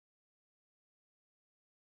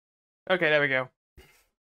Okay, there we go.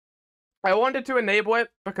 I wanted to enable it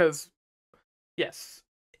because, yes,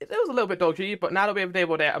 it was a little bit dodgy, but now that we have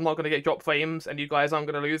enabled it, I'm not going to get drop frames, and you guys aren't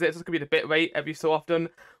going to lose it. It's just going to be the bit rate every so often,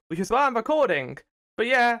 which is why I'm recording. But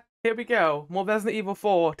yeah, here we go. More Resident Evil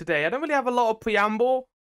 4 today. I don't really have a lot of preamble.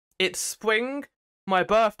 It's spring. My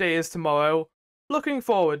birthday is tomorrow. Looking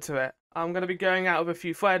forward to it. I'm going to be going out with a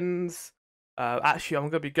few friends. Actually, I'm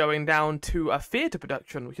going to be going down to a theatre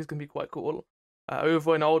production, which is going to be quite cool,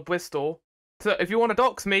 over in Old Bristol. So if you want to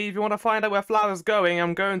dox me, if you want to find out where Flower's going,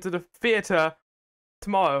 I'm going to the theatre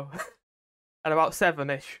tomorrow at about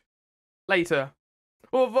 7ish. Later.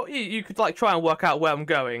 Well, you could like try and work out where I'm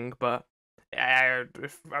going, but yeah,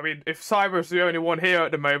 if Cyber's the only one here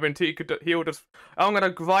at the moment, he'll just I'm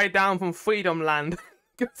gonna ride down from Freedom Land,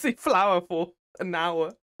 go see Flower for an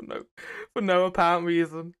hour for no apparent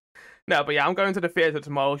reason. No, but yeah, I'm going to the theatre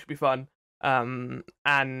tomorrow. Should be fun. And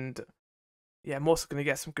yeah, I'm also gonna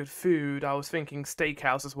get some good food. I was thinking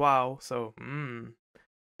steakhouse as well. So,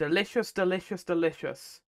 delicious, delicious,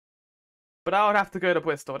 delicious. But I would have to go to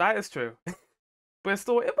Bristol. That is true.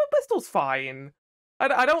 Bristol's fine.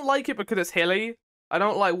 I don't like it because it's hilly. I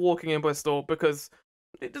don't like walking in Bristol because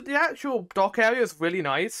the actual dock area is really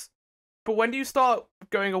nice. But when you start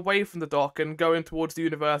going away from the dock and going towards the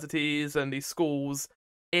universities and these schools,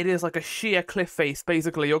 it is like a sheer cliff face,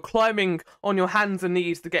 basically. You're climbing on your hands and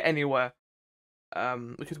knees to get anywhere.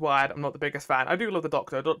 Which is why I'm not the biggest fan. I do love the dock,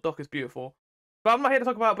 though. The dock is beautiful. But I'm not here to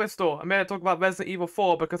talk about Bristol. I'm here to talk about Resident Evil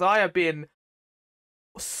 4 because I have been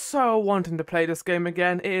so wanting to play this game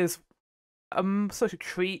again. It is such a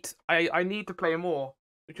treat. I need to play more,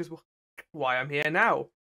 which is why I'm here now.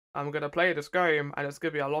 I'm gonna play this game, and it's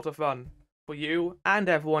gonna be a lot of fun for you and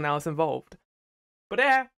everyone else involved. But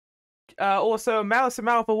yeah, also Mouse and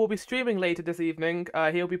Malfa will be streaming later this evening.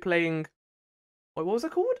 He'll be playing. Wait, what was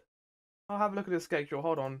it called? I'll have a look at his schedule.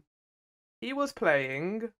 Hold on. He was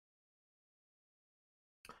playing.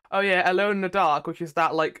 Oh yeah, Alone in the Dark, which is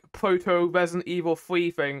that like proto Resident Evil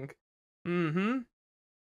 3 thing. Mm-hmm.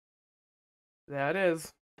 There it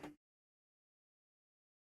is.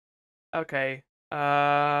 Okay.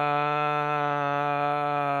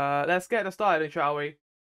 Let's get it started, shall we?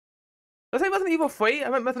 Let's say Resident Evil 3? I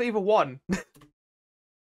meant Resident Evil 1.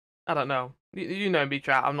 I don't know. You know me,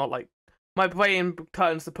 chat. I'm not like... My brain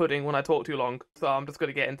turns to pudding when I talk too long, so I'm just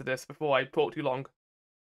gonna get into this before I talk too long.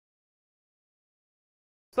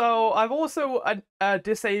 So, I've also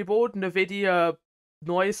disabled NVIDIA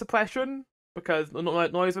noise suppression, because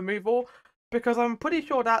noise removal, because I'm pretty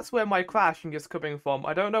sure that's where my crashing is coming from.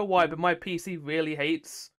 I don't know why, but my PC really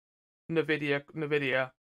hates NVIDIA,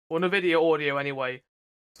 or NVIDIA audio anyway.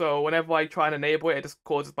 So whenever I try and enable it, it just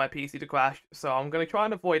causes my PC to crash. So I'm going to try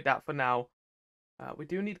and avoid that for now. We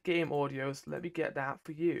do need game audio, so let me get that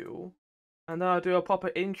for you. And then I'll do a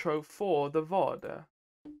proper intro for the VOD.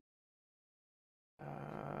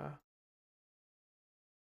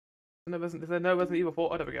 Is there no Resident Evil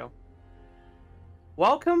 4? Oh, there we go.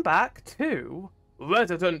 Welcome back to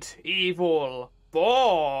Resident Evil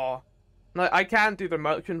 4. No, I can't do the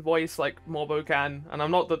merchant voice like Morbo can, and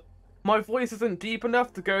I'm not the... My voice isn't deep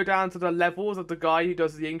enough to go down to the levels of the guy who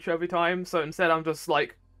does the intro every time, so instead I'm just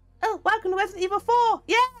like, oh, welcome to Resident Evil 4,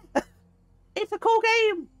 yeah! It's a cool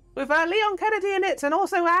game, with Leon Kennedy in it, and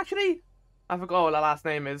also Ashley. I forgot what her last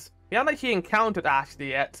name is. We haven't actually encountered Ashley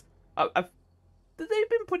yet. They've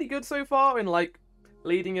been pretty good so far in, like,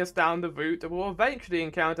 leading us down the route, and we'll eventually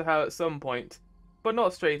encounter her at some point, but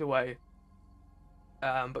not straight away.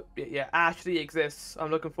 But yeah, Ashley exists. I'm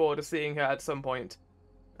looking forward to seeing her at some point.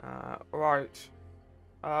 Right.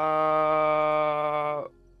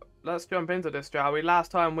 Let's jump into this, shall we?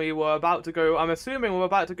 Last time we were about to go... I'm assuming we're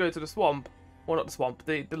about to go to the swamp. Well, not the swamp.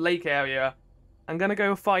 The lake area. I'm gonna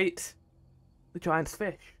go fight the giant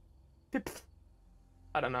fish.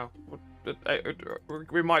 I don't know.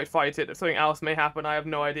 We might fight it. If something else may happen, I have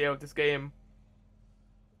no idea with this game.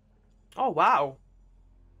 Oh, wow.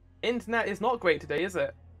 Internet is not great today, is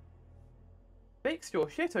it? Fix your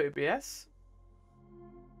shit, OBS.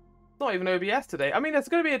 It's not even OBS today. I mean, it's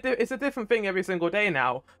gonna be it's a different thing every single day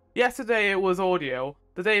now. Yesterday it was audio.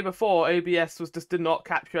 The day before, OBS just did not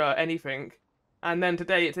capture anything, and then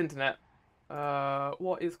today it's internet.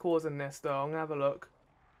 What is causing this though? I'm gonna have a look.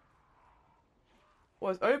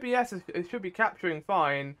 Well, OBS it should be capturing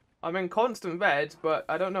fine. I'm in constant red, but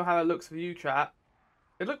I don't know how it looks for you, chat.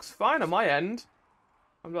 It looks fine on my end.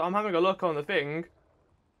 I'm having a look on the thing.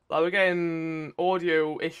 Like, we're getting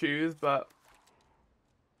audio issues, but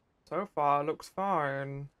so far it looks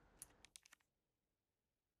fine.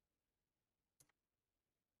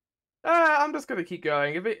 I'm just gonna keep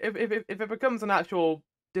going. If it becomes an actual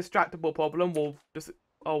distractible problem, we'll just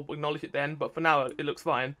I'll acknowledge it then, but for now, it looks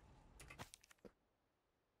fine.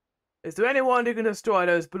 Is there anyone who can destroy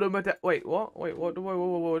those bloomer? Wait, what? Wait, what?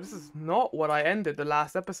 Whoa. This is not what I ended the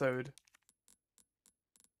last episode.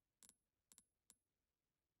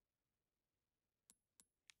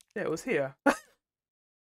 Yeah, it was here.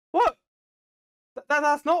 What?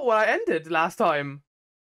 That's not what I ended last time.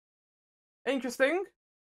 Interesting.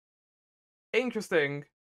 Interesting.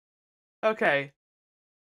 Okay.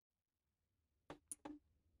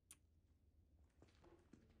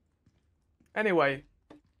 Anyway.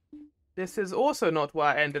 This is also not where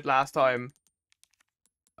I ended last time.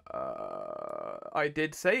 I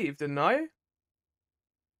did save, didn't I?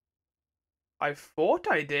 I thought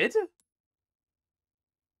I did.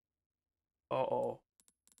 Uh-oh.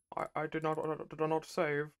 I did not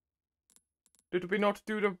save. Did we not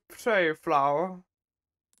do the save, Flower?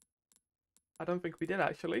 I don't think we did,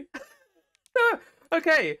 actually.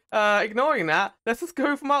 Okay, ignoring that, let's just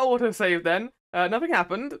go for my autosave then. Nothing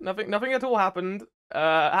happened. Nothing at all happened.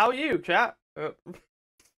 How are you, chat? I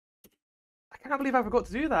can't believe I forgot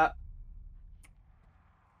to do that.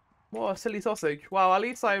 What a silly sausage. Well, at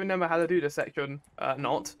least I remember how to do this section.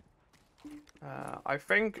 Not. I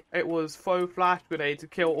think it was throw flash grenade to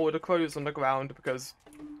kill all the crows on the ground because,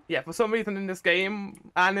 yeah, for some reason in this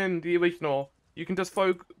game and in the original, you can just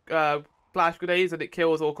throw flash grenades and it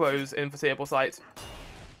kills all crows in foreseeable sight.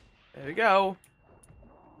 There we go.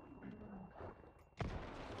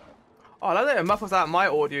 Oh, I like that it muffles out my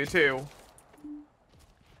audio too.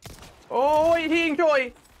 Oh, he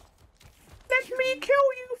enjoy. Let me kill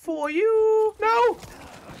you for you. No.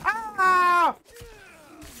 Ah.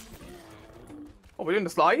 Oh, we're doing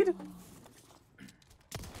the slide?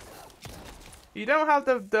 You don't have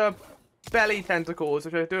the belly tentacles,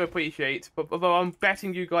 which I do appreciate, but although I'm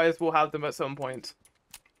betting you guys will have them at some point.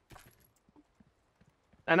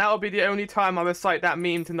 And that will be the only time I recite that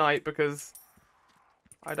meme tonight, because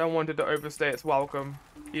I don't want it to overstay its welcome,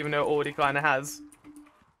 even though it already kind of has.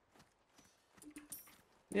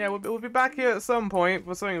 Yeah, we'll be back here at some point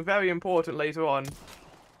for something very important later on.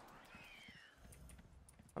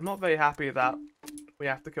 I'm not very happy that we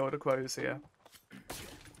have to kill the crows here.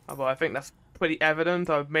 Although I think that's pretty evident.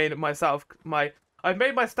 I've made my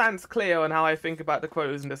stance clear on how I think about the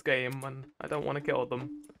crows in this game, and I don't want to kill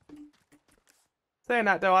them. Saying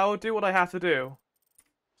that though, I will do what I have to do.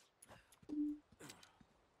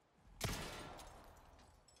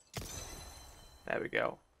 There we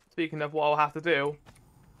go. Speaking of what I'll have to do,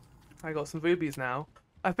 I got some rubies now.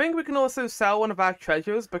 I think we can also sell one of our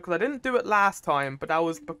treasures, because I didn't do it last time, but that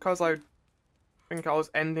was because I think I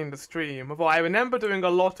was ending the stream. Although I remember doing a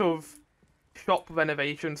lot of shop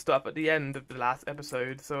renovation stuff at the end of the last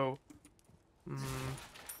episode, so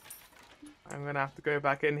I'm gonna have to go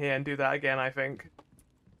back in here and do that again, I think.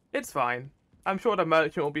 It's fine. I'm sure the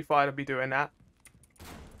merchant will be fine to be doing that.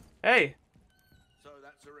 Hey! So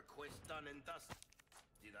that's a request done and dusted,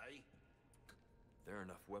 eh? There are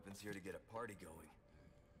enough weapons here to get a party going.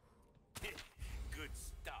 Good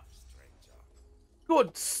stuff, stranger.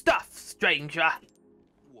 Good stuff, stranger!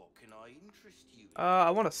 What can I interest you in?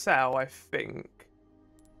 I want to sell, I think.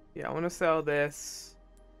 Yeah, I want to sell this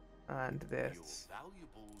and this. Your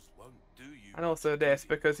valuables won't do you. And also this,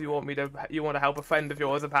 because you want to help a friend of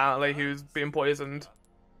yours apparently who's been poisoned.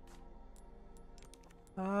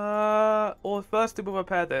 Or first we'll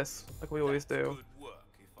repair this, like we always do. Good work,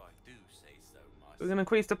 if I do say so myself. We're gonna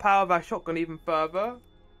increase the power of our shotgun even further.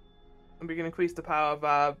 And we can increase the power of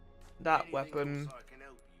that Anything weapon. else I can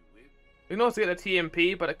help you with? We can also get the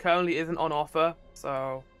TMP, but it currently isn't on offer,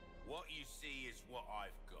 so What you see is what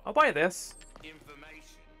I've got. I'll buy this.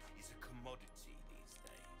 Information is a commodity these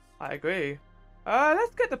days. I agree.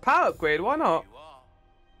 Let's get the power upgrade, why not? You are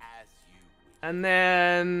as you wish. And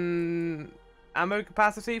then ammo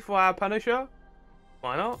capacity for our Punisher.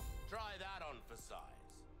 Why not? Try that on for size.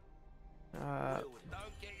 Will,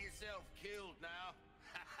 don't get yourself killed now.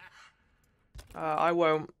 I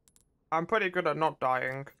won't. I'm pretty good at not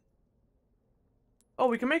dying. Oh,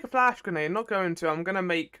 we can make a flash grenade. Not going to. I'm gonna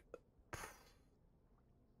make.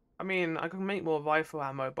 I mean, I can make more rifle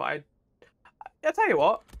ammo, but I'll tell you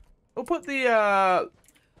what. We'll put the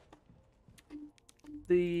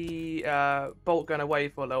bolt gun away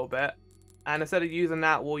for a little bit, and instead of using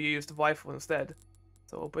that, we'll use the rifle instead.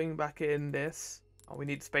 So we'll bring back in this. Oh, we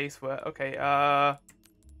need space for it. Okay. Oh.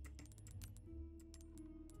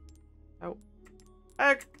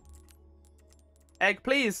 Egg! Egg,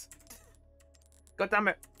 please! God damn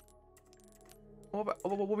it. What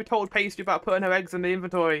were we told Pastry about putting her eggs in the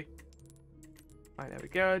inventory? Right, there we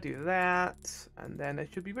go. Do that. And then there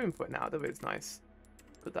should be room for it now. That is nice.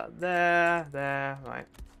 Put that there. Right.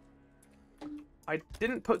 I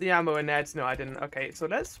didn't put the ammo in there. No, I didn't. Okay, so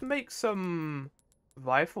let's make some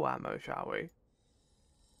rifle ammo, shall we?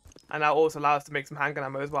 And that also allows us to make some handgun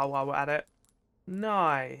ammo as well while we're at it.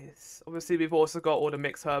 Nice. Obviously, we've also got all the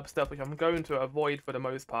mixed herb stuff, which I'm going to avoid for the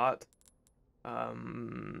most part.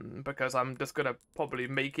 Because I'm just going to probably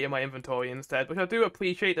make it in my inventory instead. Which I do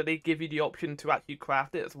appreciate that they give you the option to actually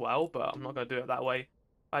craft it as well, but I'm not going to do it that way,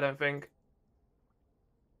 I don't think.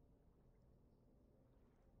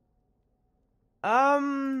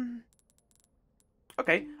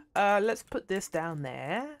 Okay, let's put this down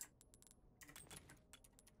there.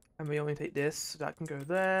 And we only take this, so that can go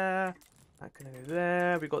there. That can go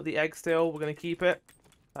there. We got the egg still, we're going to keep it.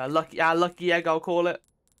 Lucky egg, I'll call it.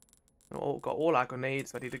 Oh, got all our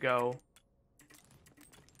grenades ready to go.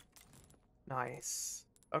 Nice.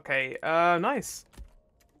 Okay, nice.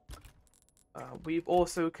 We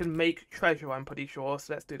also can make treasure, I'm pretty sure,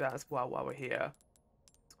 so let's do that as well while we're here.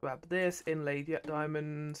 Let's grab this, inlaid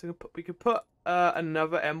diamonds. We could put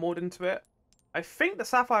another emerald into it. I think the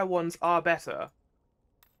sapphire ones are better.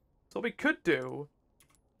 So what we could do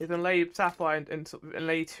is inlay 2 sapphires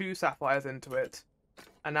into it.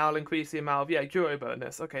 And now I'll increase the amount of, Juro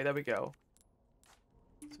bonus. Okay, there we go.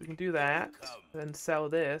 So we can do that. Then sell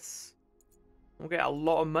this. We'll get a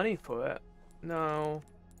lot of money for it. No.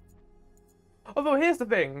 Although, here's the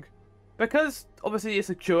thing. Because, obviously, it's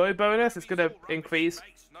a Juro bonus, it's going to increase.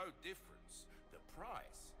 Makes no difference. The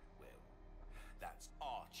price, well, that's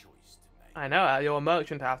our choice to make. I know, you're a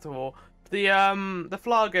merchant after all. The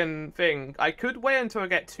flagon thing, I could wait until I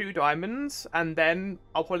get 2 diamonds, and then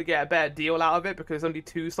I'll probably get a better deal out of it, because there's only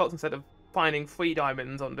 2 slots instead of finding 3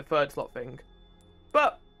 diamonds on the 3rd slot thing.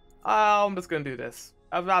 But, I'm just going to do this.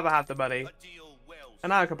 I'd rather have the money.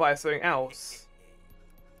 And now I can buy something else.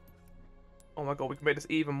 Oh my god, we can make this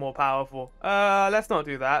even more powerful. Let's not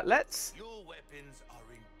do that. Let's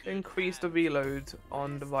increase the reload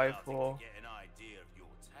on the rifle.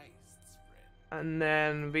 And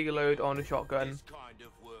then reload on the shotgun.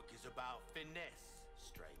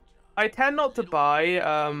 I tend not to buy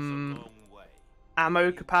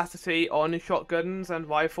ammo capacity on shotguns and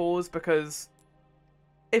rifles because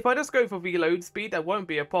if I just go for reload speed, that won't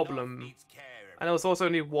be a problem. And there was also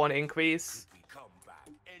only 1 increase.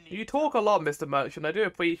 You talk a lot, Mr. Merchant. I do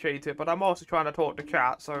appreciate it, but I'm also trying to talk to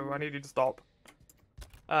chat, so I need you to stop.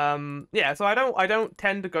 Yeah, so I don't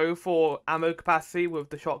tend to go for ammo capacity with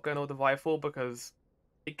the shotgun or the rifle because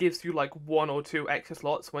it gives you like 1 or 2 extra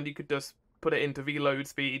slots when you could just put it into reload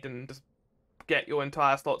speed and just get your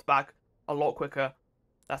entire slots back a lot quicker.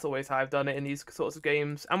 That's always how I've done it in these sorts of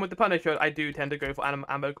games. And with the Punisher, I do tend to go for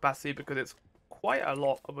ammo capacity because it's quite a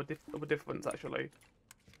lot of a difference actually.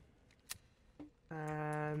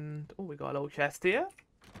 And oh, we got a little chest here.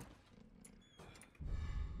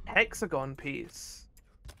 Hexagon piece.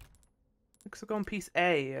 Hexagon piece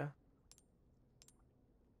A.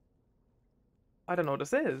 I don't know what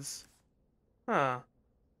this is. Huh.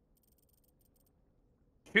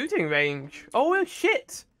 Shooting range. Oh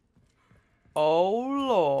shit! Oh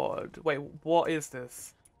lord. Wait, what is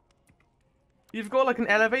this? You've got like an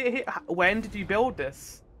elevator here? When did you build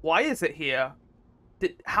this? Why is it here?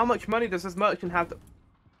 How much money does this merchant have to...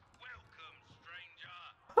 Welcome, stranger.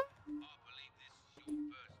 I believe this is your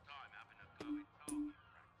first time having a go at target.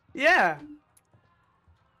 Yeah.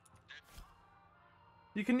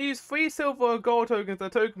 You can use 3 silver or gold tokens at a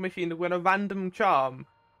token machine to win a random charm.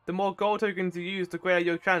 The more gold tokens you use, the greater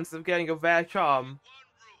your chances of getting a rare charm.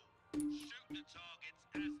 One rule. Shoot the targets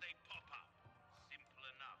as they pop up. Simple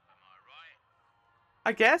enough, am I right?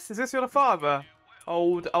 I guess. Is this your father?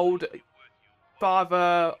 Old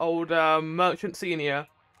merchant senior.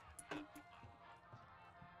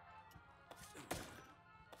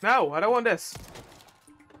 No, I don't want this.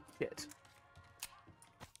 Shit.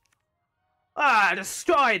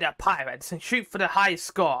 Destroy the pirates and shoot for the high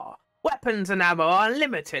score. Weapons and ammo are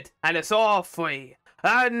unlimited, and it's all free.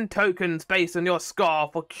 Earn tokens based on your score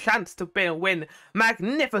for chance to win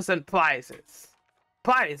magnificent prizes.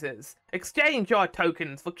 Exchange your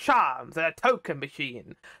tokens for charms at a token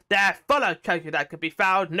machine. They're full of treasure that can be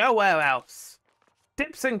found nowhere else.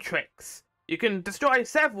 Tips and tricks. You can destroy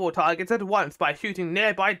several targets at once by shooting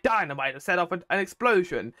nearby dynamite to set off an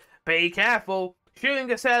explosion. Be careful.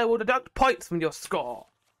 Shooting a sailor will deduct points from your score.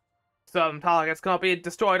 Some targets cannot be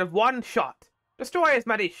destroyed with one shot.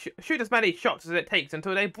 Shoot as many shots as it takes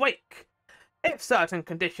until they break. If certain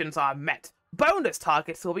conditions are met, bonus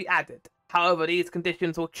targets will be added. However, these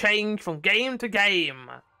conditions will change from game to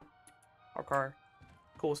game. Okay.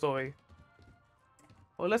 Cool story.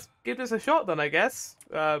 Well, let's give this a shot then, I guess.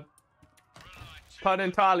 Pun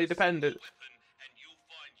entirely dependent.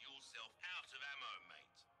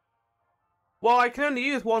 Well, I can only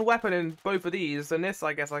use one weapon in both of these, and this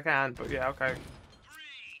I guess I can, but yeah, okay. 3,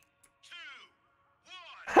 2,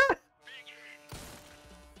 1. Begin.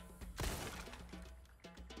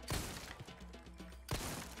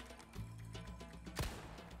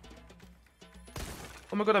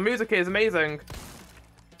 Oh my god, the music is amazing.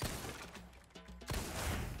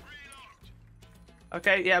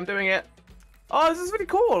 Okay, yeah, I'm doing it. Oh, this is really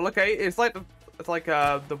cool. Okay, it's like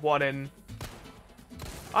the one in.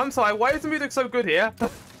 I'm sorry, why is the music so good here?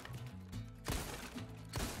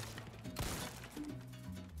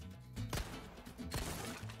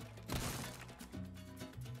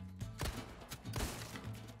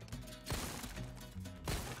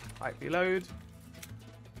 Right, reload.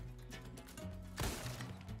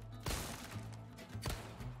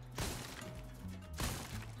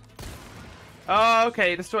 Oh,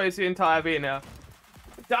 okay, destroys the entire arena.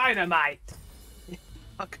 Dynamite!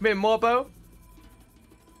 Come in, Morbo.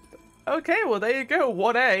 Okay, well, there you go.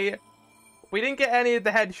 1A. We didn't get any of the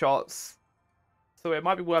headshots, so it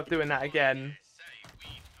might be worth doing that again.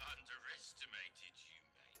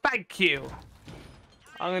 Thank you.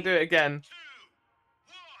 I'm gonna do it again. 2,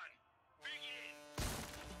 1. Begin.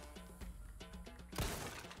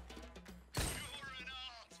 You're an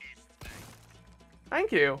artist, mate.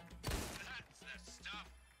 Thank you. That's the stuff.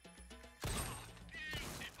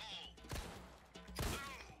 Beautiful.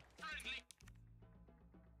 Oh, friendly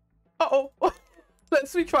Uh-oh.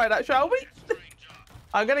 Let's retry that, shall we? stranger.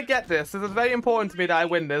 I'm gonna get this. This is very important to me that I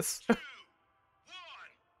win this. 2, 1.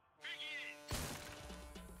 Begin.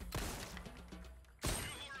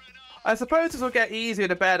 You're an artist. I suppose this will get easier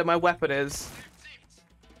the better my weapon is. That's it.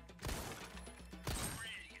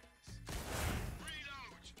 Brilliant.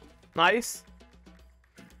 Reload. Nice.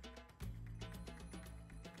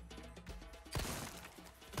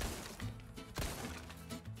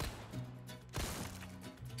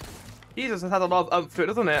 Jesus, this has a lot of oomph to it,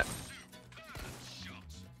 doesn't it? Superb shot.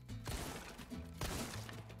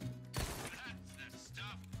 That's the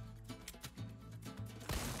stuff.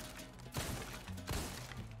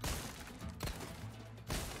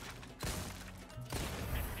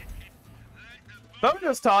 Let the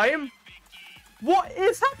Bonus time? What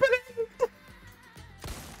is happening?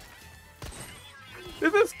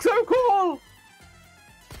 This is so cool!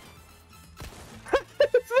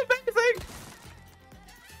 This is amazing!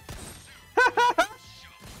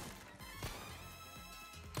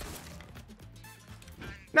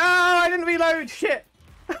 No, I didn't reload. Shit.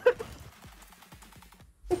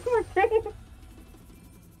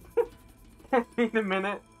 Wait a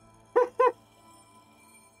minute.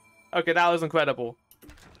 Okay, that was incredible.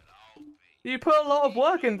 You put a lot of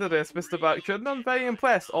work into this, Mr. Merchant. I'm very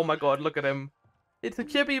impressed. Oh my god, look at him. It's a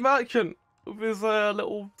chibi merchant with his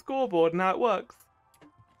little scoreboard and how it works.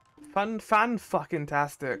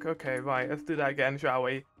 Fan-fucking-tastic. Okay, right, let's do that again, shall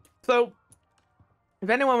we? So, if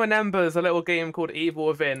anyone remembers a little game called Evil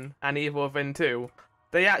Within and Evil Within 2,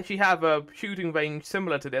 they actually have a shooting range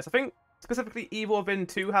similar to this. I think specifically Evil Within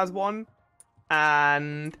 2 has one,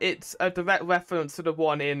 and it's a direct reference to the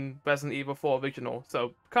one in Resident Evil 4 original.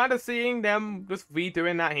 So, kind of seeing them just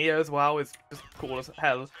redoing that here as well is just cool as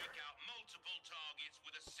hell. take out multiple targets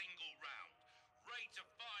with a single round. Rate of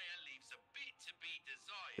fire leaves a bit to be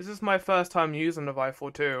desired. This is my first time using the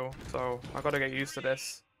rifle too, so I gotta get used to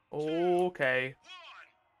this. Okay. 1.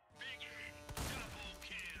 Begin. Double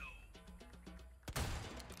kill.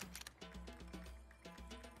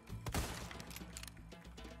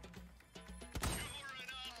 You're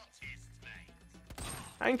an artist, mate.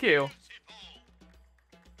 Thank you. Beautiful.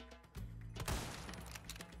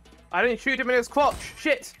 I didn't shoot him in his crotch.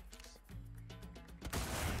 Shit.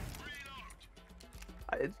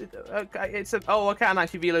 It's a, oh, I can't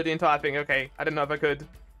actually reload the entire thing. Okay, I didn't know if I could.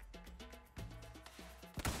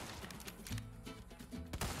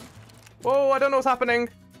 Whoa, I don't know what's happening.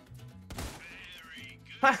 Very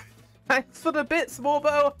good. Thanks for the bits,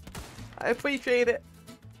 Morbo. I appreciate it.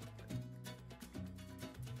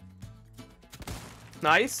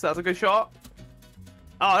 Nice, that's a good shot.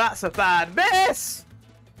 Oh, that's a bad miss. That's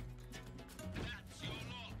your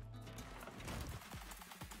lot.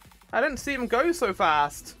 I didn't see him go so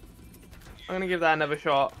fast. I'm gonna give that another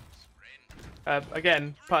shot.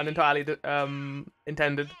 Again, pun entirely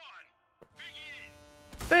intended. 1.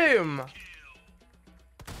 Begin. Boom. Kill.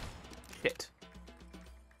 Shit.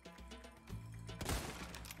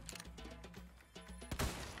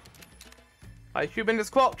 I shoot him in his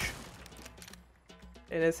crotch.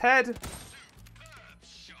 In his head. Superb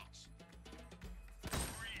shot.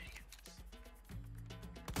 Brilliant.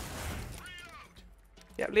 Reload.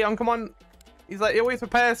 Yep, Leon, come on. He's like, he always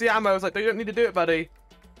prepares the ammo. I was like, you don't need to do it, buddy.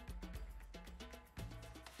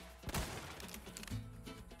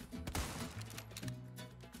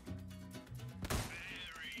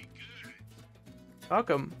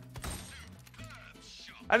 Welcome.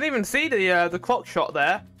 I didn't even see the clock shot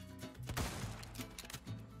there.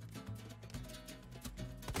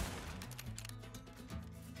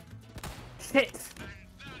 Shit.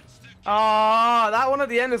 Oh, that one at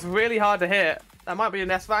the end is really hard to hit. That might be an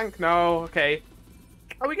S rank. No, okay.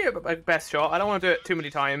 Oh, we get a best shot. I don't want to do it too many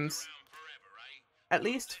times. At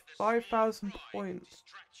least 5,000 points.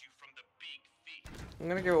 I'm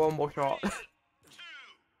gonna give it one more shot.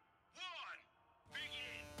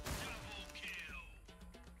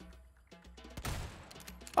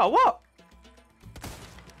 Oh, what?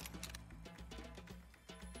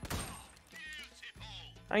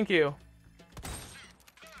 Thank you.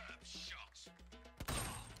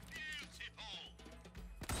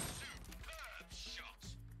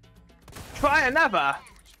 Try another.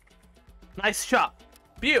 Nice shot.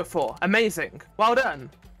 Beautiful. Amazing. Well done.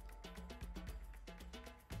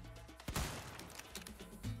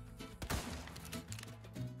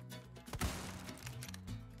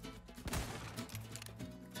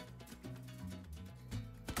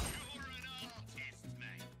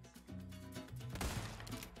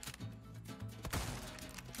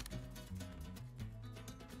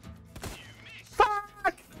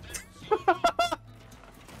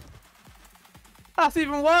 That's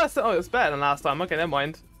even worse. Oh, it's better than last time. Okay, never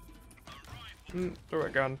mind. Throw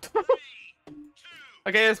it gun.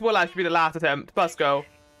 Okay, this will actually be the last attempt. Let's go.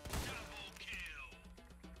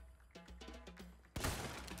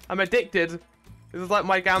 I'm addicted. This is like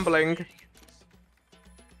my gambling.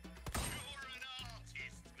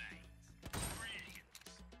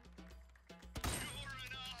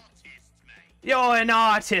 You're an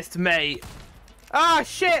artist, mate. Ah,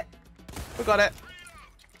 shit. We got it.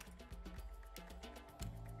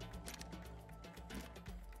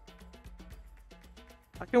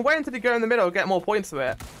 I can wait until you go in the middle and get more points to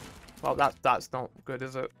it. Well, that's not good,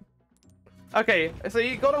 is it? Okay, so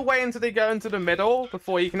you gotta wait until they go into the middle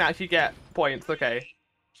before you can actually get points. Okay.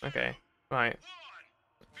 Okay, right.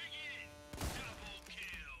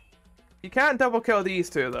 You can't double kill these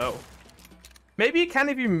two, though. Maybe you can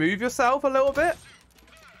if you move yourself a little bit.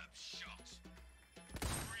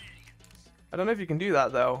 I don't know if you can do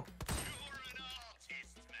that, though.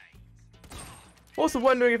 Also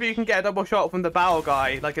wondering if you can get a double shot from the barrel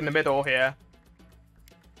guy, like in the middle here.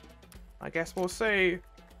 I guess we'll see.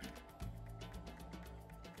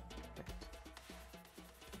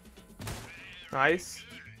 Nice.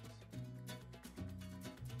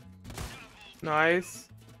 Nice.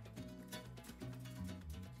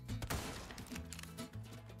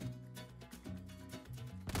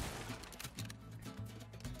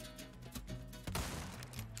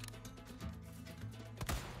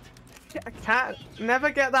 I can't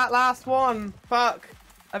never get that last one. Fuck.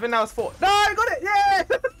 I think that was 4. No, I got it. Yeah.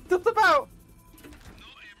 Just about.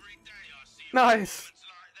 Nice.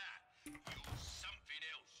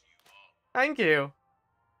 Thank you.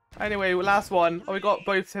 Anyway, last one. Oh, we got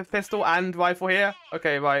both pistol and rifle here.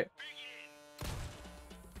 Okay, right.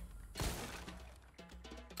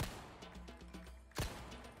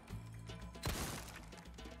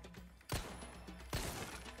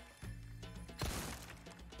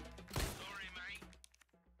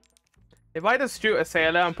 If I just shoot a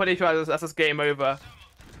sailor, I'm pretty sure that's just game over.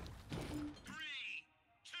 3,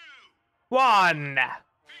 2, 1.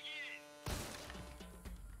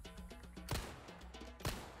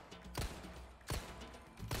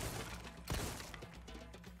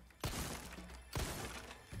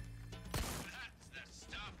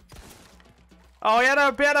 Oh, he had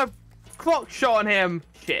a clock shot on him.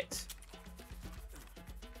 Shit.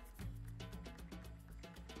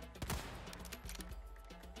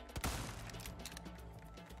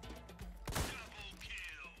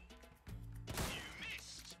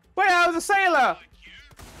 Wait, I was a sailor!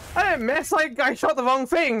 I didn't miss, I shot the wrong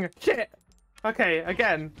thing! Shit! Okay,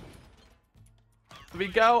 again. We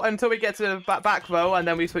go until we get to the back row, and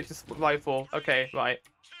then we switch to rifle. Okay, right.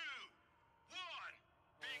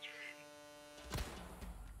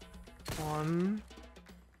 1.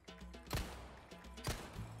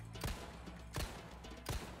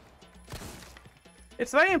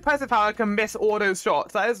 It's very impressive how I can miss all those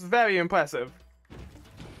shots. That is very impressive.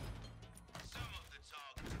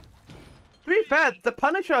 To be fair, the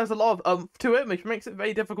Punisher has a lot of to it, which makes it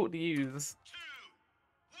very difficult to use.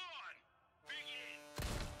 2,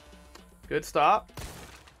 1, Good start.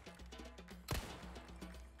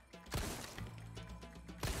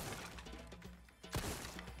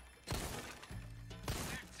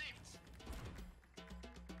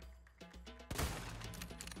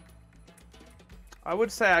 I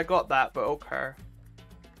would say I got that, but okay.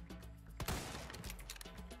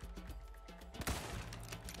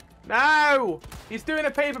 No! He's doing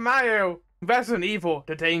a Paper Mario. Resident Evil,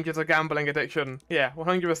 the dangers of gambling addiction. Yeah,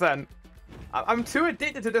 100%. I'm too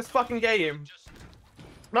addicted to this fucking game.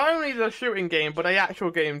 Not only the shooting game, but the actual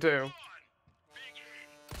game too.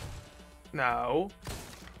 No.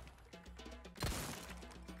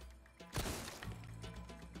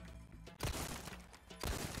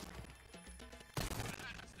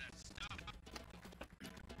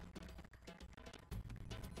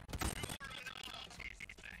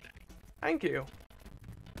 Thank you.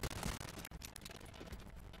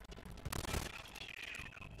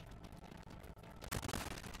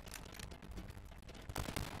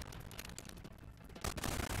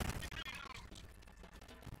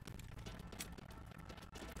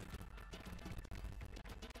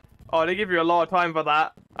 Oh, they give you a lot of time for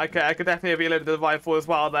that. Okay, I could definitely be a little divisive as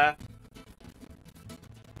well there.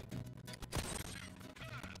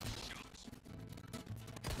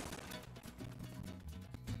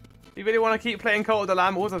 You really want to keep playing Cult of the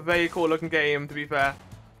Lamb? It was a very cool looking game, to be fair.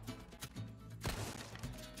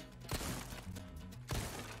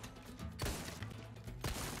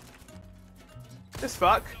 This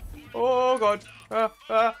fuck. Oh god.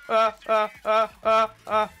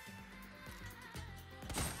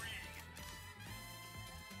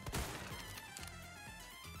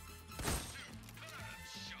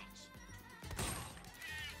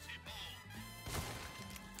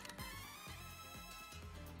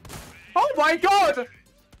 Oh my god!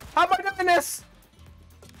 How am I doing this?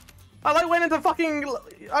 I like went into fucking...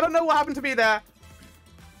 I don't know what happened to me there.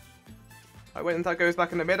 I went into that goes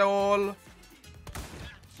back in the middle.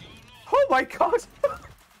 Oh my god!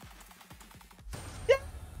 Yeah.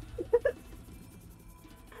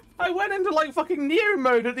 I went into like fucking Neo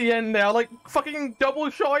mode at the end there, like fucking double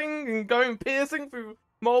shotting and going piercing through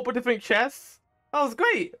multiple different chests. That was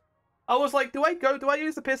great. I was like, do I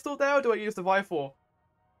use the pistol there or do I use the rifle?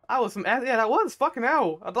 That was some, yeah, that was fucking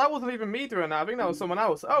hell. That wasn't even me doing that. I think that was someone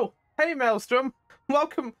else. Oh, hey Maelstrom,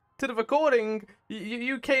 welcome to the recording.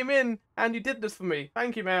 You came in and you did this for me.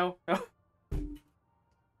 Thank you, Mel.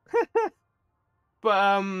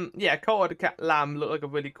 But yeah, Cult of the Lamb looked like a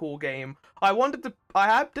really cool game. I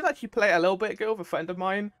did actually play it a little bit ago with a friend of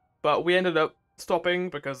mine, but we ended up stopping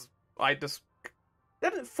because I just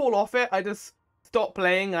didn't fall off it. I just stopped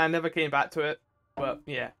playing and I never came back to it. But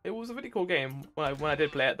yeah, it was a really cool game when I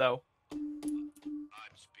did play it though. I'm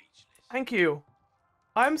speechless. Thank you.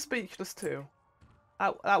 I'm speechless too.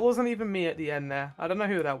 That wasn't even me at the end there. I don't know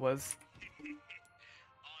who that was. I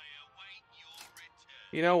await your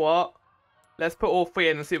return. You know what? Let's put all three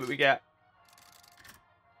in and see what we get.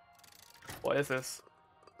 What is this?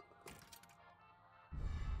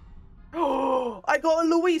 Oh, I got a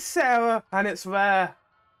Louise Sarah and it's rare.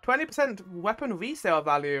 20% weapon resale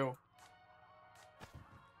value.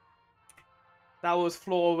 That was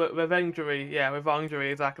Floor Revengery. Yeah,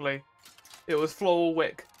 Revengery, exactly. It was Floral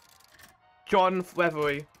Wick. John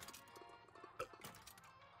Reverie.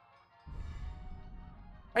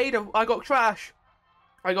 Ada, I got trash.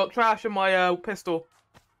 I got trash in my pistol.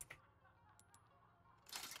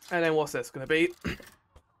 And then what's this gonna be?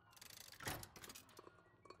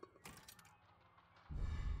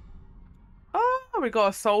 Oh, we got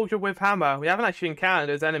a soldier with hammer. We haven't actually encountered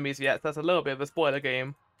those enemies yet, so that's a little bit of a spoiler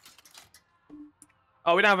game.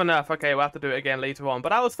 Oh, we don't have enough. Okay, we'll have to do it again later on. But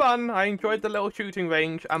that was fun. I enjoyed the little shooting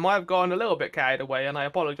range. I might have gone a little bit carried away, and I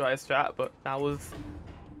apologise, chat, but that was...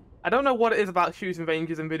 I don't know what it is about shooting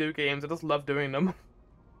ranges in video games. I just love doing them.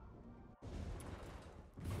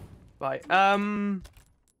 Right, Right,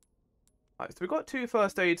 so we got 2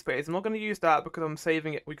 first aid sprays. I'm not going to use that because I'm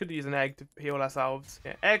saving it. We could use an egg to heal ourselves.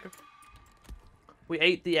 Yeah, egg. We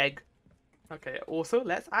ate the egg. Okay, also,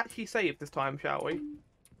 let's actually save this time, shall we?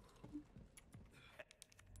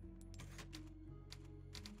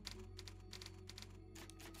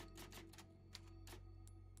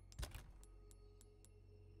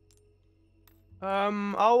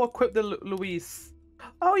 I'll equip the Louise.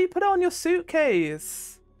 Oh, you put it on your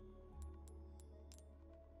suitcase.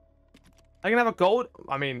 I can have a gold.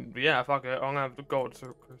 I mean, yeah, fuck it. I'm gonna have the gold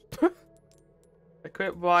suitcase.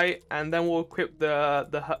 Equip right, and then we'll equip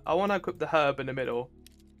the. I want to equip the herb in the middle.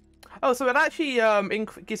 Oh, so it actually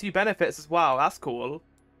gives you benefits as well. That's cool.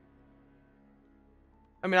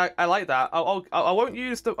 I mean, I like that. I won't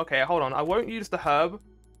use the. Okay, hold on. I won't use the herb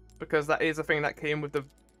because that is a thing that came with the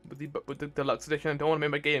deluxe edition. I don't want to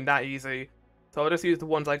make my game that easy, so I'll just use the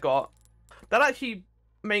ones I got. That actually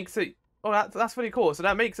makes it. Oh, that's really cool. So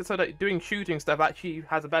that makes it so that doing shooting stuff actually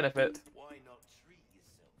has a benefit. Why not treat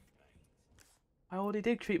yourself, mate? I already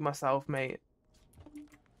did treat myself, mate.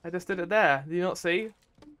 I just did it there. Do you not see?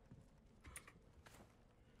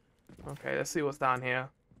 Okay, let's see what's down here.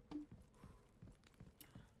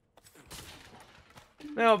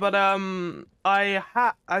 No, but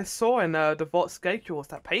I saw in the VOD schedules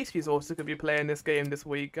that Pacey's also gonna be playing this game this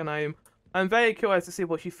week, and I'm very curious to see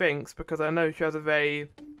what she thinks because I know she has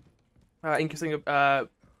interesting a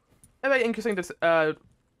very interesting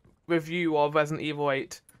review of Resident Evil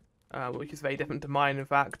 8, which is very different to mine, in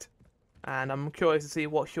fact. And I'm curious to see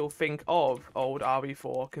what she'll think of old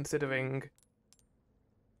RE4, considering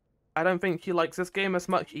I don't think she likes this game as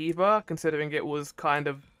much either, considering it was kind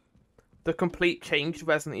of the complete change to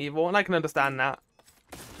Resident Evil, and I can understand that.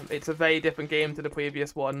 It's a very different game to the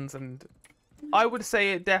previous ones, and I would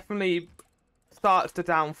say it definitely starts the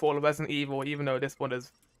downfall of Resident Evil, even though this one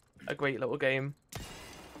is a great little game.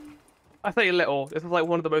 I say little, this was like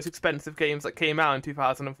one of the most expensive games that came out in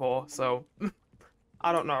 2004, so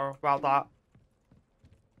I don't know about that.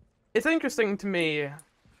 It's interesting to me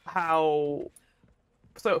how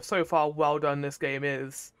so far well done this game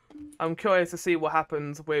is. I'm curious to see what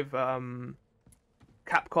happens with Capcom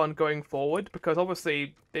going forward, because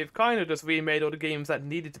obviously they've kind of just remade all the games that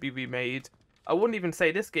needed to be remade. I wouldn't even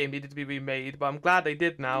say this game needed to be remade, but I'm glad they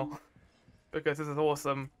did now, because this is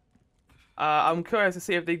awesome. I'm curious to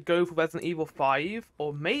see if they go for Resident Evil 5,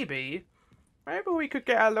 or maybe we could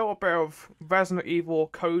get a little bit of Resident Evil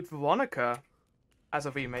Code Veronica as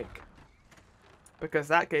a remake, because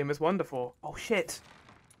that game is wonderful. Oh shit!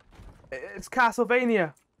 It's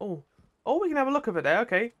Castlevania! Oh, we can have a look over there,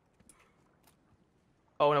 okay.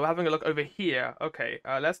 Oh no, we're having a look over here. Okay,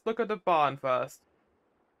 let's look at the barn first.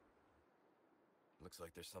 Looks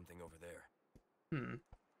like there's something over there.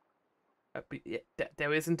 Yeah,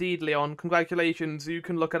 there is indeed, Leon. Congratulations, you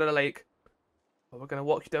can look at a lake. Well, we're gonna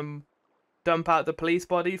watch them dump out the police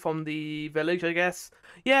body from the village, I guess.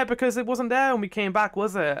 Yeah, because it wasn't there when we came back,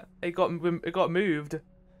 was it? It got moved.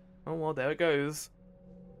 Oh well, there it goes.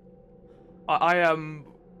 I am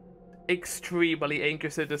extremely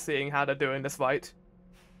interested to seeing how they're doing this fight.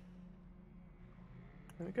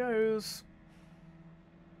 There it goes.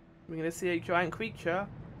 We're gonna see a giant creature.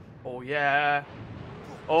 Oh yeah.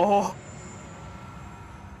 Oh.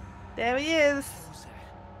 There he is.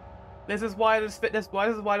 This is why this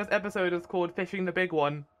episode is called Fishing the Big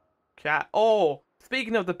One. Chat. Oh,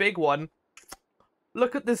 speaking of the big one,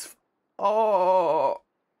 look at this. Oh,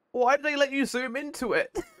 why did they let you zoom into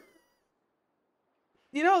it?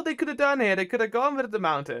 You know what they could have done here? They could have gone rid of the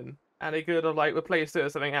mountain, and they could have like replaced it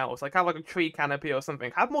with something else, like have like a tree canopy or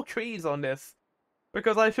something. Have more trees on this,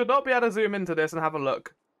 because I should not be able to zoom into this and have a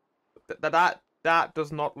look. That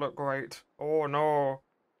does not look great. Oh no.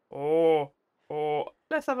 Oh.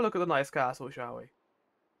 Let's have a look at the nice castle, shall we?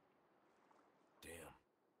 Damn,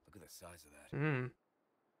 look at the size of that.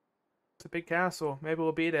 It's a big castle. Maybe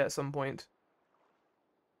we'll be there at some point.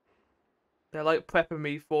 They're like prepping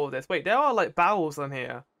me for this. Wait, there are like barrels on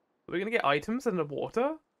here. Are we gonna get items in the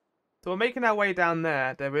water? So we're making our way down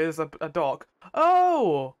there. There is a dock.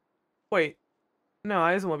 Oh! Wait. No,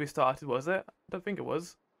 that isn't where we started, was it? I don't think it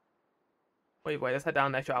was. Wait, let's head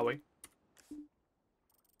down there, shall we?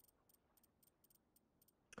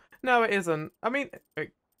 No, it isn't. I mean, yeah,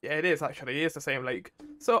 it is actually. It is the same lake.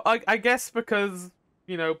 So I guess because,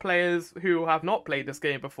 you know, players who have not played this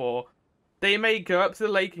game before, they may go up to the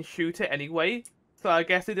lake and shoot it anyway. So I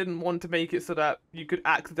guess they didn't want to make it so that you could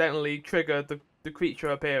accidentally trigger the creature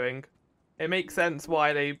appearing. It makes sense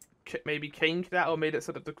why they maybe changed that or made it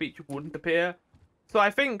so that the creature wouldn't appear. So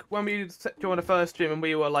I think when we joined the first stream and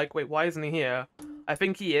we were like, wait, why isn't he here? I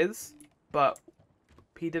think he is, but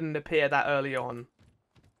he didn't appear that early on.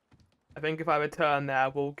 I think if I return there,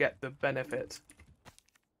 we'll get the benefit.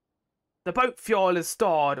 The boat fuel is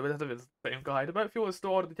stored. With the same guy. The boat fuel is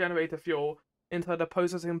stored with the generator fuel inside the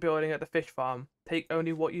processing building at the fish farm. Take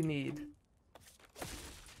only what you need.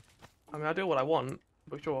 I mean, I'll do what I want,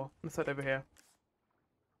 but sure. Let's head over here.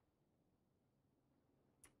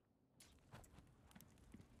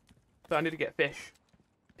 So I need to get fish.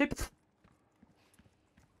 Pips.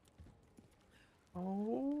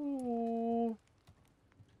 Oh.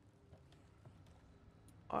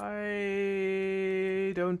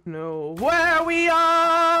 I don't know where we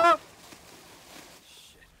are.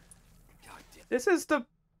 Shit. God damn. This is the.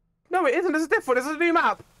 No, it isn't. This is different. This is a new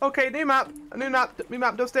map. Okay, new map. A new map. New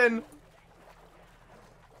map just in.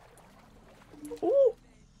 Oh.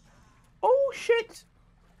 Oh shit.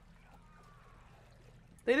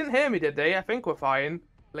 They didn't hear me, did they? I think we're fine.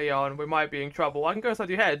 Leon, we might be in trouble. I can go inside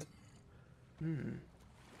your head.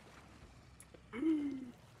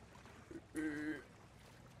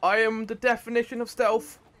 I am the definition of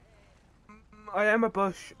stealth. I am a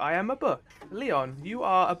bush. I am a bush. Leon, you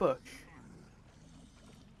are a bush.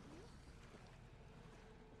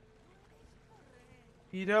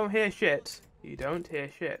 You don't hear shit. You don't hear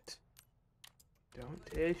shit. Don't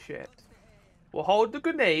hear shit. We'll hold the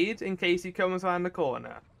grenade in case he comes around the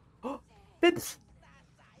corner. Oh, Vince!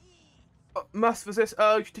 Must resist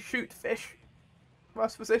urge to shoot fish.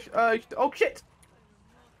 Must resist urge to... Oh, shit!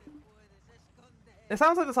 It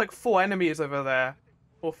sounds like there's like 4 enemies over there.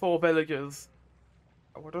 Or 4 villagers.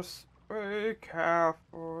 I will just be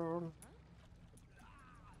careful.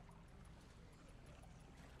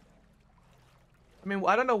 I mean,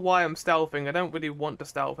 I don't know why I'm stealthing. I don't really want to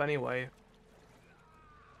stealth anyway.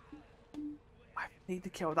 I need to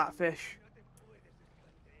kill that fish.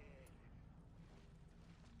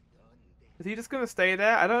 Is he just gonna stay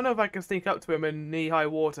there? I don't know if I can sneak up to him in knee-high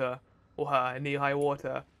water. Or her in knee-high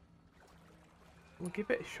water. We'll give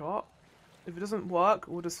it a shot. If it doesn't work,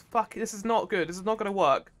 we'll just fuck it. This is not good. This is not gonna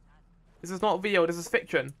work. This is not real. This is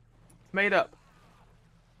fiction. It's made up.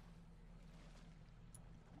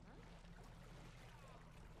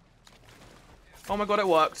 Oh my god, it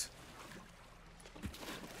worked.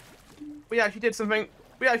 We actually did something.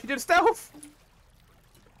 We actually did stealth.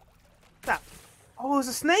 That. Oh, it was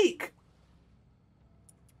a snake.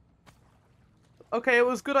 Okay, it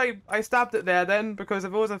was good I stabbed it there then, because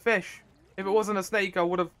if it was a fish, if it wasn't a snake, I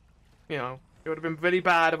would have, you know, it would have been really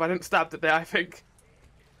bad if I didn't stab it there, I think.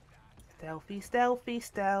 Stealthy, stealthy,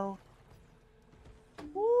 stealth.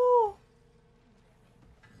 Woo.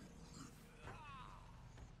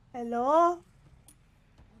 Hello?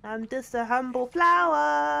 I'm just a humble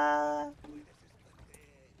flower.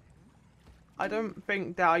 I don't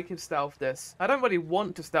think that I can stealth this. I don't really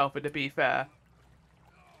want to stealth it, to be fair.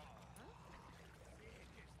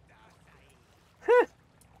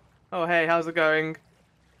 Oh, hey, how's it going?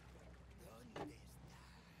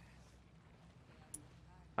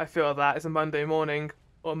 I feel that. It's a Monday morning.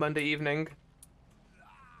 Or Monday evening.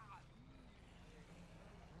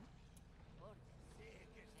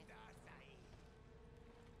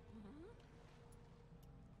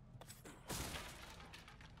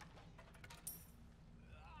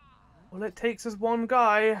 All it takes is one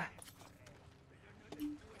guy.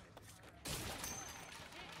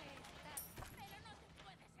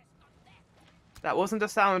 That wasn't the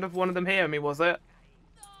sound of one of them hearing me, was it?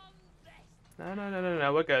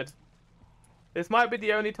 No, we're good. This might be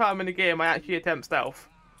the only time in the game I actually attempt stealth.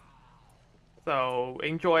 So,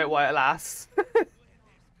 enjoy it while it lasts.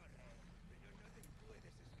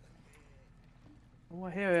 Oh,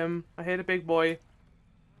 I hear him. I hear the big boy.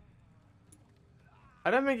 I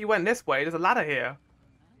don't think he went this way. There's a ladder here.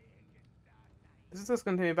 This is just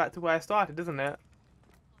going to take me back to where I started, isn't it?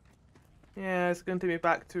 Yeah, it's going to take me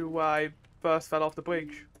back to where I first fell off the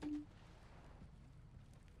bridge.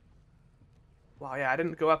 Wow, yeah, I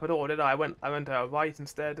didn't go up at all, did I? I went right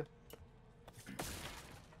instead.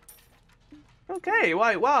 Okay,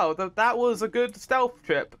 right, wow, that was a good stealth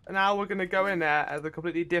trip. Now we're gonna go in there as a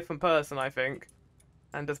completely different person, I think,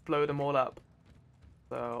 and just blow them all up.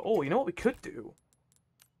 So, oh, you know what we could do?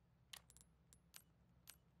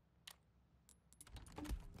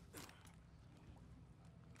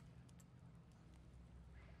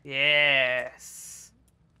 Yes.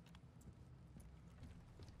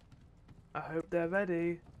 I hope they're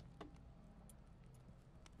ready.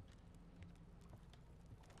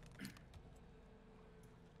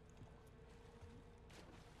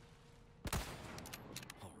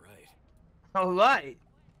 All right.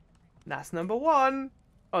 That's number 1.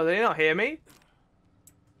 Oh, they not hear me?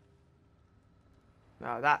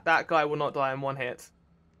 No, that guy will not die in 1 hit.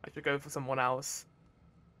 I should go for someone else.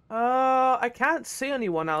 I can't see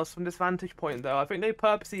anyone else from this vantage point, though. I think they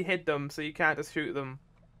purposely hid them so you can't just shoot them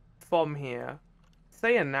from here.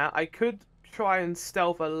 Saying that, I could try and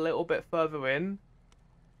stealth a little bit further in.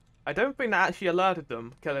 I don't think that actually alerted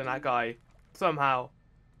them, killing that guy. Somehow.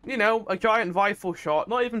 You know, a giant rifle shot,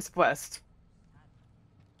 not even suppressed.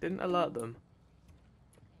 Didn't alert them.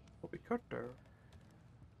 What we could do...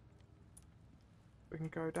 we can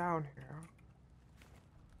go down here.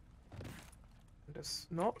 And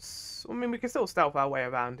just not... I mean, we can still stealth our way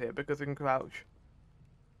around here because we can crouch.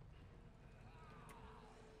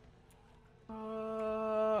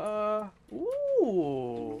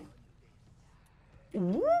 Ooh.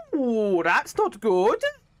 Ooh, that's not good.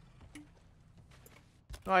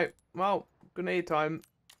 Right, well, grenade time.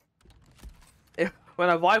 When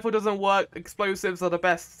a rifle doesn't work, explosives are the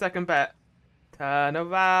best second bet. Turn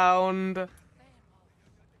around.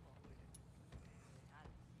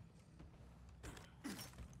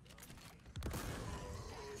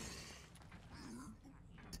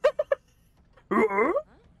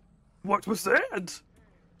 What was that?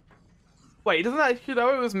 Wait, doesn't that actually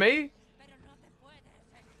know it was me?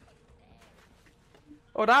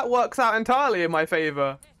 Oh, that works out entirely in my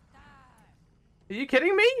favor. Are you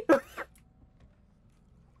kidding me?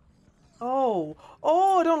 Oh,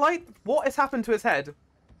 oh, I don't like what has happened to his head.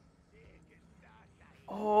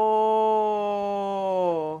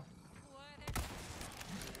 Oh.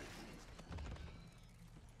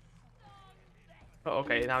 Oh,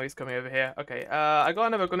 okay, now he's coming over here. Okay, I got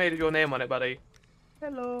another grenade with your name on it, buddy.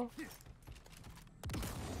 Hello.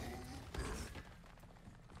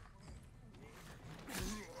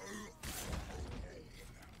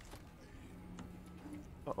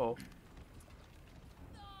 Uh-oh.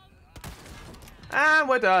 And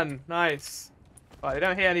we're done. Nice. Right, I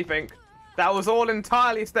don't hear anything. That was all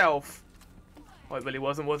entirely stealth. Oh, it really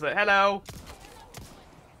wasn't, was it? Hello.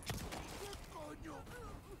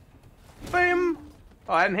 Boom.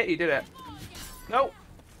 Oh, I didn't hit you, did it? Nope.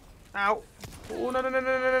 Ow. Oh, no, no, no, no,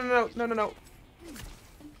 no, no, no, no, no, no.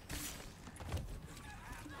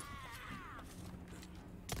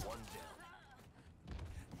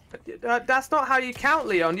 That's not how you count,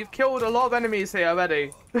 Leon. You've killed a lot of enemies here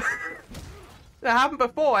already. That happened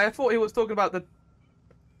before. I thought he was talking about the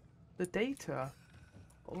data.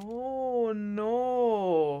 Oh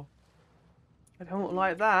no. I don't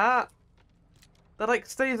like that. That like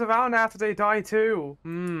stays around after they die too.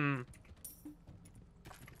 I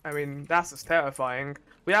mean, that's just terrifying.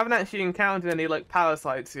 We haven't actually encountered any like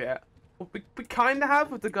parasites yet. We kind of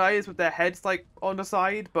have with the guys with their heads like on the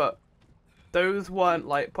side, but those weren't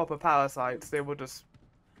like proper parasites. They were just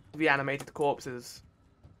reanimated corpses.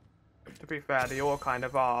 To be fair, they all kind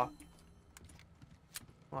of are.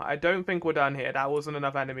 Well, I don't think we're done here. That wasn't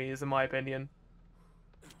enough enemies, in my opinion.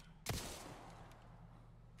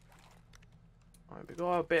 Alright, we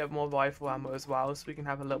got a bit of more rifle ammo as well, so we can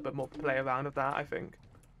have a little bit more play around with that, I think.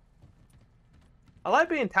 I like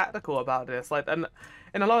being tactical about this. Like, and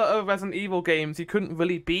in a lot of Resident Evil games, you couldn't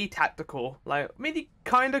really be tactical. Like, I mean, you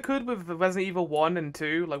kind of could with Resident Evil 1 and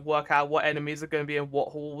 2, like work out what enemies are going to be in what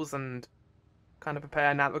halls and kind of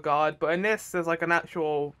prepare in that regard. But in this, there's like a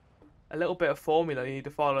little bit of formula you need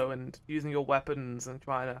to follow, and using your weapons and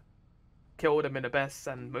trying to kill them in the best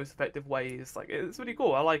and most effective ways. Like, it's really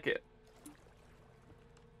cool. I like it.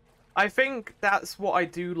 I think that's what I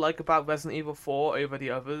do like about Resident Evil 4 over the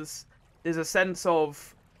others. There's a sense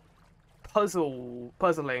of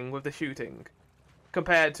puzzling with the shooting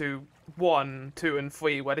compared to 1, 2, and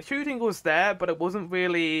 3, where the shooting was there, but it wasn't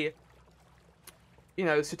really, you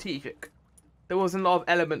know, strategic. There wasn't a lot of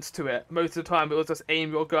elements to it. Most of the time, it was just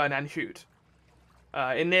aim your gun and shoot.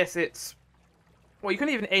 In this, it's... Well, you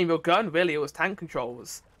couldn't even aim your gun, really. It was tank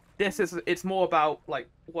controls. It's more about, like,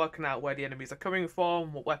 working out where the enemies are coming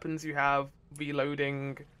from, what weapons you have,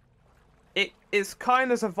 reloading. It is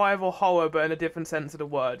kind of survival horror, but in a different sense of the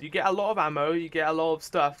word. You get a lot of ammo, you get a lot of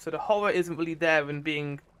stuff, so the horror isn't really there in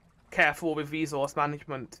being careful with resource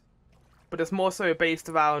management. But it's more so based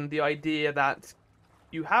around the idea that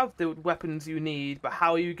you have the weapons you need, but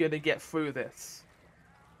how are you going to get through this?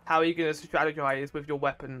 How are you going to strategize with your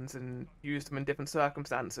weapons and use them in different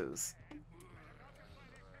circumstances?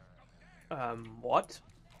 What?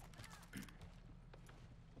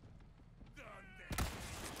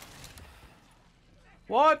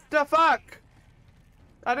 What the fuck?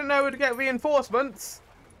 I didn't know we'd get reinforcements.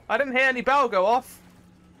 I didn't hear any bell go off.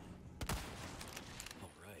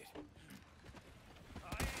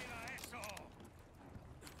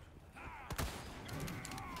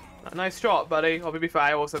 Nice shot, buddy. I'll be fair,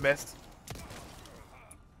 I also missed.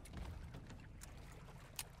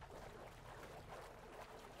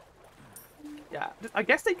 Yeah, I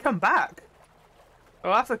guess they come back.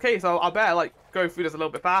 Well, that's the case. I better like go through this a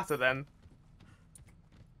little bit faster then.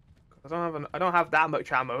 I don't have that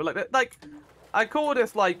much ammo. Like I call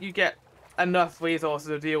this like you get enough resources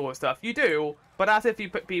to deal with stuff. You do, but that's if you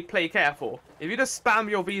play careful. If you just spam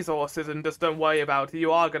your resources and just don't worry about it,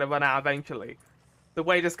 you are gonna run out eventually. The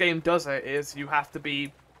way this game does it is you have to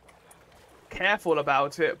be careful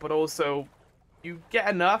about it, but also you get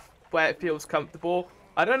enough where it feels comfortable.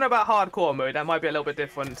 I don't know about hardcore mode, that might be a little bit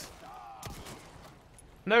different.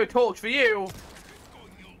 No torch for you!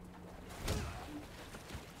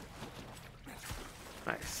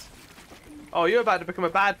 Nice. Oh, you're about to become a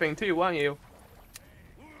bad thing too, weren't you?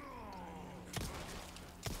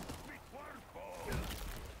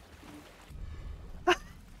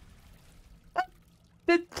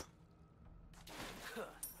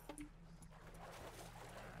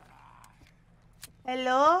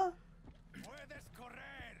 Hello?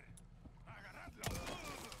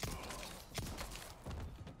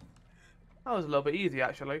 That was a little bit easy,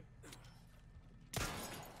 actually.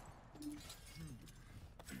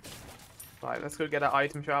 Right, let's go get that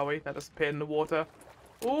item, shall we? That just appeared in the water.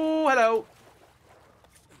 Oh, hello!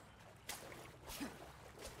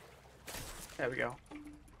 There we go.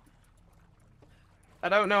 I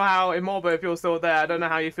don't know how, Immorbo, if you're still there, I don't know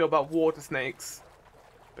how you feel about water snakes.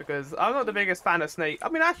 Because I'm not the biggest fan of snakes. I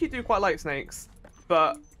mean, I actually do quite like snakes.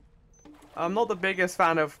 But I'm not the biggest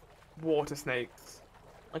fan of water snakes.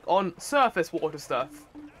 Like, on surface water stuff.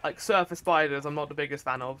 Like, surface spiders, I'm not the biggest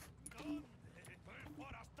fan of.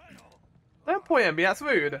 Don't point at me, that's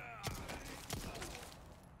rude.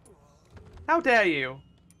 How dare you?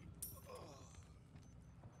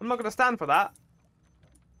 I'm not gonna stand for that.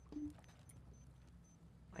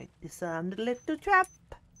 I disarmed a little trap.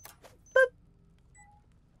 Boop.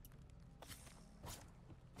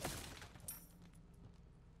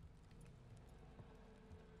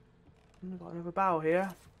 I've got another barrel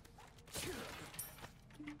here.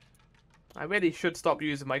 I really should stop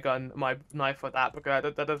using my knife for that,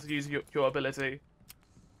 because that does use your ability.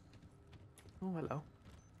 Oh, hello.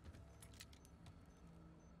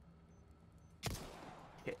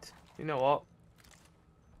 Shit. You know what?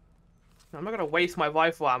 I'm not gonna waste my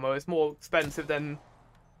rifle ammo. It's more expensive than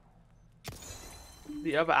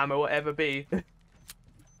the other ammo will ever be.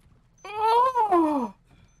 Oh!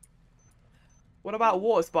 What about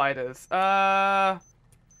water spiders?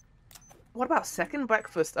 What about second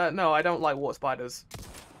breakfast? No, I don't like water spiders.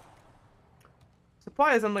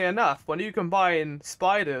 Surprisingly enough, when you combine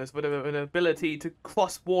spiders with an ability to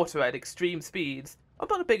cross water at extreme speeds, I'm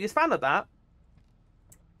not the biggest fan of that.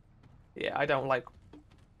 Yeah, I don't like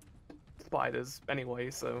spiders anyway,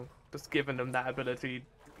 so just giving them that ability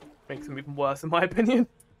makes them even worse in my opinion.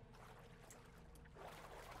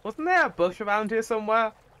 Wasn't there a bush around here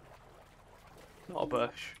somewhere? Not a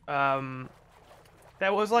bush.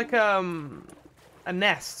 There was like a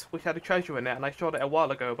nest which had a treasure in it, and I shot it a while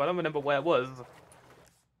ago, but I don't remember where it was.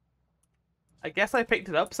 I guess I picked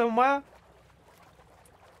it up somewhere.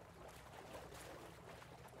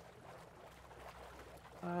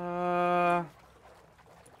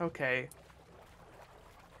 Okay.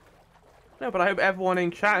 No, but I hope everyone in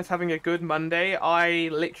chat is having a good Monday. I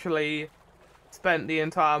literally spent the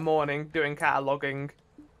entire morning doing cataloging,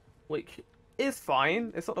 which is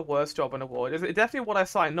fine. It's not the worst job in the world. It's definitely what I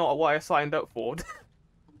signed, not what I signed up for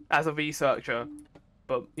as a researcher.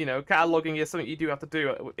 But, you know, cataloging is something you do have to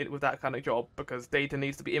do with that kind of job, because data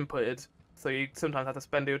needs to be inputted. So you sometimes have to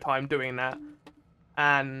spend your time doing that.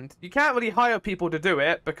 And you can't really hire people to do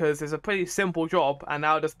it, because it's a pretty simple job, and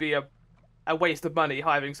that would just be a waste of money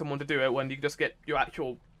hiring someone to do it when you can just get your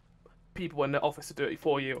actual people in the office to do it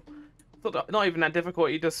for you. So not even that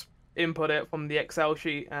difficult, you just input it from the Excel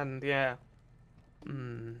sheet, and yeah.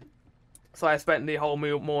 So I spent the whole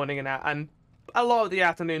morning in that, and a lot of the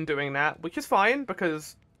afternoon doing that, which is fine,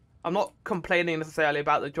 because I'm not complaining necessarily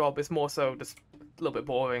about the job, it's more so just a little bit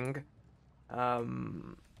boring.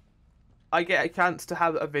 I get a chance to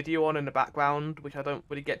have a video on in the background, which I don't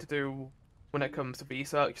really get to do when it comes to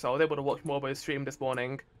research, so I was able to watch more of his stream this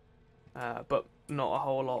morning, but not a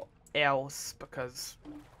whole lot else, because,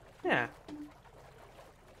 yeah,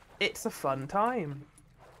 it's a fun time.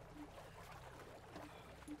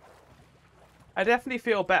 I definitely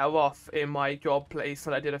feel better off in my job place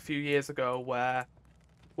than I did a few years ago, where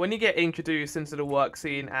when you get introduced into the work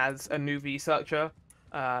scene as a new researcher,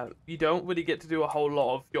 you don't really get to do a whole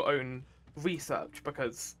lot of your own research,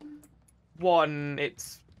 because one,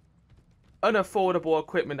 it's unaffordable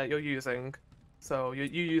equipment that you're using, so you're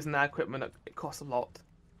using that equipment, it costs a lot,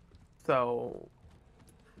 so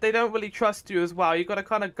they don't really trust you as well. You gotta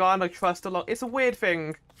kind of garner trust along. It's a weird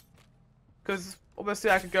thing, because obviously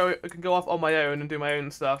I can go off on my own and do my own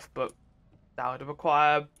stuff, but that would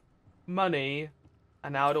require money,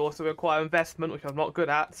 and that would also require investment, which I'm not good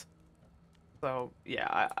at. So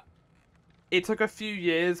yeah, it took a few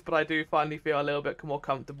years, but I do finally feel a little bit more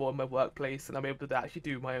comfortable in my workplace, and I'm able to actually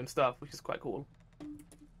do my own stuff, which is quite cool.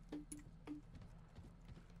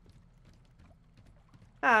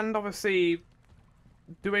 And obviously,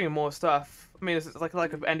 doing more stuff, I mean, it's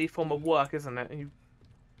like any form of work, isn't it? And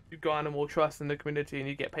you garner more trust in the community, and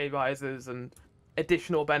you get pay rises and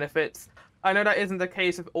additional benefits. I know that isn't the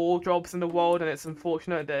case of all jobs in the world, and it's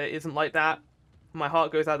unfortunate that it isn't like that. My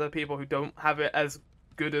heart goes out to the people who don't have it as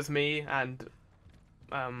good as me and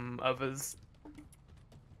others.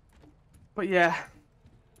 But yeah,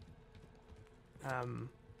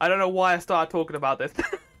 I don't know why I started talking about this.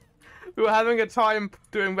 We were having a time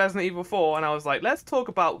doing Resident Evil 4, and I was like, let's talk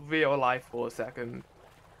about real life for a second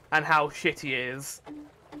and how shitty it is.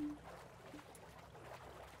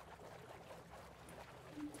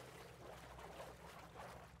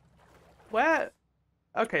 Where?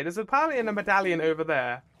 Okay, there's apparently a medallion over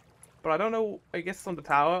there, but I don't know. I guess it's on the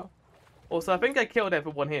tower. Also, I think I killed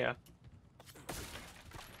everyone here.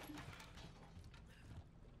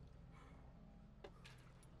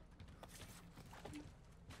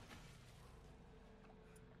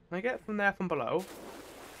 I get from there from below?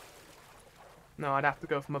 No, I'd have to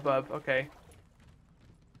go from above. Okay.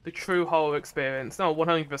 The true horror experience. No,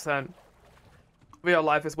 100%. Real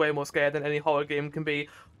life is way more scary than any horror game can be.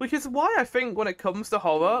 Which is why I think when it comes to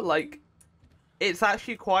horror, like, it's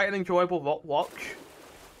actually quite an enjoyable watch.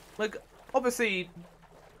 Like, obviously,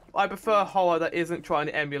 I prefer horror that isn't trying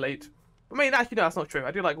to emulate. I mean, actually, no, that's not true.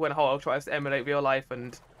 I do like when horror tries to emulate real life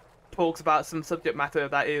and talks about some subject matter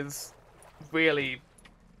that is really,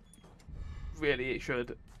 really it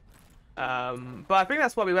should. But I think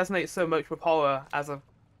that's why we resonate so much with horror as a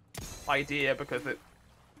idea, because it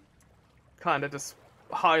kind of just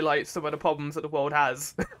highlights some of the problems that the world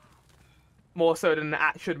has. More so than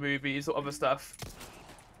action movies or other stuff.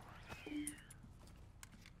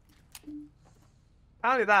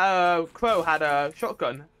 Apparently that crow had a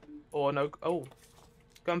shotgun. Or no, oh,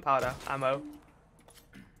 gunpowder ammo.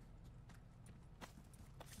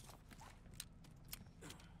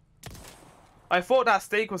 I thought that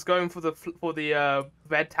steak was going for the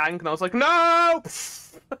red tank, and I was like, no!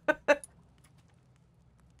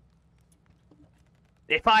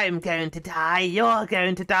 If I'm going to die, you're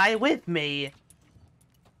going to die with me.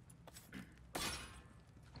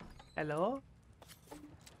 Hello?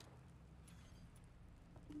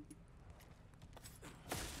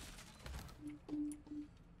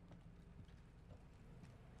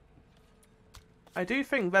 I do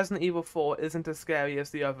think Resident Evil 4 isn't as scary as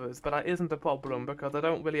the others, but that isn't a problem because I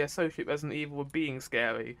don't really associate Resident Evil with being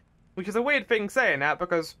scary. Which is a weird thing saying that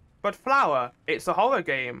because, but Flower, it's a horror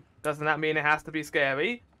game. Doesn't that mean it has to be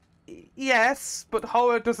scary? Yes, but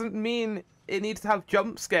horror doesn't mean it needs to have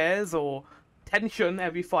jump scares or tension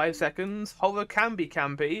every 5 seconds. Horror can be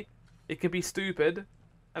campy. It can be stupid.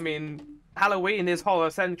 I mean, Halloween is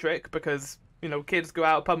horror-centric because, you know, kids go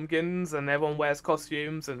out pumpkins and everyone wears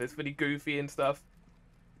costumes and it's really goofy and stuff.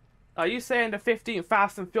 Are you saying the 15th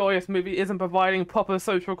Fast and Furious movie isn't providing proper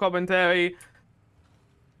social commentary?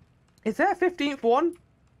 Is there a 15th one?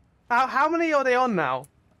 How many are they on now?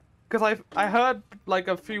 Because I heard like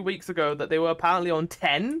a few weeks ago that they were apparently on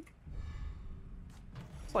 10.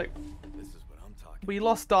 It's like, This is what I'm talking we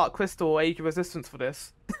lost Dark Crystal Age of Resistance for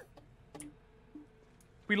this.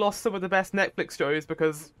 We lost some of the best Netflix shows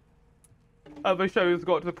because other shows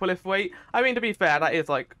got to proliferate. I mean, to be fair, that is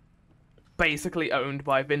like basically owned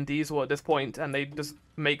by Vin Diesel at this point, and they just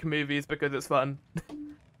make movies because it's fun.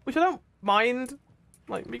 Which I don't mind.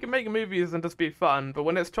 Like, we can make movies and just be fun, but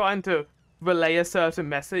when it's trying to relay a certain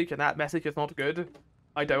message and that message is not good,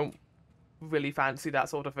 I don't really fancy that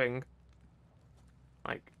sort of thing.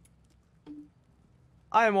 Like,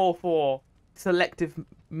 I am all for selective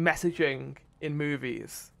messaging in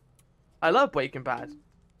movies. I love Breaking Bad,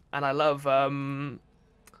 and I love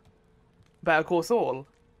Better Call Saul,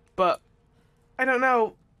 but I don't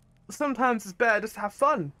know, sometimes it's better just to have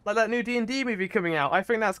fun. Like that new D&D movie coming out, I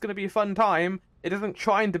think that's going to be a fun time. It isn't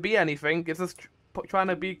trying to be anything, it's just trying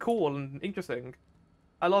to be cool and interesting.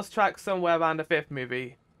 I lost track somewhere around the 5th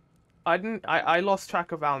movie. I lost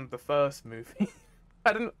track around the 1st movie.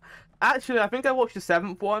 Actually, I think I watched the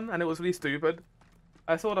 7th one, and it was really stupid.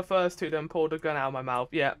 I saw the first 2, then pulled a gun out of my mouth,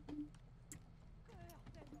 yeah.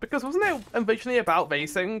 Because wasn't it originally about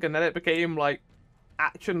racing, and then it became, like,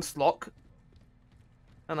 action slock?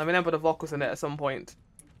 And I remember the Rock was in it at some point.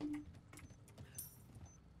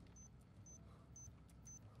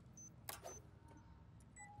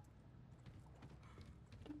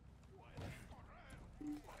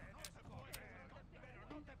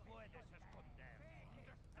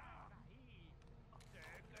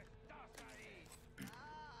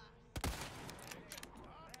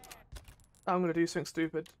 I'm gonna do something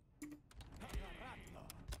stupid.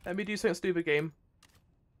 Let me do something stupid, game.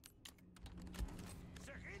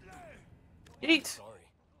 Eat!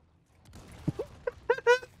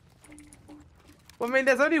 Well, I mean,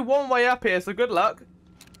 there's only one way up here, so good luck.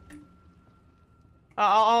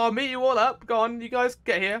 I'll meet you all up. Go on, you guys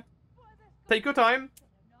get here. Take your time.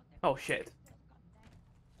 Oh, shit.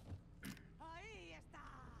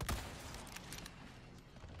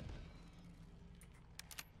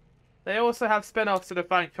 They also have spin-offs to the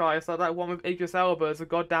franchise, like that one with Idris Elba as a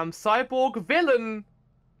goddamn cyborg villain!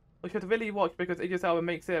 Which I'd really watch because Idris Elba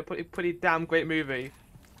makes it a pretty damn great movie.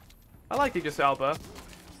 I like Idris Elba.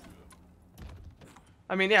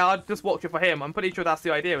 I mean, yeah, I'd just watch it for him. I'm pretty sure that's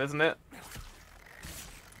the idea, isn't it?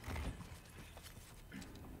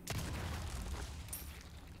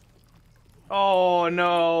 Oh,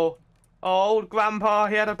 no. Oh, old grandpa,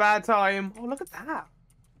 he had a bad time. Oh, look at that.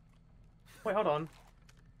 Wait, hold on.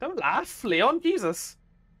 Don't laugh, Leon. Jesus.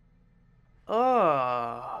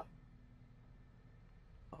 Oh.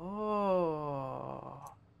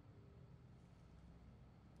 Oh.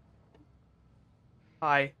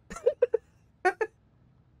 Hi.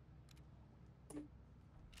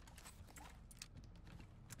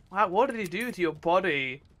 Wow, what did he do to your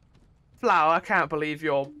body? Flower, I can't believe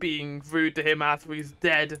you're being rude to him after he's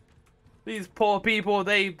dead. These poor people,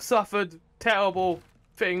 they suffered terrible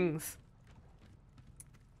things.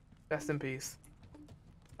 Rest in peace.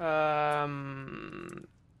 Right,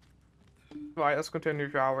 let's continue,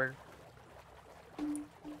 shall we?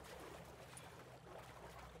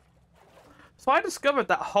 So I discovered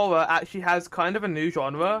that horror actually has kind of a new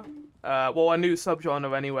genre. Well, a new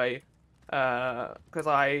subgenre anyway. Because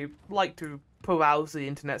I like to browse the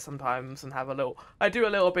internet sometimes and have a little... I do a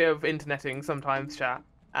little bit of interneting sometimes, chat.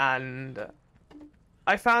 And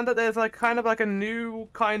I found that there's like kind of like a new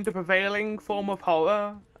kind of prevailing form of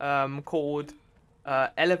horror called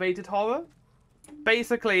elevated horror.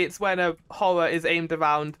 Basically, it's when a horror is aimed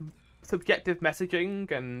around subjective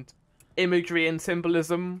messaging and imagery and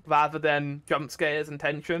symbolism rather than jump scares and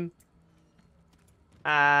tension.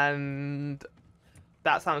 And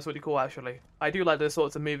that sounds really cool, actually. I do like those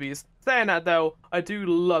sorts of movies. Saying that, though, I do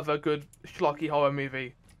love a good schlocky horror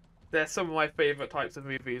movie. They're some of my favourite types of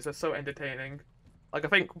movies. They're so entertaining. Like, I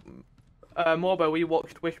think, Morbo, we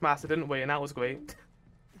watched Wishmaster, didn't we? And that was great.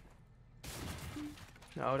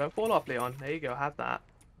 No, don't fall off, Leon. There you go, have that.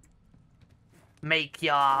 Make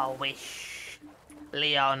your wish,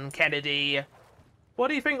 Leon Kennedy. What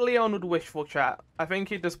do you think Leon would wish for, chat? I think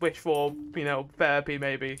he'd just wish for, you know, therapy,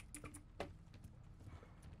 maybe.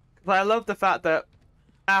 But I love the fact that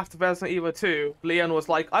after Resident Evil 2, Leon was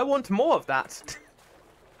like, I want more of that.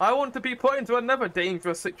 I want to be put into another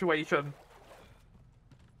dangerous situation.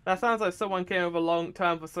 That sounds like someone came up with a long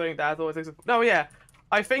term for something that has always existed. No, yeah.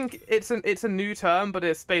 I think it's a new term, but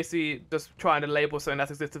it's basically just trying to label something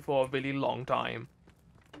that's existed for a really long time.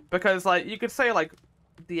 Because, like, you could say, like,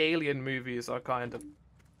 the Alien movies are kind of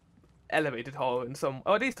elevated horror in some...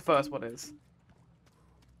 Or at least the first one is.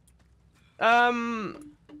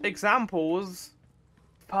 Examples...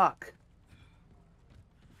 Fuck.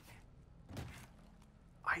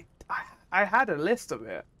 I had a list of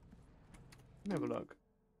it. Let me have a look.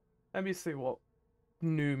 Let me see what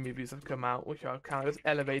new movies have come out, which are kind of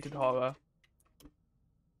elevated horror.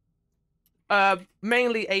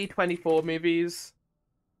 Mainly A24 movies.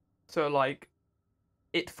 So, like,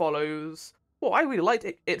 It Follows. Well, I really liked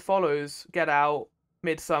It Follows, Get Out,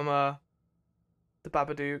 Midsummer, The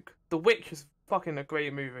Babadook. The Witch is fucking a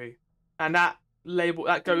great movie. And that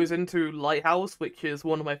goes into Lighthouse, which is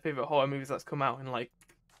one of my favorite horror movies that's come out in, like,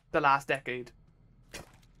 the last decade.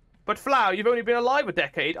 But Flower, you've only been alive a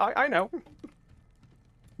decade. I know.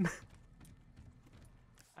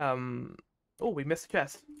 Oh, we missed the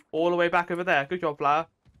chest. All the way back over there. Good job, Flower.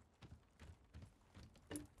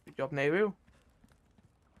 Good job, Nehru.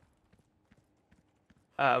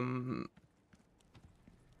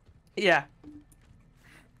 Yeah.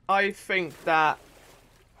 I think that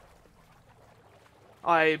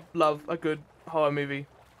I love a good horror movie.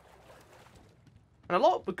 And a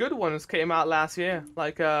lot of the good ones came out last year.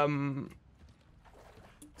 Like,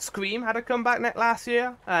 Scream had a comeback last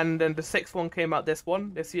year, and then the 6th one came out this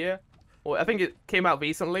year. Or I think it came out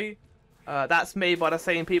recently. That's made by the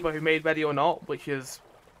same people who made Ready or Not, which is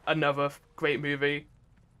another great movie.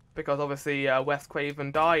 Because obviously Wes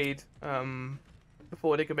Craven died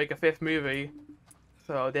before they could make a 5th movie.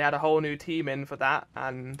 So they had a whole new team in for that,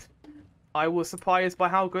 and I was surprised by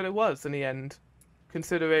how good it was in the end.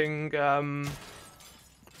 Considering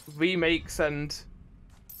remakes and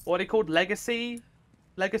what are they called, legacy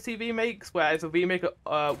remakes, where it's a remake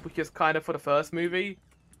which is kind of for the first movie.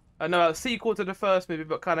 No, a sequel to the first movie,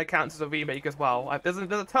 but kind of counts as a remake as well. There's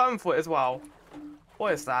a term for it as well.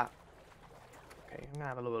 What is that? Okay, I'm gonna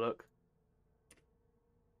have a little look.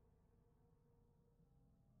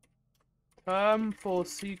 For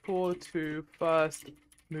sequel to first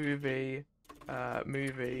movie,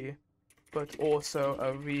 but also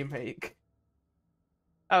a remake.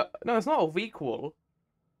 No, it's not a requel.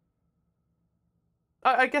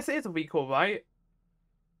 I guess it is a requel, right?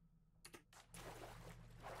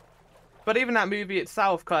 But even that movie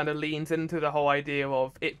itself kind of leans into the whole idea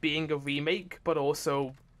of it being a remake, but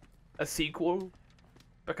also a sequel.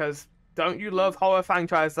 Because don't you love horror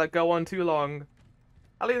franchises that go on too long?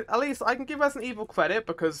 At least I can give Resident Evil credit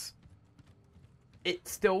because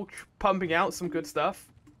it's still pumping out some good stuff,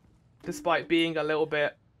 despite being a little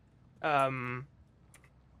bit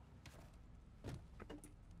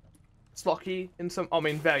schlocky in some. I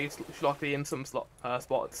mean, very schlocky in some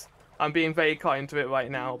spots. I'm being very kind to it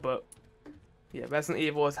right now, but yeah, Resident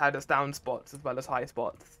Evil has had its down spots as well as high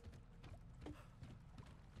spots.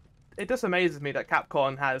 It just amazes me that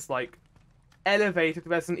Capcom has like elevated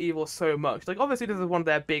Resident Evil so much. Like, obviously, this is one of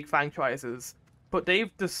their big franchises, but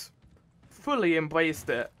they've just fully embraced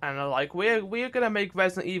it and are like, we're gonna make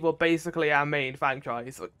Resident Evil basically our main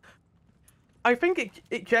franchise. Like, I think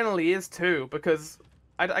it generally is too, because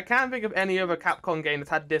I can't think of any other Capcom game that's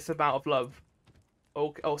had this amount of love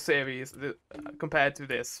or series compared to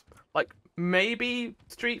this. Like, maybe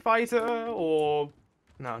Street Fighter, or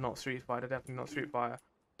no, not Street Fighter, definitely not Street Fighter.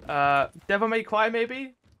 Devil May Cry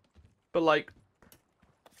maybe, but like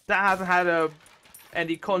that hasn't had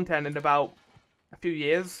any content in about a few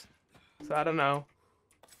years, so I don't know.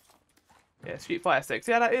 Yeah, Street Fighter 6.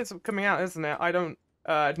 Yeah, that is coming out, isn't it? I don't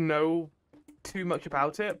know too much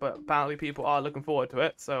about it, but apparently people are looking forward to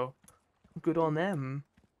it, so good on them.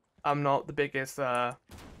 I'm not the biggest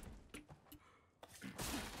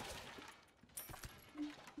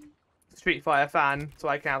Street Fighter fan, so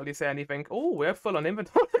I can't really say anything. Oh, we're full on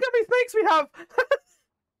inventory. Look how many snakes we have!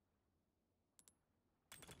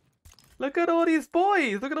 Look at all these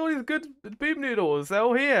boys! Look at all these good boob noodles. They're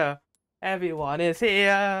all here. Everyone is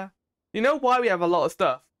here. You know why we have a lot of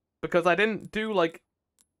stuff? Because I didn't do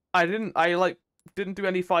I didn't do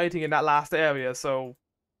any fighting in that last area, so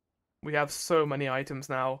we have so many items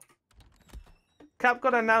now.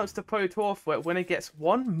 Capcom announced a Pro Tour for it when it gets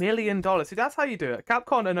 $1 million. See, that's how you do it.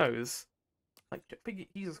 Capcom knows. Like,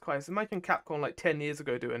 Jesus Christ, imagine Capcom like 10 years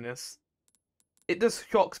ago doing this. It just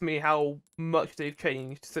shocks me how much they've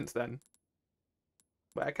changed since then.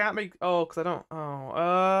 But I can't make... Oh, because I don't...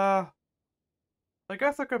 Oh, I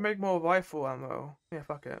guess I could make more rifle ammo. Yeah,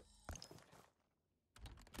 fuck it.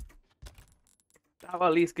 That'll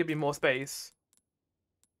at least give me more space.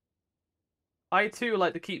 I too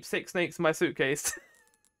like to keep 6 snakes in my suitcase.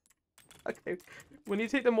 Okay, we need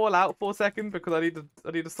to take them all out for a second because I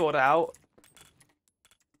need to sort it out.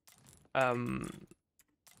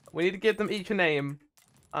 We need to give them each a name.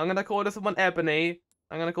 I'm gonna call this one Ebony.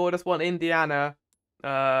 I'm gonna call this one Indiana.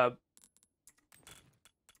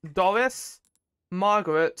 Doris,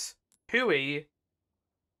 Margaret, Huey,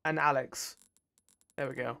 and Alex. There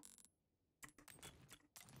we go.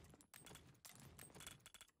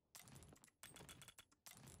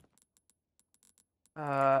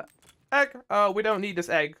 Egg. We don't need this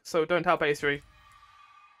egg, so don't tell pastry.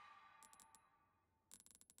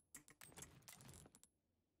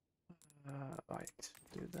 Right,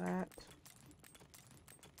 do that.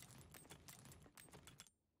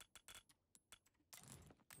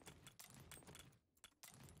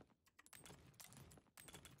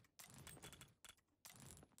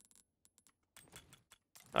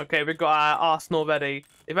 Okay, we've got our arsenal ready.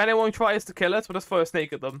 If anyone tries to kill us, we'll just throw a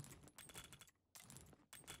snake at them.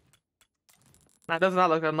 That doesn't that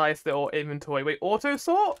look a nice little inventory? Wait, auto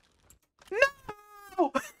sort?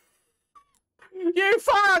 No! You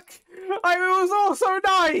fuck! It was also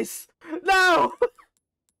nice! No!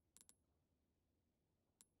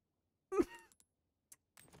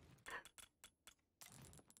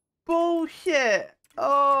 Bullshit!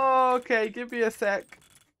 Oh, okay, give me a sec.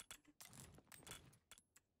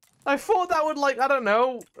 I thought that would, like, I don't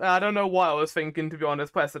know what I was thinking, to be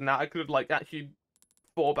honest, pressing that. I could have, like, actually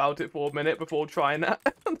thought about it for a minute before trying that.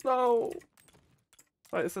 No!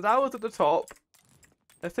 Right, so that was at the top.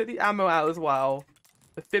 Let's take the ammo out as well.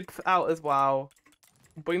 The fib out as well.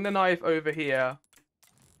 Bring the knife over here.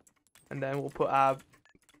 And then we'll put our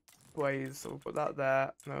ways. So we'll put that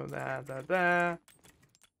there. No, there. There.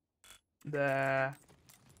 There.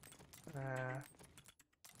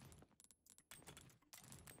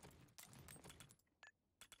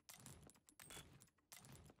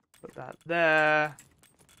 Put that there.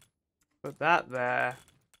 Put that there.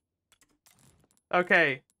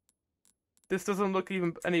 Okay. This doesn't look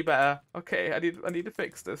even any better. Okay, I need to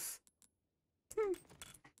fix this.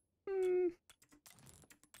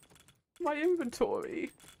 My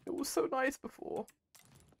inventory. It was so nice before.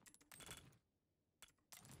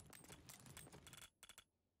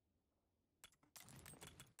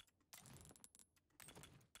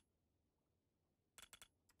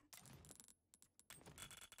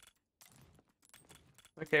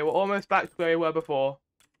 Okay, we're almost back to where we were before.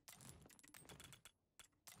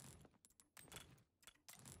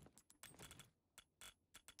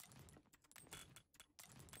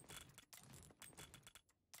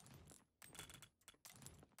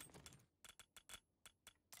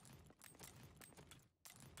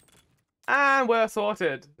 And we're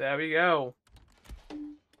sorted. There we go.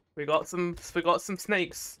 We got some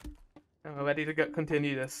snakes. And we're ready to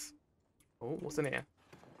continue this. Oh, what's in here?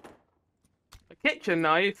 A kitchen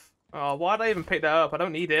knife? Oh, why'd I even pick that up? I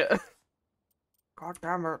don't need it. God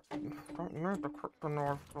damn it. Don't need the kitchen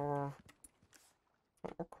knife. Not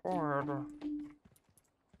required.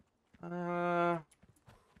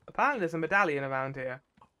 Apparently there's a medallion around here.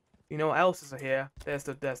 You know what else is here? There's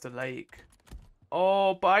the lake.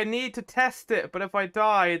 Oh, but I need to test it. But if I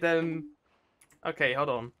die, then... Okay, hold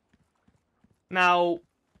on. Now,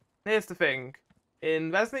 here's the thing.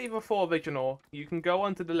 In Resident Evil 4 Original, you can go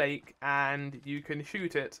onto the lake and you can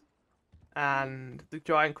shoot it. And the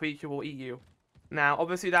giant creature will eat you. Now,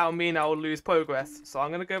 obviously that will mean I will lose progress. So I'm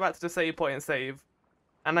going to go back to the save point and save.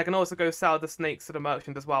 And I can also go sell the snakes to the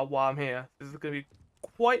merchant as well while I'm here. This is going to be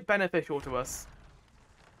quite beneficial to us.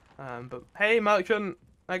 But hey, merchant,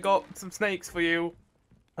 I got some snakes for you.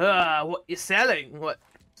 What you selling? What,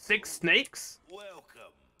 6 snakes?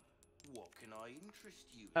 Welcome. What can I interest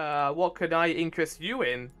you What can I interest you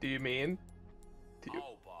in, do you mean?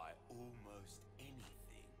 I'll buy almost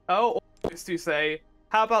anything. Oh, almost you say.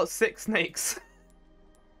 How about 6 snakes?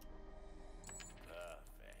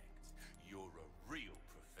 Perfect. You're a real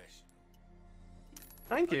professional.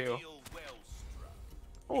 Thank A you. deal well struck.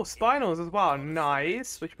 Oh, spinals as well.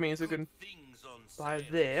 Nice. Which means we can Things on buy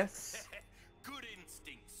sale. this. Good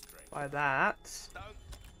instinct strength. Buy that. Don't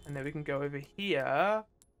And then we can go over here.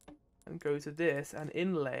 And go to this and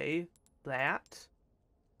inlay that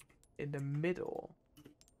in the middle.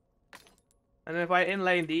 And then if I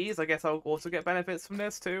inlay these, I guess I'll also get benefits from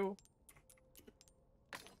this too.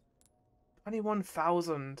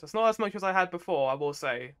 21,000. It's not as much as I had before, I will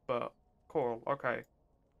say. But cool, okay.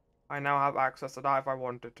 I now have access to that if I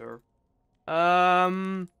wanted to.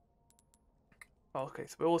 Okay,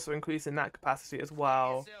 so we're also increasing that capacity as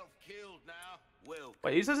well. yourself killed now. Welcome.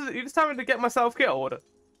 Wait, you just telling me to get myself killed?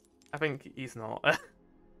 I think he's not.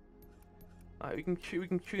 Alright, we can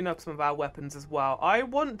tune up some of our weapons as well. I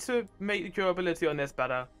want to make the durability on this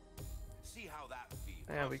better. See how that feels.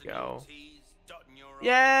 There we Crossing your go. T's, dotting your I's.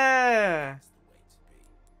 Yeah! That's the way to be.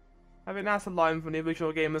 I think that's a line from the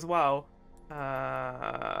original game as well. I'm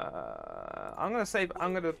gonna save.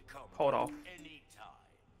 I'm gonna hold off. Anytime.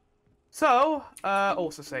 So,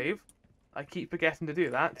 also save. I keep forgetting to do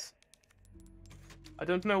that. I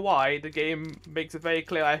don't know why. The game makes it very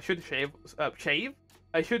clear I should shave.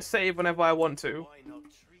 I should save whenever I want to. Why not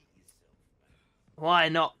treat yourself? Why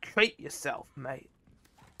not treat yourself, mate?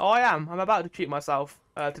 Oh, I am. I'm about to treat myself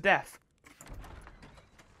to death.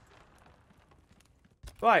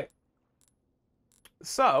 Right.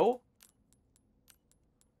 So,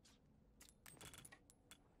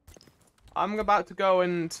 I'm about to go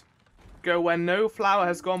where no flower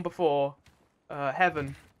has gone before.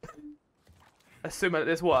 Heaven. Assuming that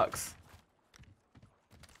this works.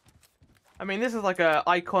 I mean, this is like a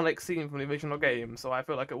iconic scene from the original game, so I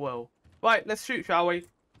feel like it will. Right, let's shoot, shall we?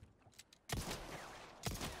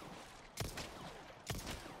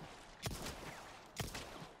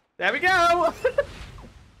 There we go!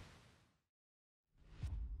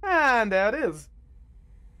 And there it is.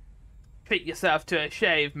 Treat yourself to a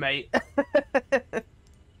shave, mate.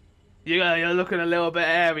 You're looking a little bit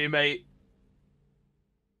hairy, mate.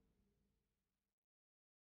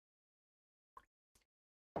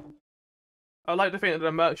 I like to think that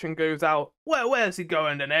the merchant goes out. Well, where's he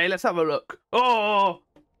going then, eh? Let's have a look. Oh!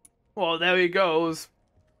 Well, there he goes.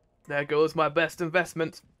 There goes my best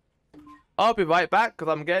investment. I'll be right back, because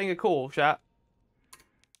I'm getting a call, chat.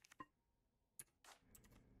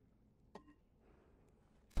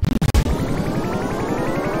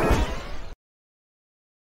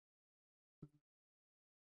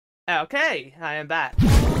 Okay, I am back.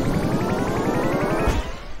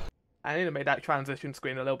 I need to make that transition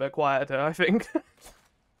screen a little bit quieter, I think.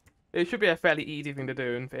 It should be a fairly easy thing to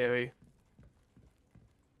do, in theory.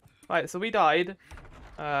 Right, so we died.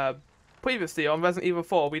 Previously, on Resident Evil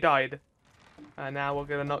 4, we died. And now we're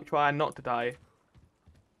going to try not to die.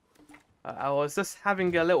 I was just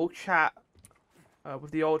having a little chat with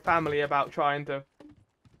the old family about trying to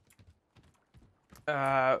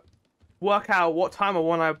work out what time I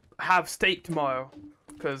want to have steak tomorrow.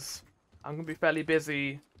 Because I'm going to be fairly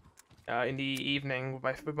busy in the evening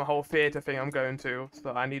with my whole theatre thing I'm going to.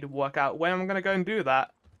 So I need to work out when I'm going to go and do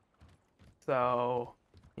that. So,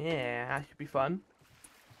 yeah, that should be fun.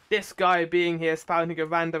 This guy being here spouting a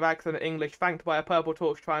random accent in English, flanked by a purple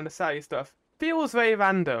torch trying to sell you stuff. Feels very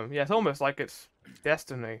random. Yeah, it's almost like it's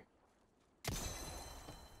Destiny.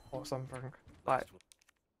 Or something. Like,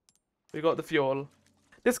 we got the fuel.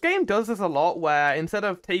 This game does this a lot, where instead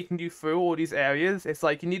of taking you through all these areas, it's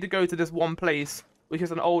like you need to go to this one place, which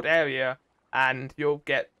is an old area, and you'll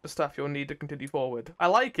get the stuff you'll need to continue forward. I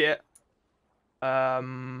like it,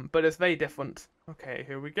 but it's very different. Okay,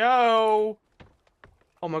 here we go.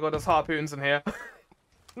 Oh my god, there's harpoons in here.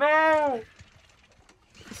 No!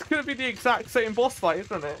 It's gonna be the exact same boss fight,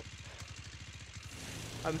 isn't it?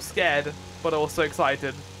 I'm scared, but also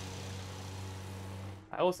excited.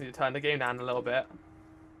 I also need to turn the game down a little bit.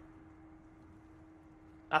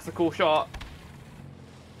 That's a cool shot.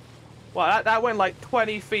 Well, that went like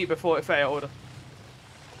 20 feet before it failed.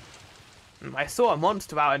 I saw a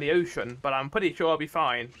monster out in the ocean, but I'm pretty sure I'll be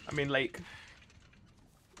fine. I mean, like...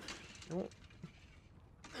 Oh.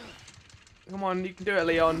 Come on, you can do it,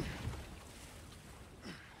 Leon.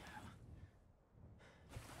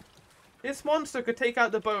 This monster could take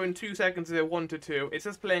out the bow in 2 seconds if it wanted to. It's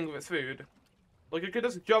just playing with its food. Like, it could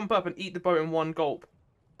just jump up and eat the bow in one gulp.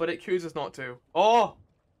 But it chooses not to. Oh!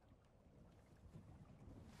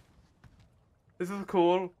 This is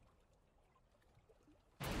cool.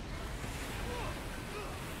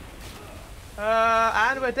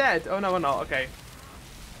 And we're dead. Oh, no, we're not. Okay.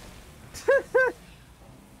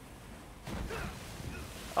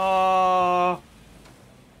 Oh.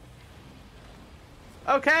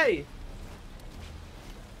 Okay.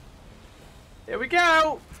 Here we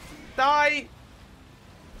go. Die.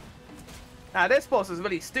 Now, this boss is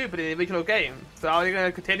really stupid in the original game. So are they going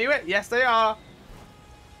to continue it? Yes, they are.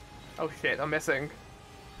 Oh, shit. I'm missing.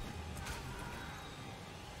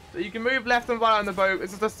 So you can move left and right on the boat.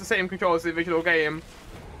 It's just the same control as the original game.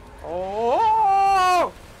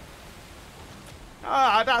 Oh!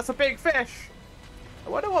 Ah, that's a big fish. I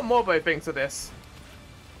wonder what Morbo thinks of this.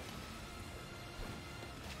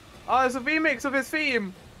 Oh, it's a remix of his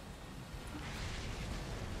theme.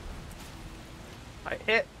 I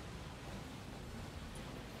hit.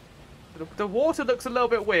 The water looks a little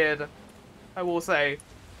bit weird, I will say.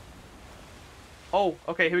 Oh,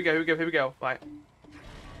 okay, here we go, here we go, here we go. Right.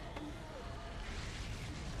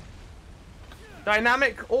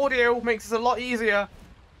 Dynamic audio makes this a lot easier.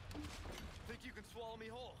 Think you can swallow me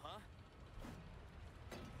whole, huh?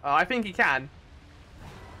 I think he can.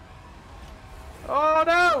 Oh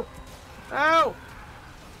no! No!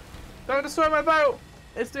 Don't destroy my boat!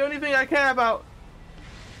 It's the only thing I care about.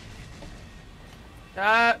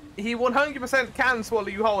 He 100% can swallow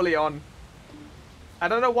you whole, Leon. I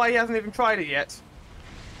don't know why he hasn't even tried it yet.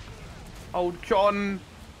 Old John...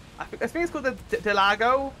 I think it's called the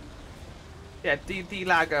Delago. Yeah,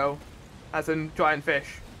 D-Lago. As in giant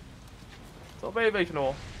fish. It's all very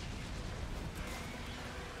original.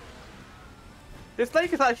 This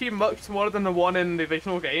lake is actually much smaller than the one in the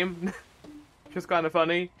original game. Which is kind of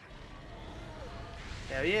funny.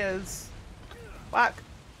 There he is. Whack.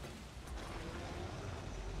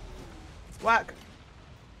 Whack.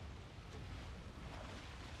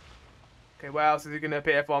 Okay, where else is he going to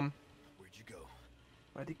appear from? Where'd you go?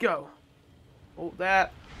 Where'd he go? Oh, there.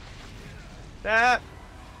 There.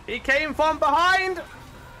 He came from behind.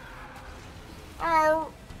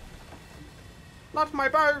 Oh. Not my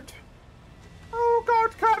boat. Oh,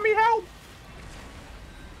 God, can't me help.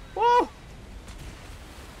 Whoa.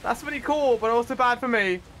 That's really cool, but also bad for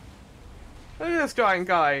me. Look at this giant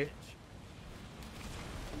guy.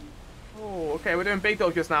 Oh, okay, we're doing big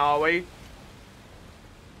dodges now, are we?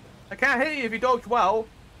 I can't hit you if you dodge well.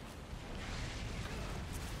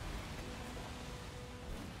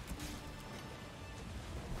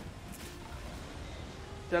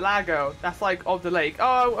 Delago. That's like of the lake.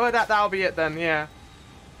 Oh, that'll be it then, yeah.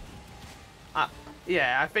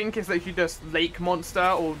 Yeah, I think it's literally just lake monster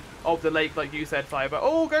or of the lake, like you said, Fiber.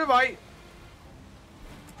 Oh, go right.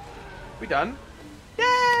 We done?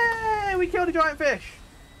 Yay! We killed a giant fish.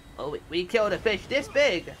 Oh, we killed a fish this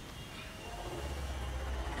big.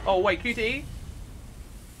 Oh, wait, QTE?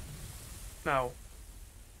 No.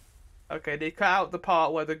 Okay, they cut out the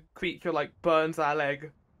part where the creature, like, burns our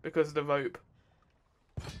leg because of the rope.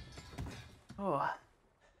 Oh.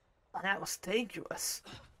 That was dangerous.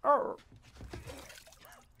 Oh.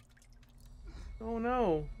 Oh,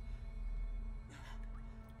 no.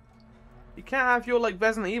 You can't have your, like,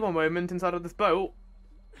 Resident Evil moment inside of this boat.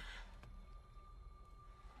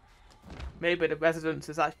 Maybe the residence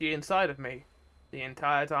is actually inside of me the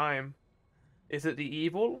entire time. Is it the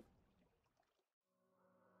evil?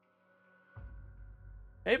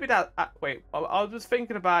 Maybe that... wait, I was just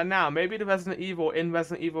thinking about it now. Maybe the Resident Evil in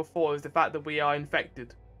Resident Evil 4 is the fact that we are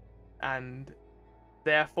infected. And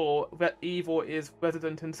therefore, evil is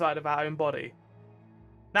resident inside of our own body.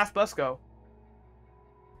 That's Busco.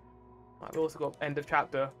 Right, we also got end of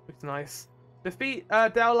chapter, which is nice. Defeat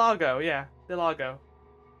Del Lago, yeah, Del Lago.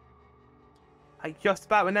 I just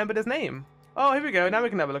about remembered his name. Oh, here we go. Now we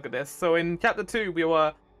can have a look at this. So in chapter 2, we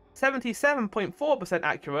were 77.4%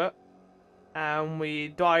 accurate. And we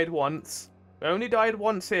died once. We only died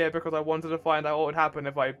once here because I wanted to find out what would happen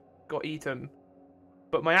if I got eaten.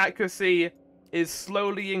 But my accuracy is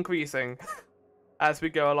slowly increasing as we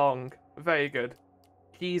go along. Very good.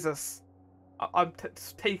 Jesus. I'm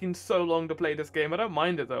taking so long to play this game. I don't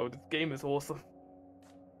mind it though. This game is awesome.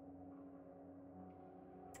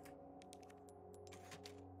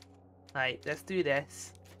 Right, let's do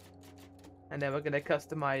this. And then we're gonna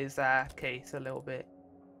customize our case a little bit.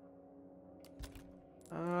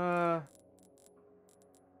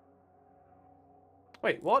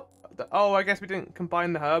 Wait, what? Oh, I guess we didn't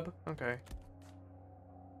combine the hub. Okay.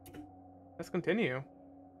 Let's continue.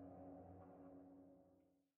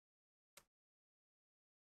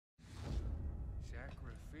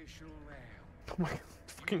 Sacrificial lamb. Oh my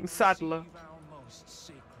fucking saddler.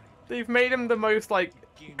 They've made him the most, like,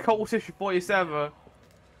 cultish voice ever.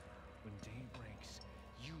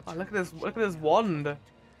 Oh, look at this wand.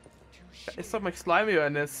 It's so much slimier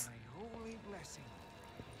in this.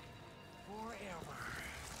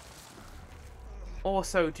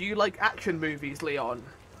 Also, do you like action movies, Leon?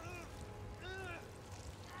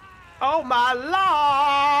 Oh my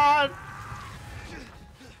lord!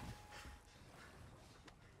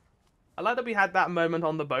 I like that we had that moment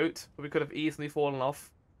on the boat where we could have easily fallen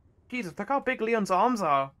off. Jesus, look how big Leon's arms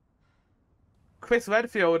are. Chris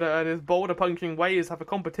Redfield and his boulder punching ways have a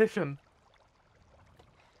competition.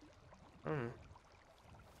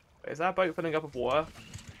 Is that boat filling up with water?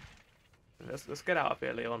 Let's get out of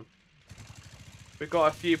here, Leon. We've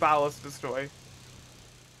got a few barrels to destroy.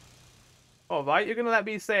 Alright, you're gonna let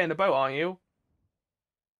me stay in the boat, aren't you?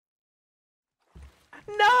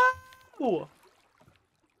 No!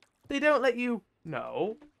 They don't let you...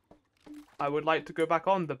 No. I would like to go back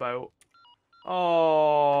on the boat.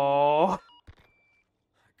 Oh.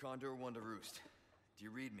 Condor 1 to Roost. Do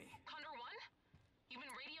you read me? Condor 1? You've been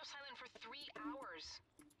radio silent for 3 hours.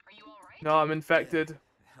 Are you alright? No, I'm infected.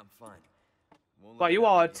 Yeah, I'm fine. Won't But let you it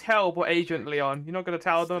are a happen again. terrible agent, Leon. You're not gonna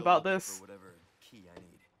tell them Still about looking this? For whatever key I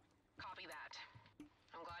need. Copy that.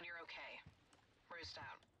 I'm glad you're okay. Roost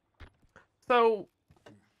out. So,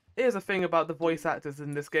 here's a thing about the voice actors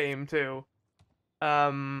in this game, too.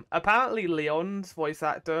 Apparently Leon's voice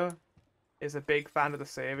actor is a big fan of the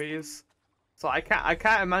series. So I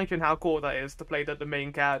can't imagine how cool that is to play the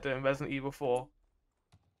main character in Resident Evil 4.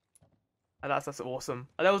 And that's awesome.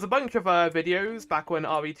 And there was a bunch of videos back when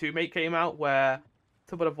RE2 Mate came out where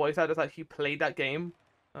some of the voice actors actually played that game,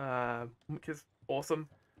 which is awesome.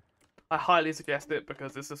 I highly suggest it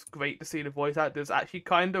because it's just great to see the voice actors actually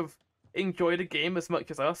kind of enjoy the game as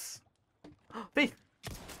much as us. Thief!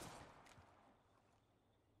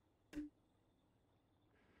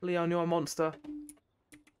 Leon, you're a monster.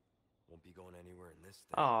 Won't be going anywhere in this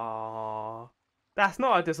thing. Aww. That's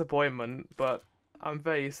not a disappointment, but I'm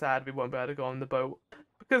very sad we won't be able to go on the boat.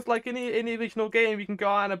 Because, like, in the original game, you can go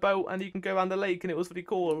out on a boat and you can go around the lake and it was really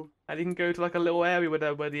cool. And you can go to, like, a little area where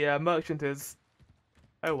the merchant is.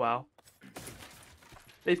 Oh, wow.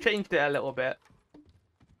 They've changed it a little bit.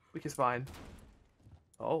 Which is fine.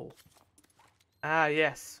 Oh. Ah,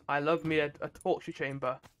 yes. I love me a torture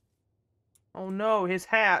chamber. Oh no, his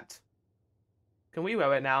hat! Can we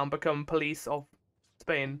wear it now and become police of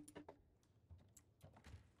Spain?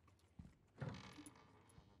 I'll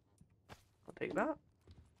take that.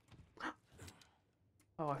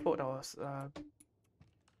 Oh, I thought that was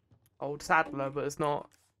old Saddler, but it's not.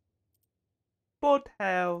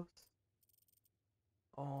 Boathouse.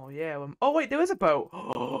 Oh yeah. Oh wait, there is a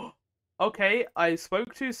boat. Okay, I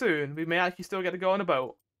spoke too soon. We may actually still get to go on a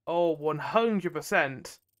boat. Oh,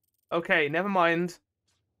 100%. Okay, never mind.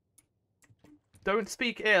 Don't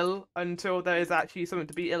speak ill until there is actually something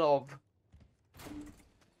to be ill of.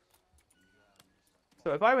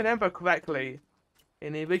 So if I remember correctly,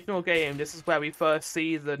 in the original game, this is where we first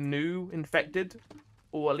see the new infected,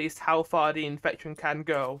 or at least how far the infection can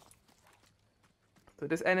go. So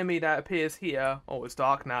this enemy that appears here, oh, it's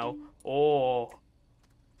dark now. Oh,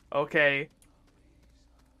 okay.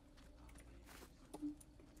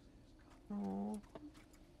 Oh.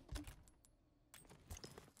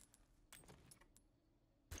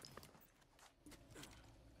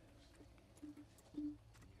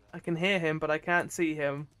 I can hear him, but I can't see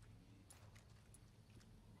him.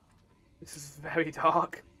 This is very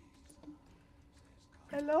dark.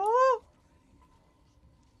 Hello?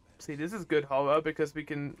 See, this is good horror because we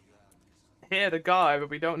can hear the guy, but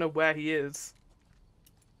we don't know where he is.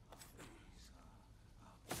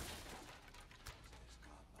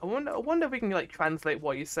 I wonder if we can, like, translate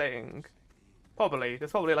what he's saying. Probably.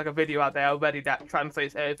 There's probably, like, a video out there already that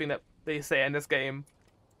translates everything that they say in this game.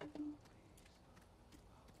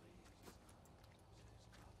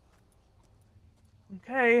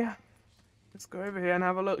 Okay, let's go over here and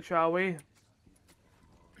have a look, shall we?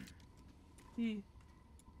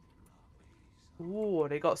 Ooh,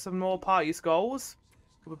 they got some more party skulls.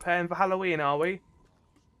 We're preparing for Halloween, are we?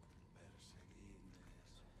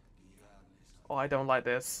 Oh, I don't like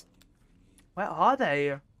this. Where are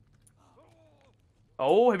they?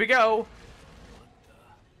 Oh, here we go.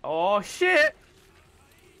 Oh shit!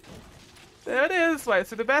 There it is. Right,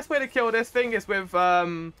 so the best way to kill this thing is with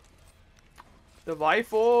the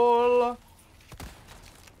rifle.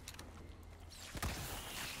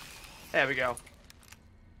 There we go.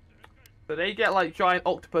 So they get like giant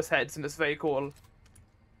octopus heads, and it's very cool.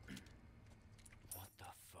 What the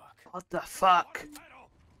fuck? What the fuck?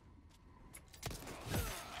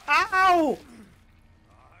 Ow!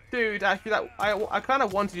 Dude, actually, that I kind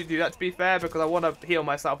of wanted you to do that, to be fair, because I want to heal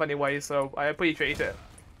myself anyway, so I appreciate it.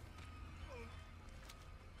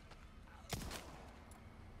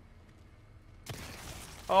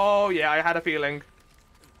 Oh, yeah, I had a feeling.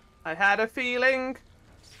 I had a feeling.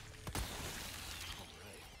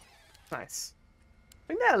 Nice. I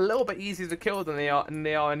think they're a little bit easier to kill than they are in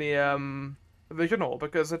the original,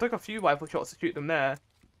 because I took a few rifle shots to shoot them there.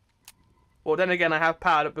 Well, then again, I have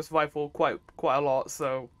powered up this rifle quite a lot,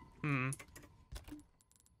 so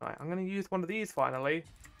Right, I'm gonna use one of these finally.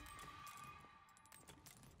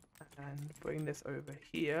 And bring this over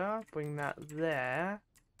here, bring that there.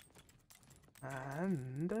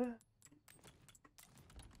 And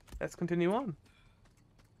let's continue on.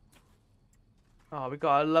 Oh, we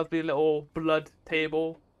got a lovely little blood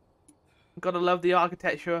table. Gotta love the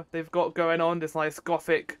architecture they've got going on, this nice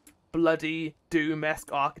gothic, bloody,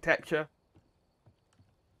 Doom-esque architecture.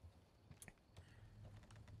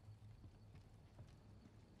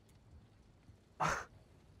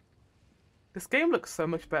 This game looks so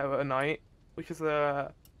much better at night, which is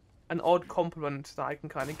an odd compliment that I can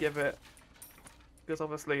kind of give it. Because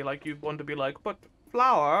obviously, like, you want to be like, but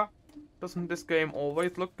Flower, doesn't this game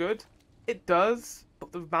always look good? It does,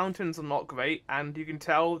 but the mountains are not great, and you can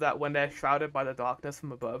tell that when they're shrouded by the darkness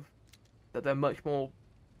from above, that they're much more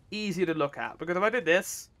easier to look at. Because if I did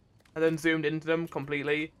this, and then zoomed into them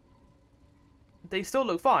completely, they still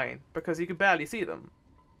look fine, because you can barely see them.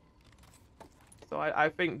 So I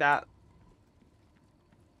think that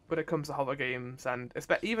when it comes to horror games, and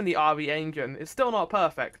even the RE engine, it's still not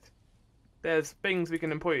perfect. There's things we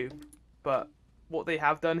can improve, but what they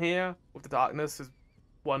have done here with the darkness is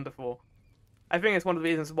wonderful. I think it's one of the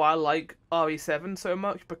reasons why I like RE7 so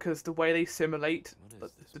much, because the way they simulate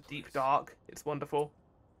the deep dark, it's wonderful.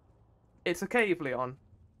 It's a cave, Leon.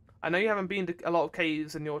 I know you haven't been to a lot of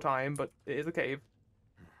caves in your time, but it is a cave.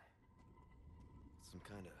 Some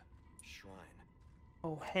kind of shrine.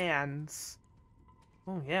 Oh, hands.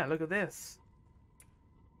 Oh yeah, look at this.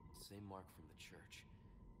 Same mark from the church.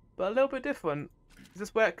 But a little bit different. Is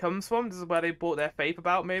this where it comes from? This is where they brought their faith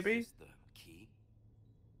about, maybe? Is this the key?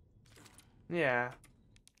 Yeah.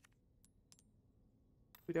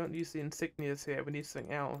 We don't use the insignias here, we need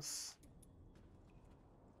something else.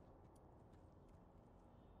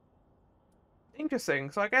 Interesting.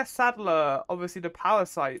 So I guess Sadler, obviously the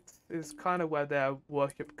parasites, is kind of where their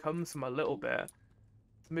worship comes from a little bit.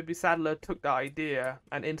 So maybe Sadler took that idea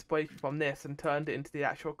and inspiration from this and turned it into the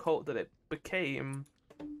actual cult that it became.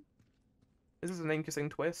 This is an interesting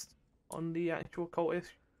twist on the actual cultish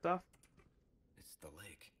stuff. It's the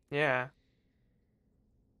lake. Yeah.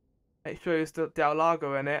 It shows the Del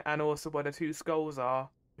Lago in it, and also where the two skulls are,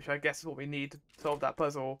 which I guess is what we need to solve that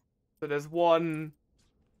puzzle. So there's one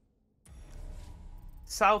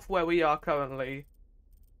south where we are currently,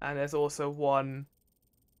 and there's also one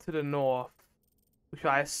to the north, which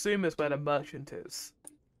I assume is where the merchant is.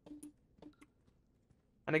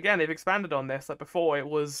 And again, they've expanded on this. Like before, it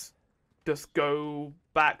was just go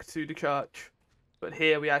back to the church, but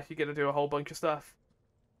here we actually get to do a whole bunch of stuff.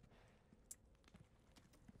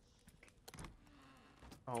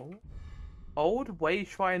 Oh. Old Way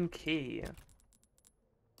Shrine Key.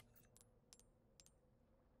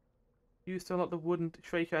 Used to unlock the wooden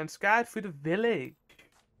treasure and scattered through the village.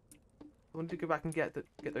 I want to go back and get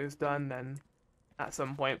those done then at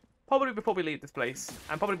some point. Probably before we leave this place.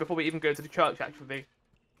 And probably before we even go to the church, actually.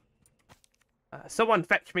 Someone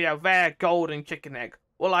fetch me a rare golden chicken egg.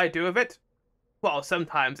 What'll I do with it? Well,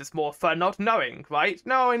 sometimes it's more fun not knowing, right?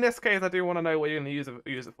 No, in this case, I do want to know what you're going to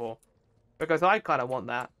use it for. Because I kind of want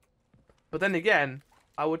that. But then again,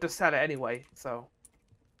 I would just sell it anyway, so...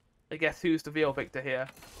 I guess who's the real victor here?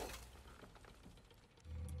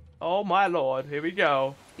 Oh my lord, here we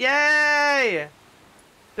go. Yay!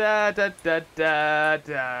 Da da da da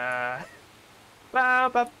da. Ba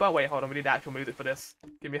ba ba. Wait, hold on, we need actual music for this.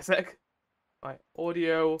 Give me a sec. Right,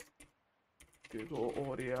 audio. Google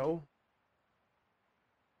audio.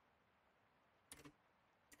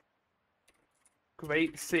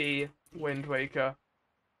 Great Sea, Wind Waker.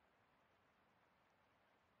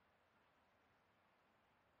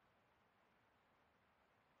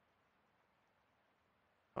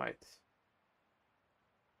 Right.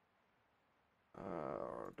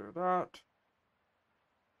 Do that.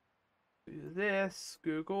 Do this.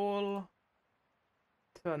 Google.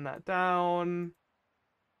 Turn that down.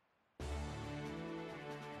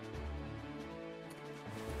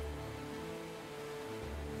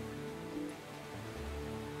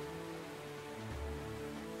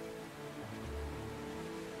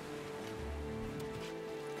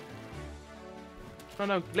 Oh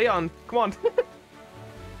no, Leon, come on.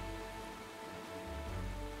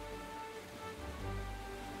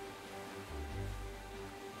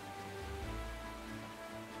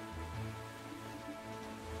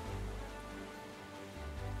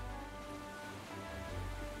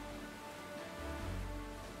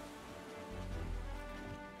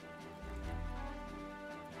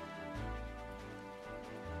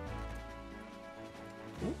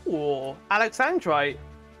 Ooh, Alexandrite.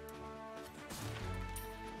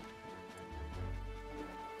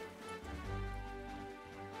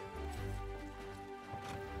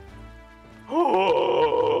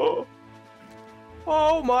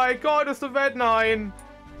 Oh my god, it's the red 9.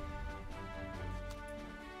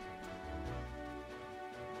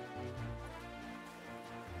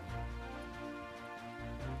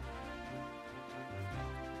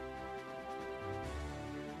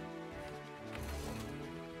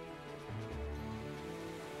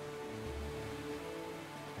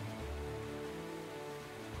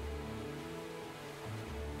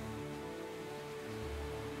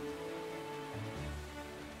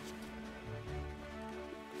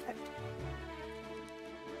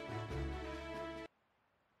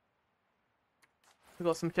 We've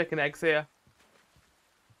got some chicken eggs here.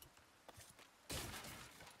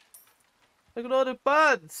 Look at all the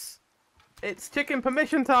birds! It's chicken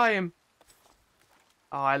permission time!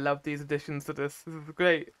 Oh, I love these additions to this. This is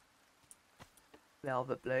great.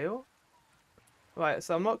 Velvet blue. Right,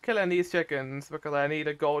 so I'm not killing these chickens because I need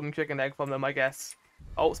a golden chicken egg from them, I guess.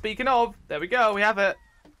 Oh, speaking of, there we go, we have it.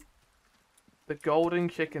 The golden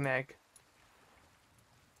chicken egg.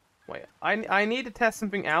 Wait, I need to test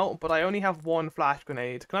something out, but I only have one flash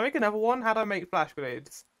grenade. Can I make another one? How do I make flash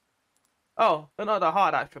grenades? Oh, they're not that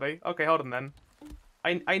hard, actually. Okay, hold on then.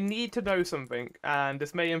 I need to know something, and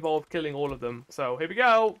this may involve killing all of them. So, here we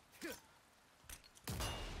go!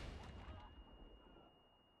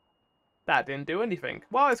 That didn't do anything.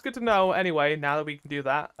 Well, it's good to know anyway, now that we can do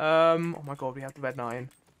that. Oh my god, we have the red 9.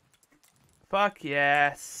 Fuck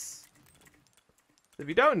yes. If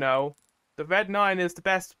you don't know, the red 9 is the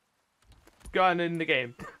best gun in the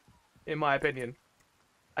game, in my opinion.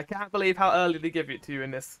 I can't believe how early they give it to you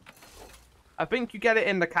in this. I think you get it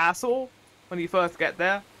in the castle when you first get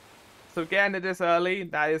there. So getting it this early,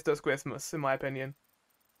 that is just Christmas, in my opinion.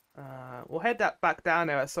 We'll head that back down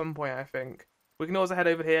there at some point, I think. We can also head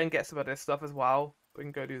over here and get some of this stuff as well. We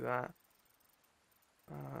can go do that.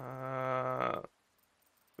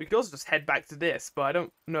 We could also just head back to this, but I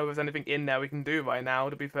don't know if there's anything in there we can do right now,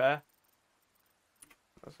 to be fair.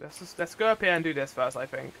 Let's go up here and do this first, I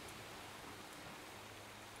think.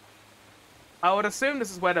 I would assume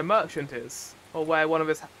this is where the merchant is. Or where one of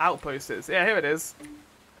his outposts is. Yeah, here it is.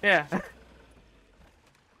 Yeah. It's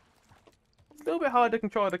a little bit hard to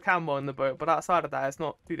control the camera on the boat, but outside of that, it's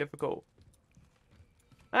not too difficult.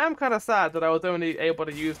 I am kind of sad that I was only able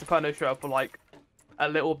to use the Punisher for, like, a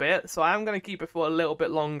little bit. So I am going to keep it for a little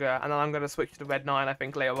bit longer, and then I'm going to switch to Red 9, I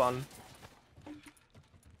think, later on.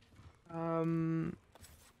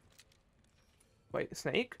 Wait,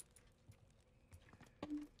 snake?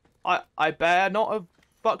 I better not have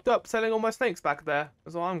fucked up selling all my snakes back there.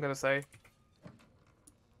 That's all I'm going to say.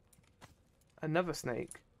 Another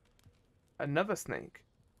snake. Another snake.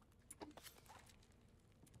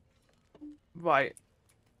 Right.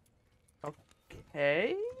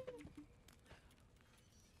 Okay.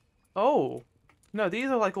 Oh. No, these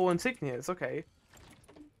are like all insignias. Okay.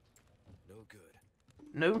 No good.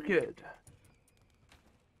 No good.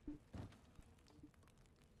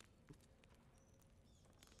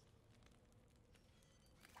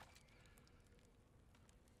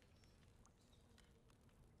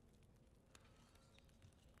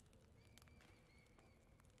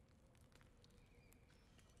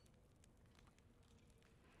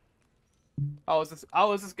 I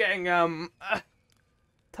was just getting turn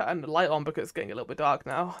the light on because it's getting a little bit dark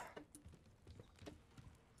now.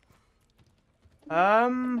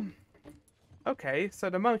 Okay, so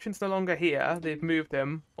the merchant's no longer here. They've moved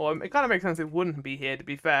him. Or it kind of makes sense it wouldn't be here, to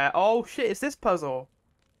be fair. Oh shit, it's this puzzle.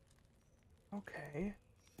 Okay.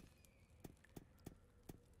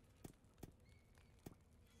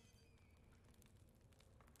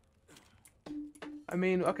 I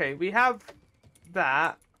mean, okay, we have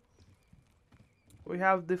that. We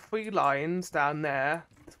have the 3 lines down there.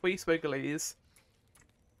 3 swigglies.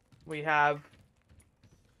 We have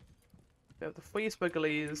We have the 3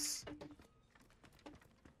 squigglies.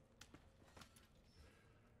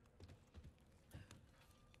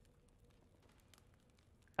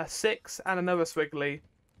 A 6 and another squiggly.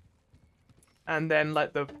 And then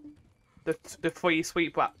like the 3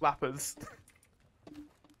 sweet wrappers.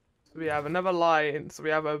 So we have another line. So we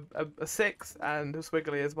have a 6 and a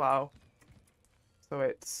squiggly as well. So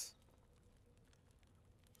it's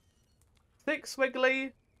 6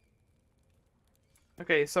 squiggly.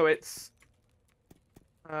 Okay, so it's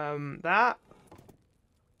that,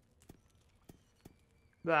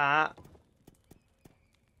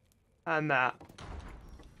 and that.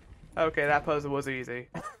 Okay, that puzzle was easy.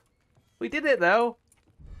 We did it though,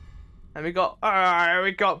 and we got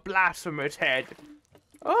Blasphemous Head.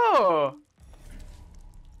 Oh,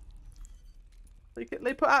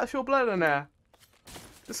 they put actual blood in there.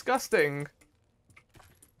 Disgusting.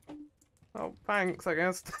 Oh, thanks, I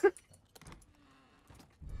guess.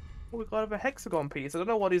 Oh, we got a hexagon piece. I don't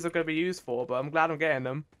know what these are going to be used for, but I'm glad I'm getting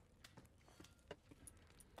them.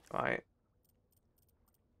 Right.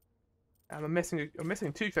 I'm missing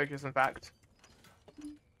 2 treasures, in fact.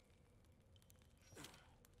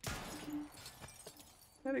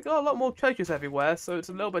 Yeah, we got a lot more treasures everywhere, so it's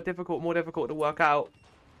a little bit more difficult to work out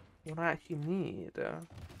what I actually need.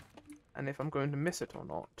 And if I'm going to miss it or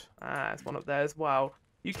not. Ah, it's one up there as well.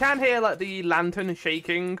 You can hear, like, the lantern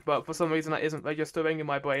shaking, but for some reason that isn't registering in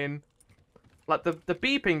my brain. Like, the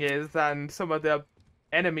beeping is, and some of the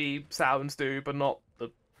enemy sounds do, but not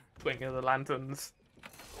the swinging of the lanterns.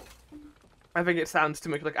 I think it sounds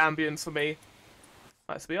too much like ambience for me.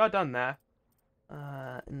 Right, so we are done there.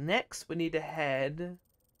 Next, we need to head...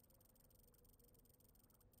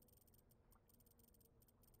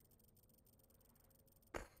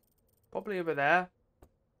 probably over there.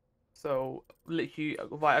 So, literally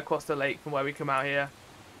right across the lake from where we come out here.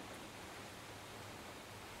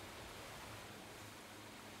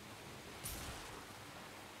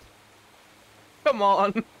 Come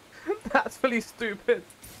on! That's really stupid.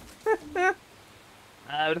 We're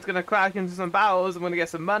just gonna crash into some barrels. I'm gonna get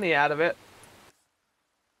some money out of it.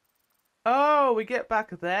 Oh, we get back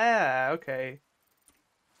there. Okay.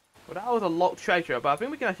 Well, that was a locked treasure, but I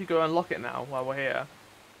think we can actually go unlock it now while we're here.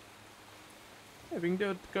 Yeah, we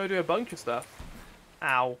can go do a bunch of stuff.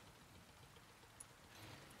 Ow.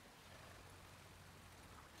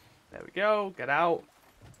 There we go. Get out.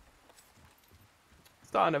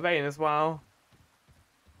 Starting to rain as well.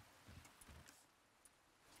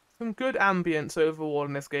 Some good ambience overall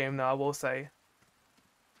in this game, though, I will say.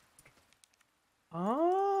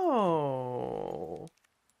 Oh.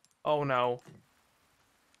 Oh, no.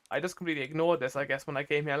 I just completely ignored this, I guess, when I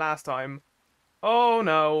came here last time. Oh,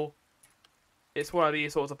 no. It's one of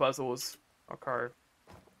these sorts of puzzles. Okay.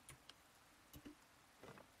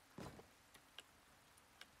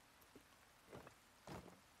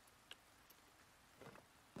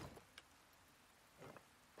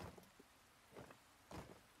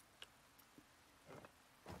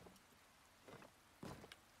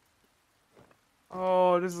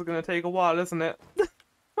 Oh, this is gonna take a while, isn't it?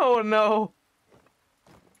 Oh no.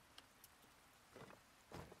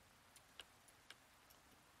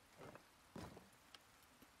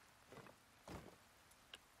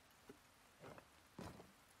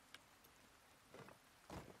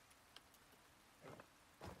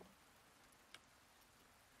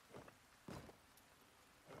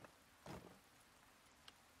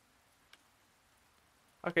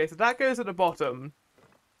 Okay, so that goes at the bottom.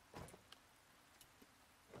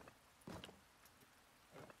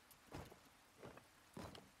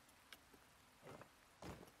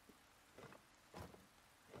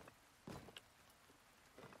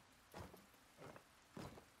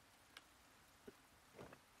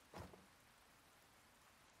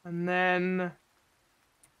 And then...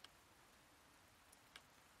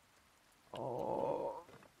 oh...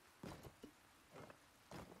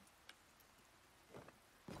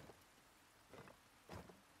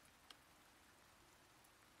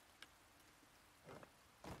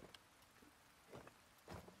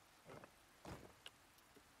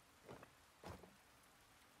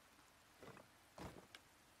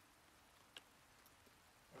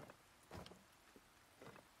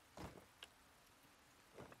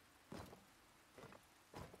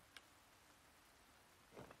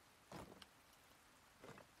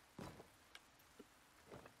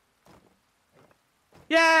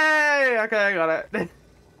 Yay! Okay, I got it.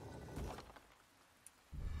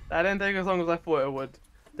 That didn't take as long as I thought it would.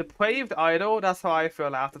 Depraved idol, that's how I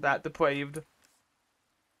feel after that. Depraved.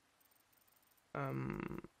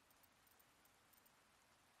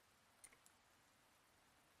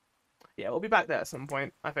 Yeah, we'll be back there at some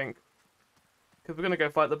point, I think. Because we're gonna go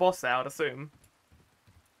fight the boss there, I'd assume.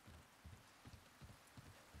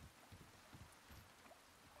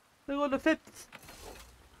 Look at all the fits.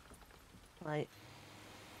 Right.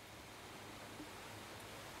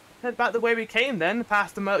 Head back the way we came then,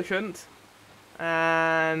 past the merchant.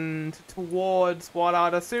 And towards what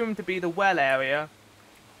I'd assume to be the well area.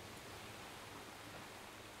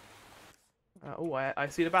 Oh, I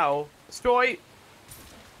see the barrel. Destroy!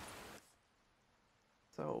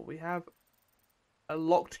 So we have a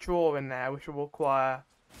locked drawer in there, which will require...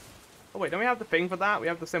 Oh wait, don't we have the thing for that? We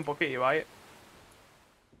have the simple key, right?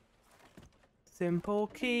 Simple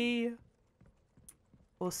key.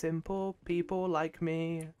 For simple people like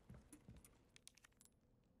me.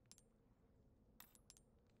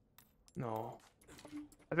 No.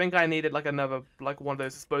 I think I needed like another, like one of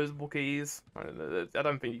those disposable keys. I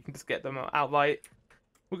don't think you can just get them outright.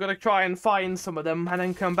 We're gonna try and find some of them and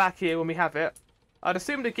then come back here when we have it. I'd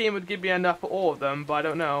assume the game would give me enough for all of them, but I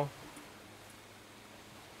don't know.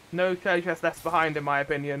 No treasure chest left behind, in my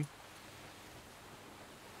opinion.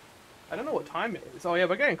 I don't know what time it is. Oh yeah,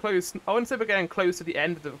 we're getting close. I wouldn't say we're getting close to the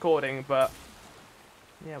end of the recording, but...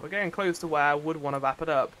 yeah, we're getting close to where I would want to wrap it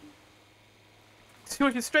up.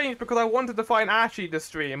 Which is strange because I wanted to find Ashley to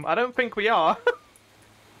stream. I don't think we are.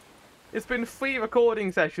 It's been 3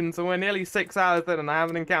 recording sessions and we're nearly 6 hours in and I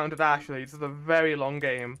haven't encountered Ashley. This is a very long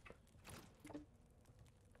game.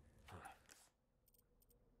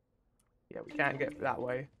 Yeah, we can't get that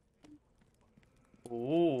way.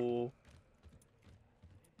 Ooh.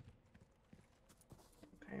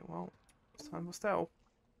 Okay, well, it's time for stealth.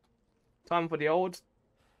 Time for the old...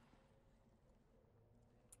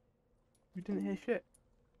 You didn't hear shit.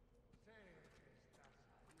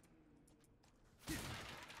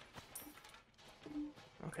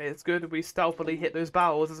 Okay, it's good we stealthily hit those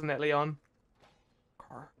barrels, isn't it, Leon?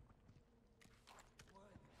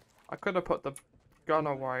 I could have put the gun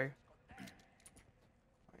away.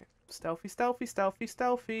 Stealthy, stealthy, stealthy,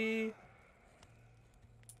 stealthy.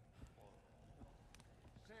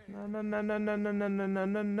 No, no, no, no, no, no, no, no, no,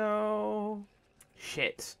 no, no.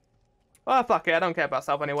 Shit. Oh, fuck it, I don't care about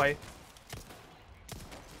stealth anyway.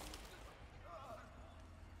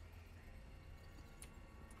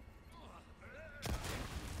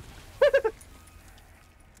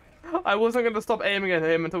 I wasn't going to stop aiming at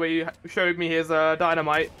him until he showed me his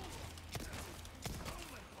dynamite.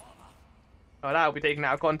 Oh, that'll be taken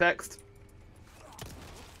out of context.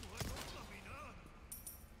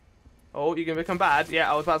 Oh, you can become bad?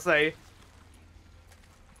 Yeah, I was about to say.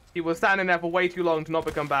 He was standing there for way too long to not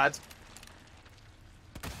become bad.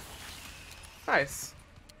 Nice.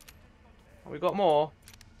 We got more.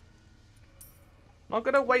 Not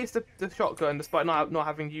gonna waste the shotgun despite not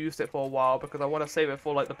having used it for a while because I want to save it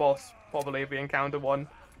for like the boss, probably if we encounter one.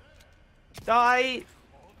 Die!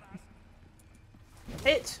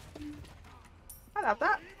 Hit! I'll have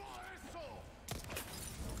that.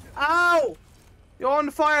 Ow! You're on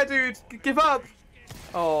fire, dude! Give up!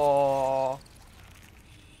 Oh.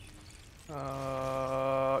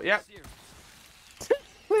 Yep.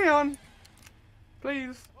 Leon!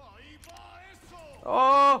 Please.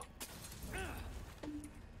 Oh!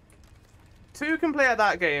 2 can play at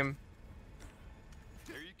that game.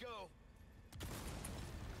 There you go.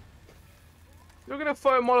 You're gonna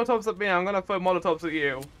throw Molotovs at me, I'm gonna throw Molotovs at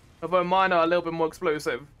you. Although mine are a little bit more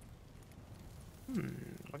explosive.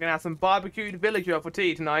 We're gonna have some barbecued villager for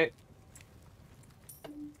tea tonight.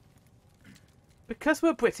 Because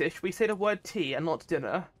we're British, we say the word tea and not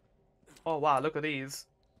dinner. Oh wow, look at these.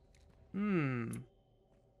 That's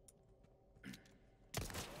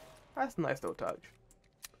a nice little touch.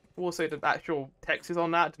 Also, the actual textures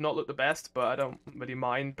on that do not look the best, but I don't really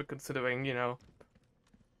mind, but considering, you know.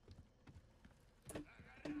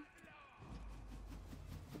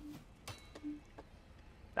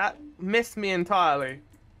 That missed me entirely.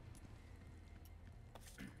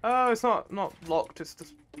 Oh, it's not locked, it's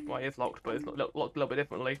just... well, it is locked, but it's not locked a little bit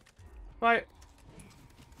differently. Right.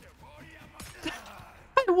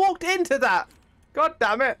 I walked into that! God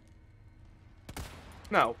damn it!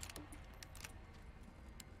 No.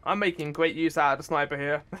 I'm making great use out of the sniper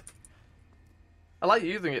here. I like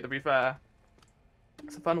using it, to be fair.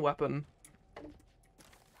 It's a fun weapon.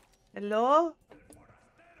 Hello?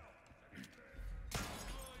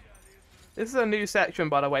 This is a new section,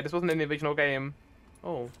 by the way. This wasn't in the original game.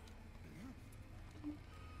 Oh.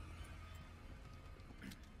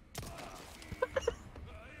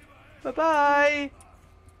 Bye-bye!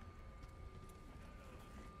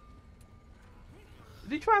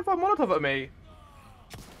 Did he try and throw a Molotov at me?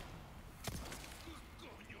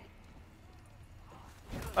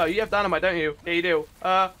 Oh, you have dynamite, don't you? Yeah, you do.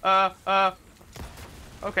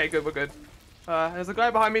 Okay, good, we're good. There's a guy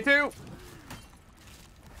behind me too.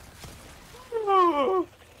 Oh,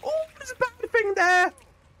 there's a bad thing there.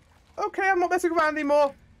 Okay, I'm not messing around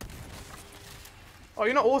anymore. Oh,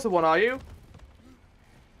 you're not also one, are you?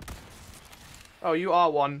 Oh, you are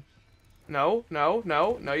one. No, no,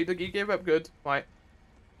 no, no, you gave up good. Right.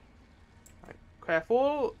 Right.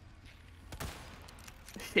 Careful.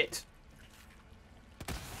 Shit.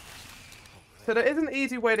 So there is an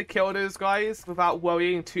easy way to kill those guys without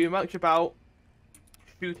worrying too much about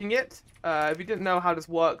shooting it. If you didn't know how this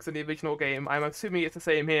works in the original game, I'm assuming it's the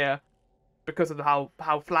same here because of how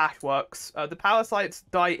flash works. The parasites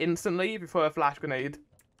die instantly if you throw a flash grenade.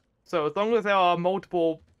 So as long as there are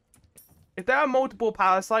multiple... If there are multiple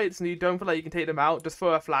parasites and you don't feel like you can take them out, just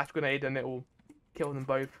throw a flash grenade and it will kill them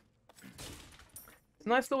both. It's a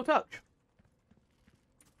nice little touch.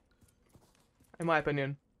 In my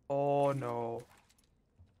opinion. Oh no.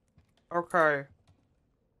 Okay.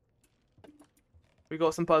 We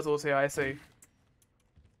got some puzzles here, I see.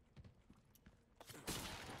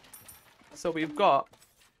 So we've got...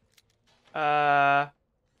 Booba?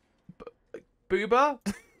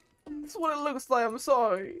 That's what it looks like, I'm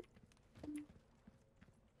sorry.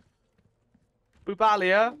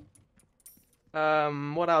 Boobalia.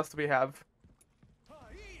 What else do we have?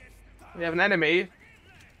 We have an enemy.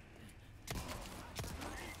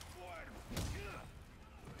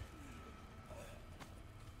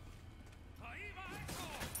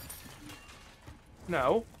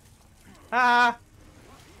 No. Ah!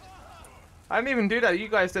 I didn't even do that. You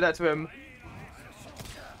guys did that to him.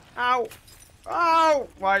 Ow! Ow!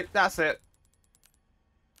 Right, that's it.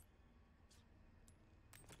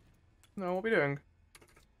 No, what are we doing?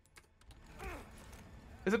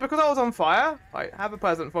 Is it because I was on fire? Right, have a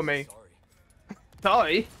present for me.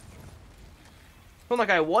 Sorry. It's not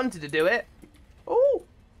like I wanted to do it. Oh!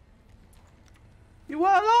 You were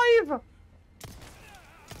alive!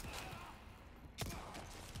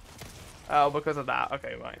 Oh, because of that.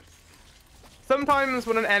 Okay, right. Sometimes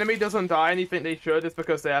when an enemy doesn't die and you think they should, it's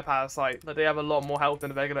because they're a parasite. Like, they have a lot more health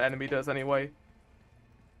than a regular enemy does anyway.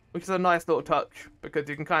 Which is a nice little touch, because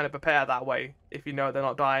you can kind of prepare that way, if you know they're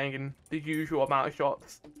not dying in the usual amount of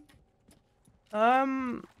shots.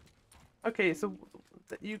 Okay, so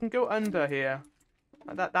you can go under here.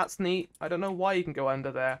 That's neat. I don't know why you can go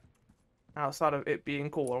under there, outside of it being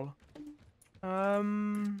cool. Yeah.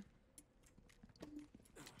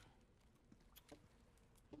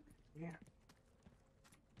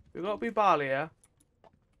 We've got Bubalia.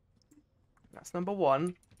 That's number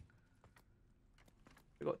 1.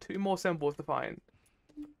 We've got 2 more symbols to find.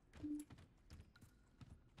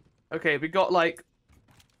 Okay, we got like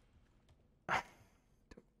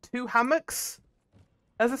 2 hammocks.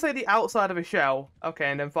 As I say, the outside of a shell.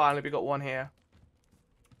 Okay, and then finally we got 1 here.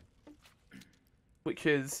 Which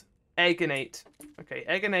is Eggonate. Okay,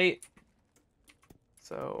 Eggonate.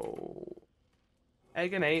 So...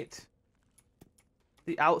 Eggonate.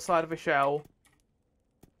 The outside of a shell.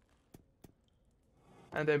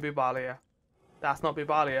 And then Bubalia. That's not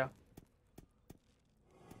Bubalia.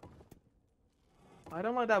 I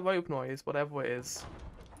don't like that rope noise, whatever it is.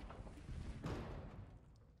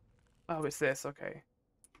 Oh, it's this, okay.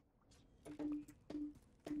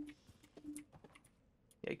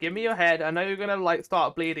 Yeah, give me your head. I know you're gonna, like,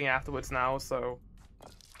 start bleeding afterwards now, so...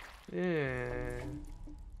 Yeah.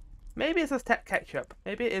 Maybe it's just ketchup.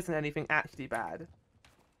 Maybe it isn't anything actually bad.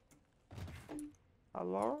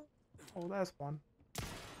 Hello? Oh, there's one.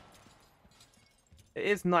 It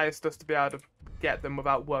is nice just to be able to get them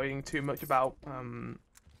without worrying too much about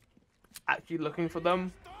actually looking for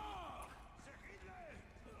them.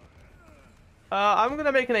 I'm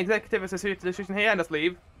gonna make an executive decision here and just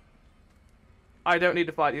leave. I don't need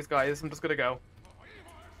to fight these guys. I'm just gonna go.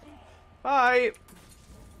 Bye.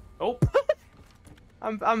 Oh,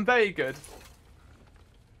 I'm very good.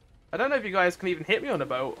 I don't know if you guys can even hit me on a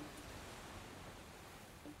boat.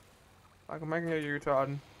 I'm making a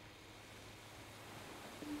U-turn.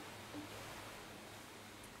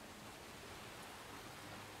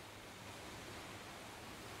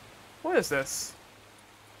 What is this?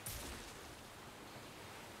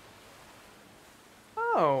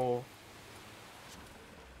 Oh.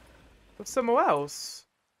 It's somewhere else.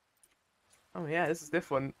 Oh yeah, this is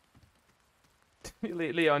different.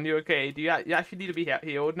 Leon, you okay? Do you actually need to be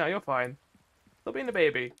healed? No, you're fine. Stop being a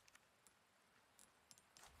baby.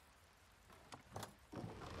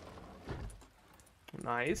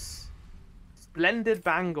 Nice. Splendid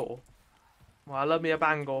bangle. Well, I love me a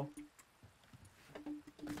bangle.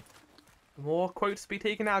 More quotes to be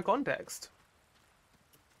taken out of context.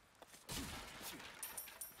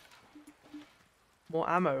 More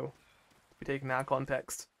ammo to be taken out of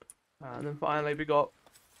context. And then finally we got...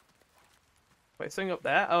 Wait, something up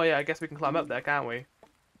there? Oh yeah, I guess we can climb up there, can't we?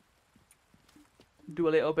 Do a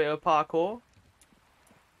little bit of parkour.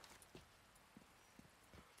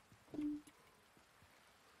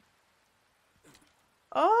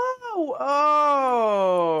 Oh!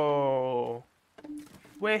 Oh!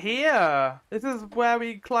 We're here! This is where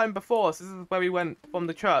we climbed before. So this is where we went from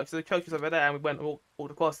the church. So the church is over there and we went all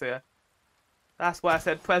across here. That's why I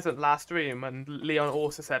said present last stream, and Leon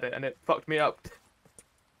also said it, and it fucked me up.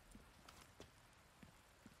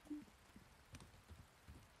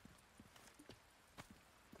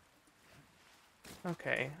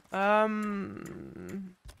 Okay.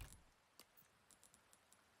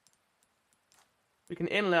 We can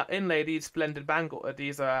inlay these splendid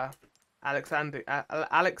these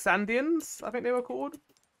Alexandrians, I think they were called.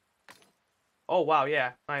 Oh wow,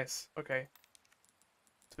 yeah, nice. Okay.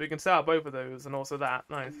 So we can set up both of those and also that.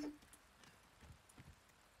 Nice.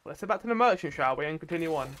 Let's head back to the merchant, shall we, and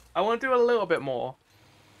continue on. I want to do a little bit more,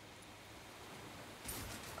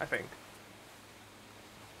 I think.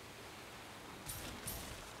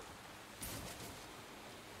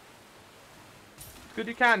 Good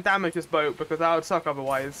you can't damage this boat because that would suck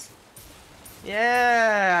otherwise.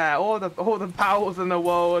 Yeah, all the powers in the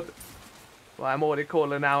world. Well, I'm already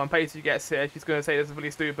calling her now. And Pacey gets here, she's gonna say this is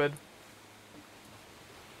really stupid.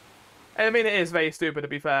 I mean, it is very stupid to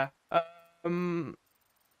be fair.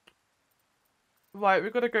 Right,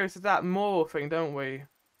 we've got to go to that moral thing, don't we?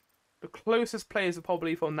 The closest place is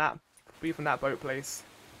probably from that boat place.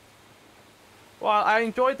 Well, I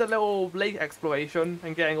enjoyed the little lake exploration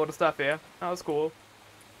and getting all the stuff here. That was cool.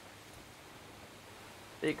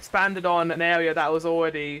 They expanded on an area that was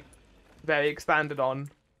already very expanded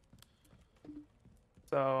on.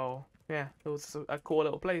 So, yeah, it was a cool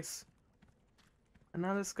little place. And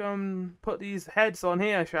now let's go and put these heads on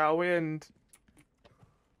here, shall we? And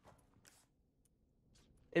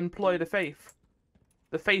employ the faith.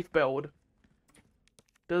 The faith build.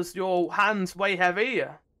 Does your hands weigh heavy?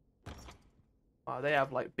 Oh, they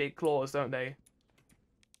have like big claws, don't they?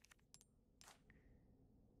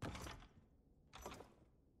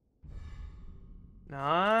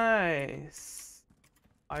 Nice.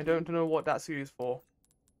 I don't know what that's used for.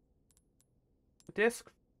 Disc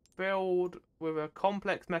filled with a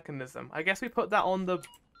complex mechanism. I guess we put that on the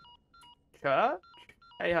church?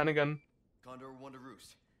 Hey, Hannigan. Condor 1 to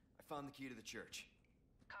Roost. I found the key to the church.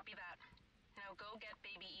 Copy that. Now go get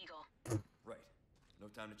Baby Eagle. Right. No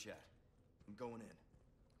time to chat. I'm going in.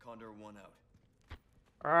 Condor 1 out.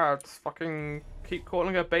 Just fucking keep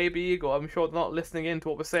calling her Baby Eagle. I'm sure they're not listening in to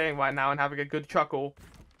what we're saying right now and having a good chuckle.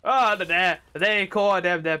 Oh, they call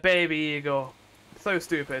them their Baby Eagle. So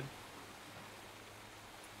stupid.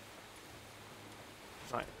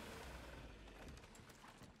 Right.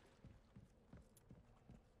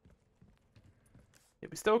 Yeah,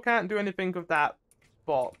 we still can't do anything with that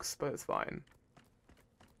box, but it's fine.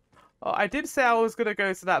 Oh, I did say I was gonna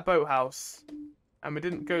go to that boathouse, and we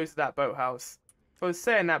didn't go to that boathouse. So I was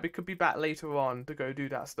saying that we could be back later on to go do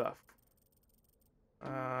that stuff.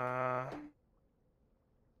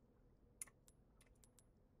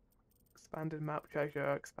 Expanded map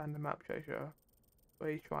treasure, expanded map treasure.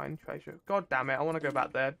 Way shrine treasure. God damn it, I want to go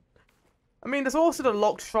back there. I mean, there's also the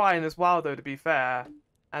locked shrine as well, though, to be fair.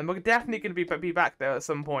 And we're definitely going to be back there at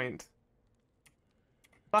some point.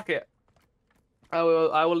 Fuck it. I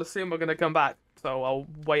will assume we're going to come back, so I'll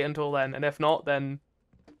wait until then. And if not, then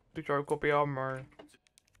the joke will be on, or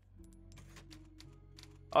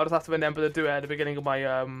I'll just have to remember to do it at the beginning of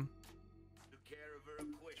my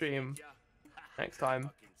stream next time.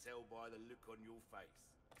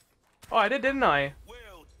 Oh, I did, didn't I?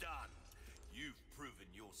 Well done. You've proven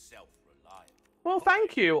yourself reliable. Well,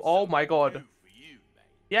 thank you. Oh my god. For you, mate.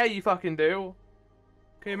 Yeah, you fucking do.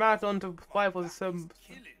 Can you marathon to 5 or some?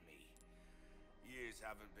 Killing me. Years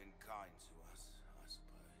haven't been kind to us, I suppose.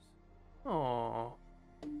 Oh.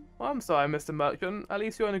 Well, I'm sorry, Mr. Merchant. At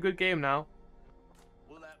least you're in a good game now.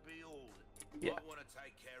 Will that be all? Yeah. I want to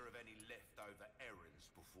take care of any leftover errands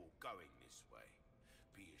before going this way.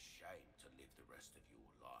 Be ashamed to live the rest of your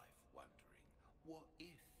life wondering, what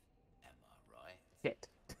if? Am I right? Shit.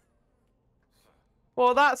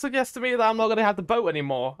 Well, that suggests to me that I'm not going to have the boat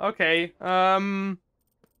anymore. Okay. Well,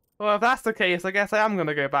 if that's the case, I guess I am going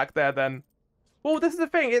to go back there then. Well, this is the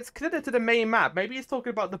thing. It's connected to the main map. Maybe it's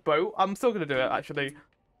talking about the boat. I'm still going to do it, actually.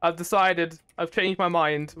 I've decided. I've changed my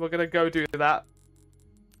mind. We're going to go do that.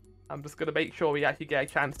 I'm just going to make sure we actually get a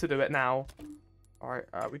chance to do it now. Alright,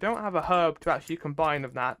 we don't have a herb to actually combine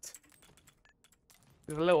with that.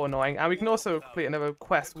 It's a little annoying. And we can also complete another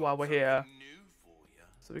quest while we're here.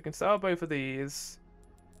 So we can sell both of these.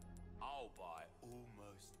 I'll buy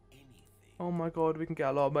almost anything Oh my god, we can get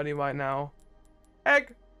a lot of money right now.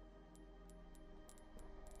 Egg!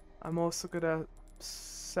 I'm also gonna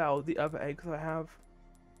sell the other eggs I have.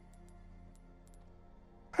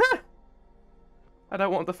 I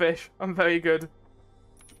don't want the fish. I'm very good.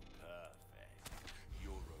 Perfect.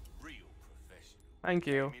 You're a real professional. Thank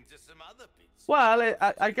you. Came into some other bits Well,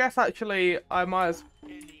 I guess actually I might as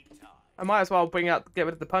anytime. well get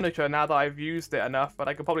rid of the Punisher now that I've used it enough, but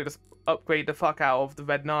I could probably just upgrade the fuck out of the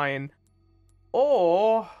Red 9.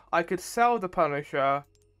 Or I could sell the Punisher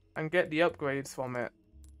and get the upgrades from it.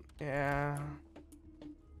 Yeah.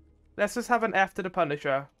 Let's just have an F to the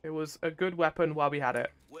Punisher. It was a good weapon while we had it.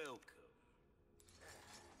 Welcome.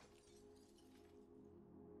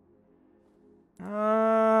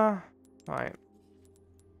 Right.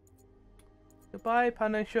 Goodbye,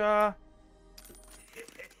 Punisher.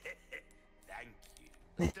 Thank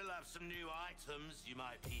you. Still have some new items you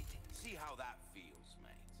might be. See how that feels,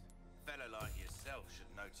 mate. A fellow like yourself should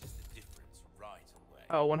notice the difference right away.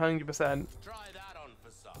 Oh, 100%. Try that on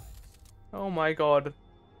for size. Oh my god.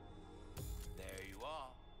 There you are,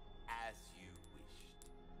 as you wished.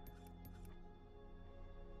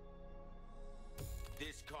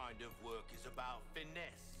 This kind of work is about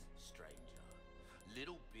finesse, stranger.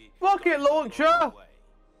 Little bit. Rocket goes a long launcher! way.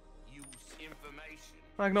 Use information.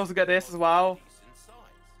 I can also get this as well. Decent size,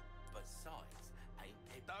 but size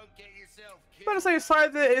ain't. Don't get yourself I'm gonna say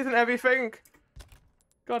size it isn't everything.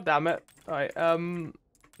 God damn it. Alright,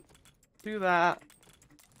 do that.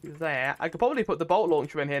 Do that. I could probably put the bolt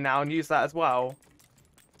launcher in here now and use that as well.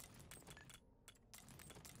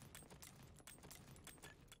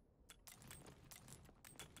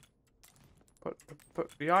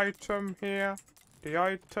 Put the item here. The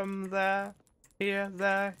item there. Here,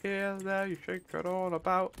 there, here, there. You shake it all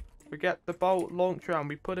about. We get the bolt launcher and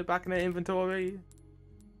we put it back in the inventory.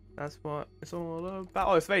 That's what it's all about.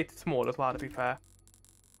 Oh, it's very small as well, to be fair.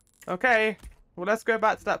 Okay. Well, let's go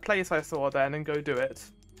back to that place I saw then and go do it.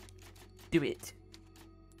 Do it.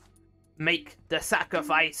 Make the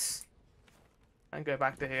sacrifice. And go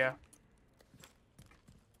back to here.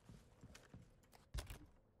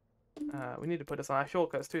 We need to put this on our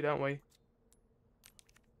shortcuts too, don't we?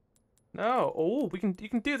 No. Oh, you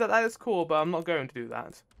can do that. That is cool, but I'm not going to do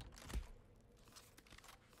that.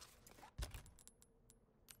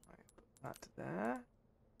 Right, put that there.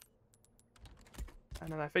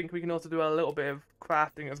 And then I think we can also do a little bit of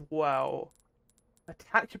crafting as well.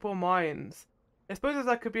 Attachable mines. I suppose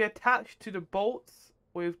that could be attached to the bolts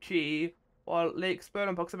with chi, while they explode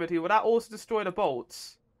in proximity. Will that also destroy the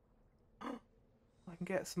bolts? I can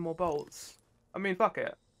get some more bolts. I mean, fuck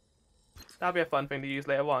it. That'll be a fun thing to use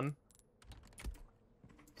later on.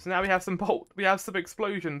 So now we have some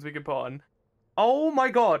explosions we can put on. Oh my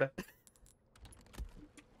god!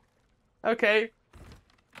 Okay.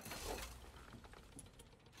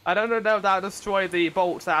 I don't know if that'll destroy the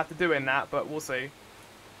bolts after doing that, but we'll see.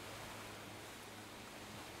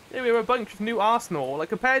 Yeah, we have a bunch of new arsenal. Like,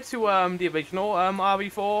 compared to the original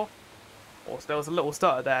RE4, also, there was a little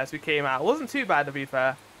stutter there as we came out. It wasn't too bad, to be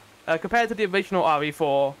fair. Compared to the original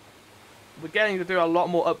RE4, we're getting to do a lot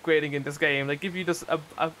more upgrading in this game. They give you just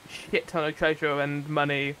a shit ton of treasure and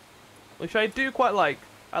money, which I do quite like.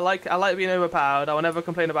 I like being overpowered. I will never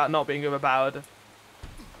complain about not being overpowered.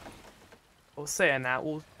 Well, saying that,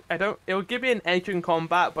 it will give me an edge in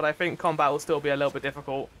combat, but I think combat will still be a little bit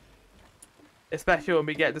difficult, especially when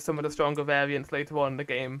we get to some of the stronger variants later on in the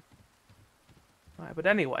game. Right, but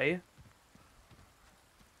anyway,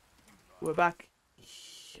 we're back.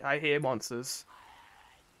 I hear monsters.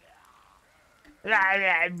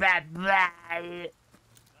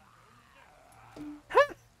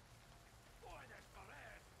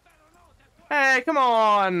 Hey, come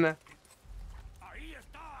on!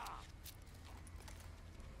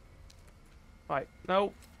 Right,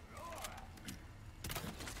 no.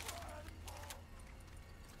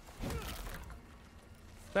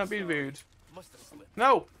 Don't be rude.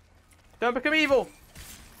 No! Don't become evil!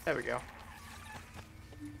 There we go.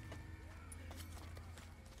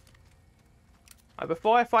 Right,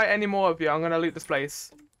 before I fight any more of you, I'm gonna loot this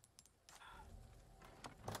place.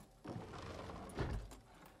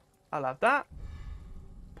 I'll have that.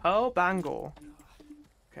 Pearl Bangle.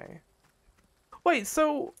 Okay. Wait,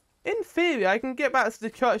 so in theory I can get back to the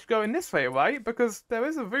church going this way, right? Because there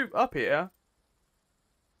is a route up here.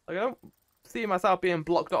 Like, I don't see myself being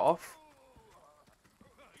blocked off.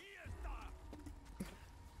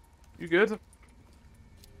 You good?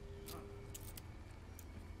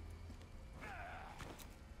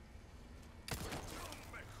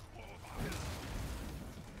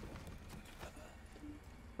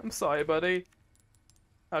 I'm sorry, buddy.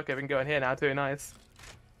 Okay, we can go in here now too, nice.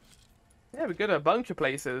 Yeah, we go to a bunch of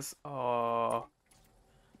places. Oh,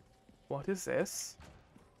 what is this?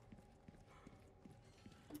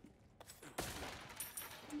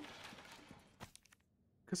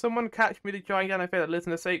 Could someone catch me the gigantic fish that lives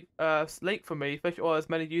in the lake for me? Fish oil has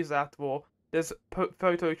many uses after all. This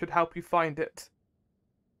photo should help you find it.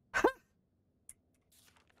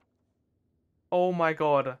 Oh my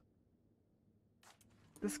god.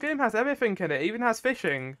 This game has everything in it. It even has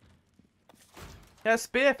fishing. It has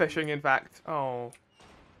spear fishing, in fact. Oh.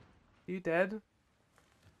 You dead?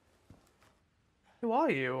 Who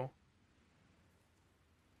are you?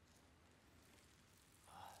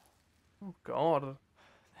 Oh god. What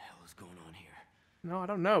the hell is going on here? No, I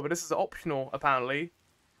don't know, but this is optional, apparently.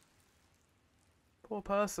 Poor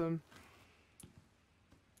person.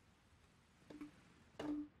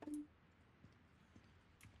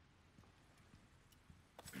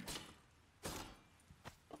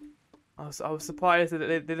 I was surprised that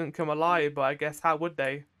they didn't come alive, but I guess how would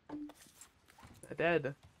they? They're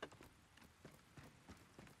dead.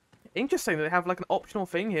 Interesting that they have like an optional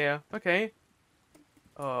thing here. Okay.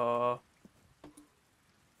 Okay,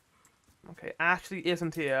 Ashley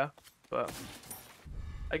isn't here, but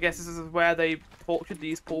I guess this is where they tortured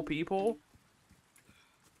these poor people.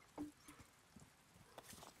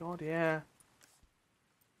 God, yeah.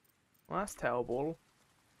 Well, that's terrible.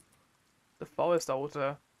 The forest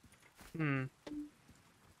altar.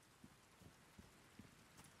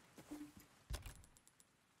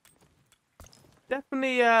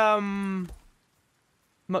 Definitely,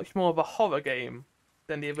 much more of a horror game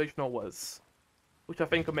than the original was, which I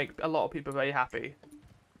think will make a lot of people very happy.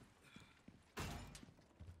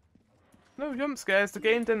 No jump scares. The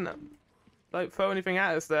game didn't like throw anything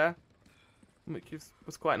at us there, which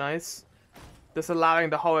was quite nice. Just allowing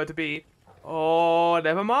the horror to be. Oh,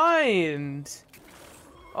 never mind.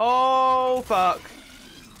 Oh fuck.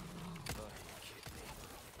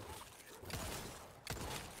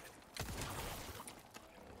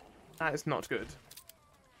 That is not good.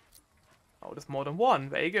 Oh, there's more than one.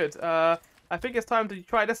 Very good. I think it's time to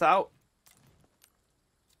try this out.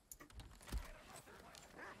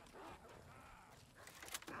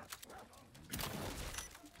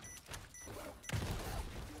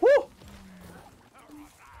 Woo!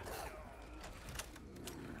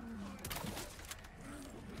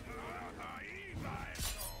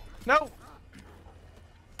 No!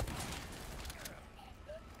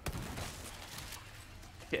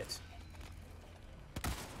 Shit.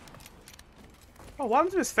 Oh, what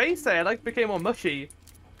happened to his face there? It like became more mushy.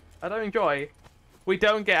 I don't enjoy. We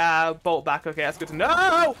don't get our bolt back. Okay, that's good to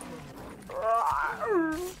know.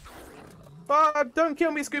 Don't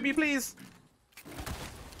kill me, Scooby, please.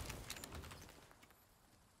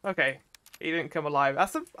 Okay, he didn't come alive.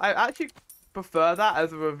 I actually prefer that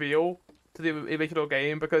as a reveal to the original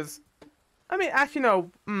game because, I mean, actually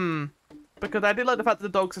no. Because I did like the fact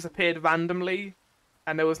that the dogs just appeared randomly,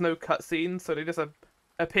 and there was no cutscene, so they just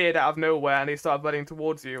appeared out of nowhere and they started running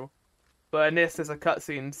towards you. But in this, there's a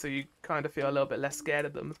cutscene, so you kind of feel a little bit less scared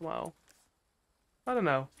of them as well. I don't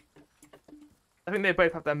know. I think they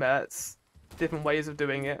both have their merits. Different ways of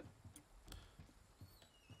doing it.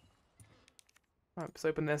 Right, let's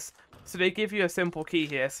open this. So they give you a simple key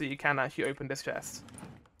here, so you can actually open this chest.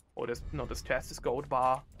 Or just, not this chest, this gold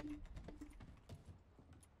bar.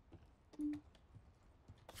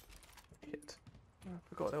 Shit. I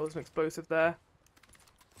forgot there was an explosive there.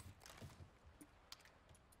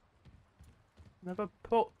 Another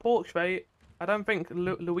portrait. I don't think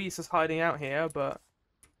Luis is hiding out here, but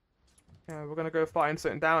yeah, we're gonna go find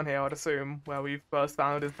something down here, I'd assume, where we first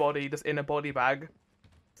found his body, just in a body bag.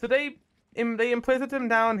 So they imprisoned him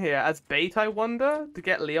down here as bait, I wonder, to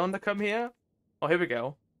get Leon to come here. Oh, here we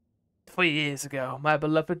go. 3 years ago, my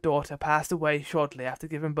beloved daughter passed away shortly after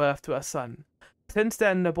giving birth to her son. Since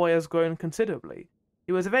then, the boy has grown considerably.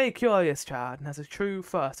 He was a very curious child and has a true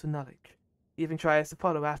thirst for knowledge. He even tries to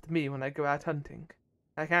follow after me when I go out hunting.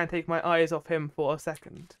 I can't take my eyes off him for a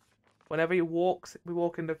second. Whenever we walk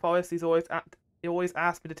in the forest, he always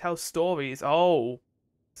asks me to tell stories. Oh,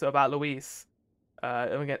 so about Luis.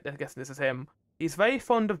 I'm guessing this is him. He's very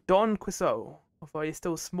fond of Don Quixote. Although he's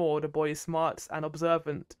still small, the boy is smart and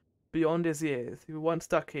observant beyond his years. If he were once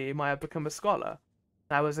stuck here, he might have become a scholar.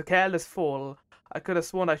 I was a careless fool. I could have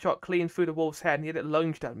sworn I shot clean through the wolf's head and yet it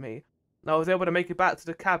lunged at me. I was able to make it back to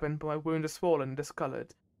the cabin, but my wound is swollen and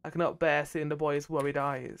discoloured. I cannot bear seeing the boy's worried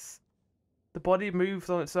eyes. The body moves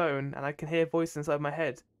on its own, and I can hear voices inside my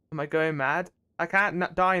head. Am I going mad? I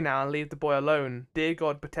can't die now and leave the boy alone. Dear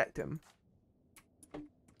God, protect him.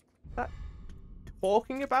 Is that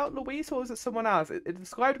talking about Luis, or is it someone else? It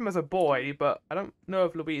described him as a boy, but I don't know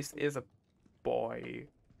if Luis is a boy.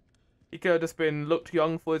 He could have just been looked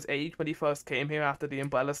young for his age when he first came here after the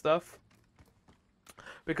Umbrella stuff.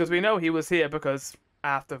 Because we know he was here because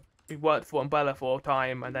after he worked for Umbrella for a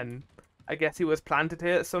time, and then I guess he was planted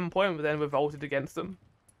here at some point, but then revolted against them.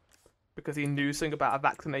 Because he knew something about a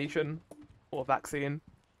vaccination, or vaccine.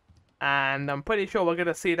 And I'm pretty sure we're going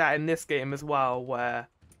to see that in this game as well, where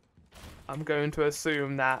I'm going to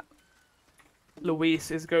assume that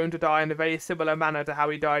Luis is going to die in a very similar manner to how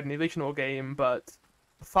he died in the original game, but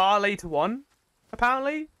far later on,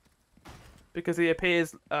 apparently. Because he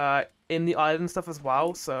appears in the island stuff as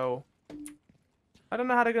well, so I don't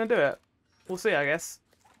know how they're going to do it. We'll see, I guess.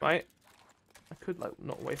 Right? I could, like,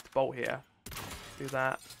 not waste a bolt here. Do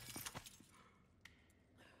that.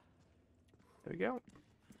 There we go.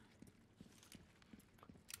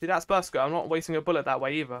 See, that's Busker. I'm not wasting a bullet that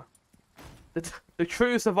way either. The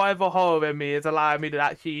true survival horror in me is allowing me to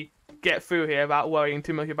actually get through here without worrying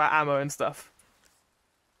too much about ammo and stuff.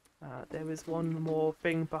 There is one more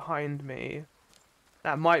thing behind me.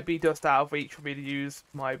 That might be just out of reach for me to use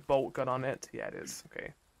my bolt gun on it. Yeah, it is.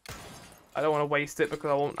 Okay. I don't want to waste it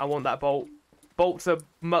because I want that bolt. Bolts are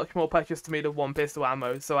much more precious to me than one pistol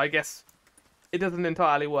ammo, so I guess it doesn't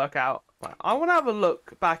entirely work out. Right, I want to have a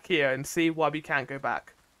look back here and see why we can't go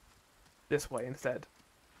back this way instead.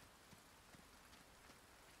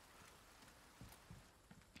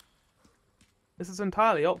 This is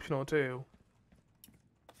entirely optional too,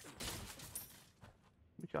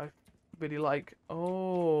 which I really like.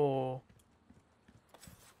 Oh,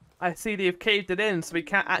 I see they've caved it in, so we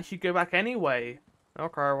can't actually go back anyway.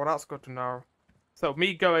 Okay, well that's good to know. So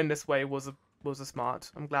me going this way was a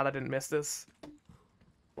smart. I'm glad I didn't miss this.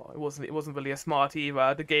 Well, it wasn't really a smart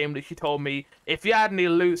either. The game literally told me, if you had any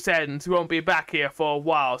loose ends, you won't be back here for a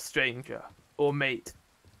while, stranger. Or mate,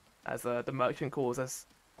 as the merchant calls us.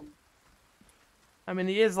 I mean,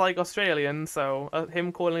 he is like Australian, so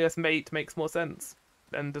him calling us mate makes more sense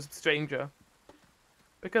than just stranger.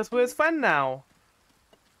 Because we're his friend now.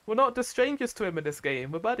 We're not just strangers to him in this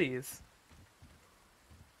game, we're buddies.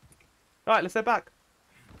 Alright, let's head back.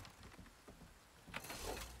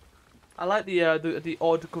 I like the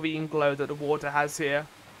odd green glow that the water has here.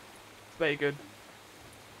 It's very good.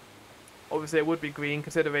 Obviously it would be green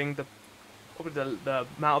considering probably the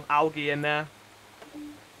amount of algae in there.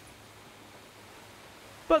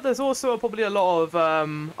 But there's also probably a lot of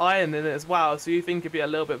iron in it as well, so you think it'd be a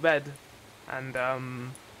little bit red. And a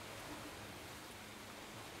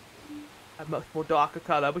much more darker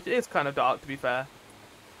colour, which is kind of dark to be fair.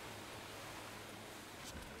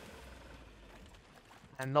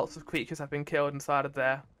 And lots of creatures have been killed inside of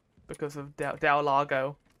there because of Del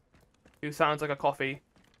Lago, who sounds like a coffee.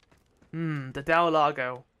 The Del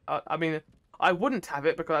Lago. I mean, I wouldn't have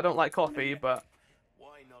it because I don't like coffee, but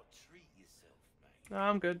Why not treat yourself, mate? no,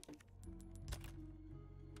 I'm good.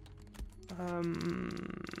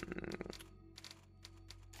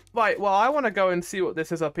 Right, well, I want to go and see what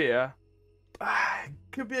this is up here.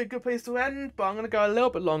 Could be a good place to end, but I'm going to go a little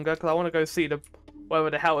bit longer because I want to go see whatever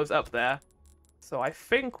the hell is up there. So I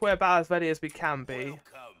think we're about as ready as we can be. Welcome.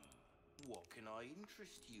 What can I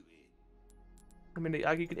interest you in? I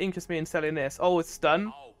mean, you can interest me in selling this. Oh, it's done.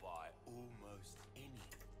 I'll buy almost anything.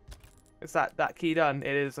 Is that key done?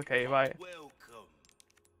 It is. Okay, right. Welcome.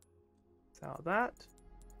 Sell that.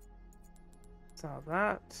 Sell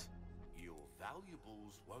that. Your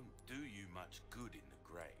valuables won't do you much good in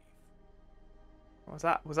the grave. Was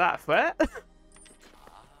that a threat?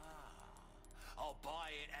 I'll buy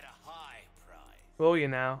it at a high price. Will you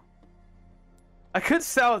now? I could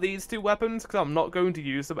sell these two weapons because I'm not going to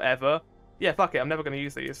use them ever. Yeah, fuck it. I'm never going to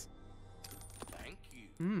use these. Thank you.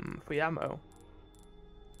 Free ammo.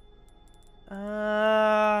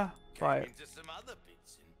 Right. Into some other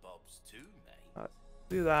bits and bobs too, mate.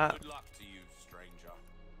 Do that. Good luck to you, stranger.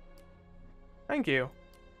 Thank you.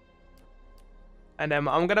 And then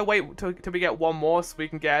I'm gonna wait till we get one more so we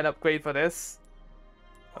can get an upgrade for this.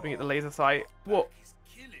 I think get the laser sight. What? Is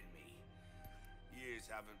killing me. Years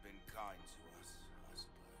haven't been kind to us, I suppose.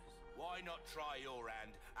 Why not try your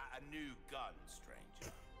hand at a new gun,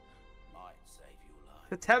 stranger? Might save your life.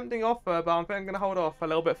 It's a tempting offer, but I think I'm gonna hold off a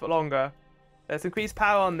little bit for longer. Let's increase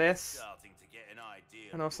power on this, Starting to get an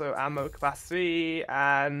idea. and also ammo capacity,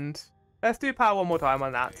 and let's do power one more time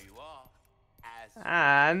on that. There you are. As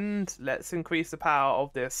And let's increase the power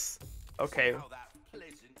of this. Okay. how that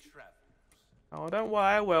pleasant travels. Oh, don't worry,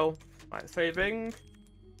 I will. Right, saving.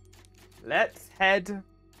 Let's head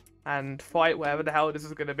and fight wherever the hell this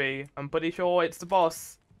is going to be. I'm pretty sure it's the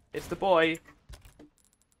boss. It's the boy.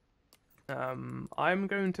 I'm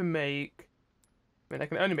going to make... I mean, I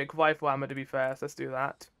can only make rifle ammo to be fair, so let's do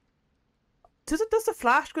that. Does the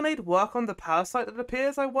flash grenade work on the parasite that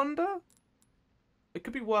appears, I wonder? It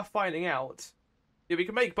could be worth finding out. Yeah, we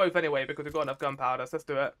can make both anyway because we've got enough gunpowder, so let's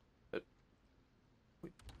do it.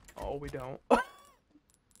 Oh, we don't.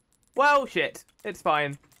 Well, shit. It's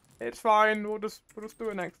fine. It's fine. We'll just do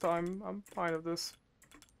it next time. I'm fine with this.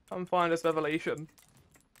 I'm fine with this revelation.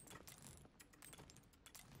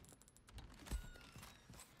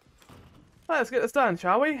 Let's get this done,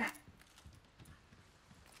 shall we?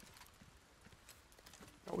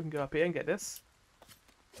 Oh, we can go up here and get this.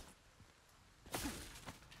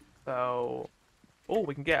 So, oh,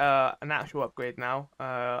 we can get an actual upgrade now.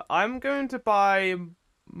 I'm going to buy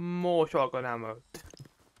more shotgun ammo.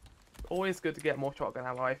 Always good to get more shotgun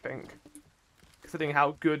ammo, I think. Considering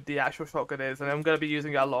how good the actual shotgun is. And I'm going to be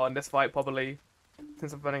using it a lot in this fight, probably.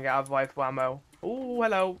 Since I'm running out of rifle ammo. Oh,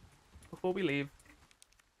 hello. Before we leave.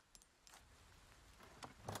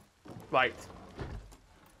 Right.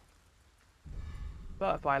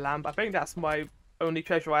 Butterfly lamp. I think that's my only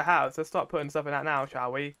treasure I have. So let's start putting stuff in that now,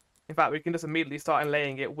 shall we? In fact, we can just immediately start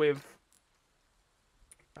inlaying it with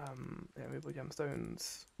movable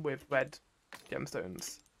gemstones with red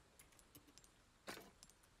gemstones.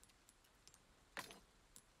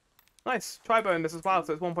 Nice. Tribone this as well,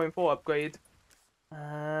 so it's 1.4 upgrade.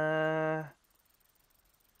 Yeah,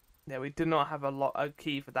 we do not have a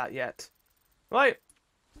key for that yet. Right.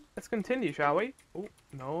 Let's continue, shall we? Oh,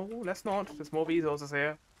 no, let's not. There's more resources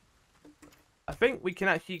here. I think we can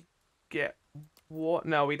actually get what?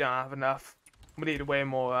 No, we don't have enough. We need way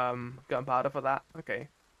more gunpowder for that. Okay.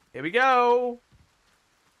 Here we go.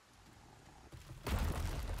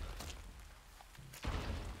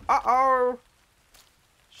 Uh-oh.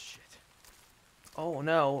 Shit. Oh,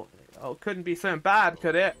 no. Oh, couldn't be something bad,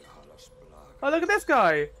 could it? Oh, look at this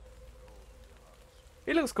guy.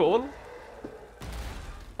 He looks cool.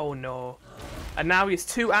 Oh, no. And now he's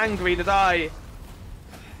too angry to die.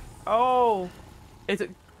 Oh. Is it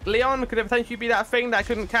Leon? Could it potentially be that thing that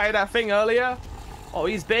couldn't carry that thing earlier? Oh,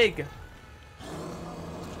 he's big.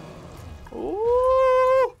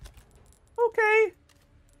 Ooh. Okay.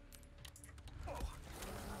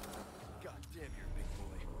 God damn, you're a big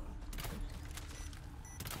boy.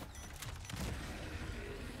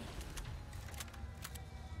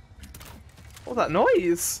 What's that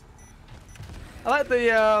noise? I like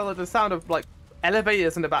the sound of like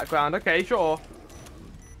elevators in the background. Okay, sure.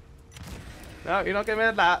 No, you're not getting rid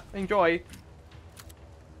of that. Enjoy.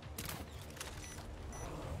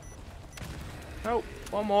 Oh,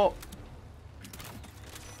 one more.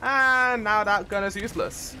 And now that gun is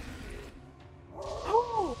useless.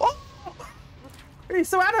 Oh! He's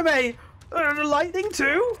so anime! Lightning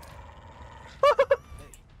too? Hey,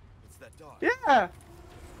 it's that dog. Yeah!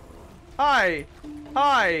 Hi!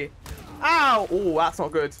 Hi! Ow! Oh, that's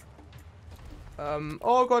not good.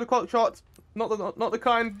 Oh god, a clock shot. Not the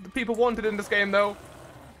kind that people wanted in this game, though.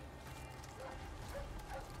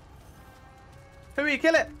 Hurry,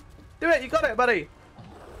 kill it! Do it! You got it, buddy! You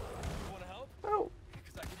wanna help? Oh.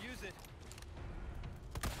 Because I could use it.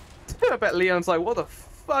 I bet Leon's like, what the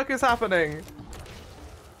fuck is happening?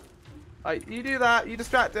 Right, you do that. You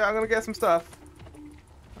distract it. I'm gonna get some stuff.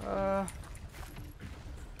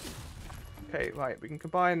 Okay, right. We can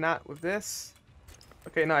combine that with this.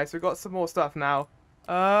 Okay, nice. We've got some more stuff now.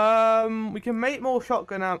 We can make more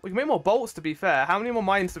shotgun ammo. We can make more bolts, to be fair. How many more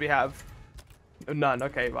mines do we have? Oh, none.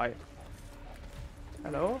 Okay, right.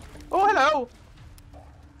 Hello? Oh, hello!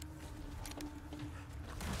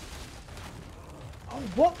 Oh,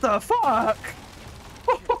 what the fuck?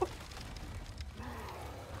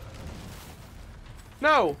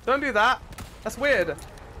 No, don't do that. That's weird.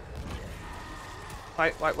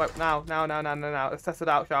 Right, now. Let's test it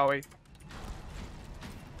out, shall we?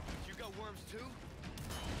 You got worms too?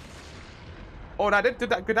 Oh, that did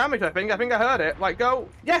that good damage, I think. I think I heard it. Right, go.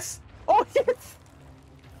 Yes! Oh, yes!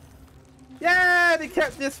 Yeah, they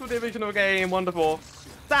kept this for the original game. Wonderful.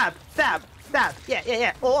 Stab, stab, stab.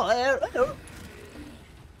 Yeah. Oh. Of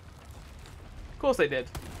course they did.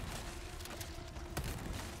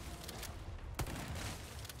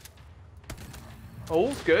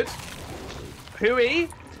 Oh, good. Hooey,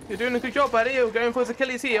 you're doing a good job, buddy. You're going for his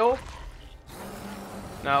Achilles heel.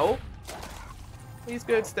 No. He's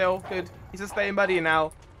good still. Good. He's a staying buddy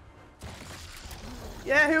now.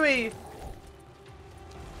 Yeah, Hooey.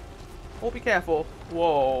 Oh, be careful.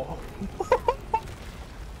 Whoa.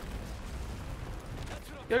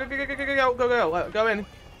 Go in.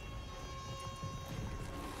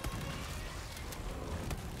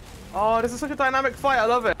 Oh, this is such a dynamic fight. I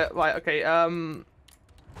love it. Right, okay,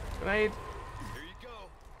 grenade. Here you go.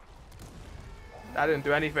 That didn't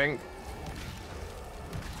do anything.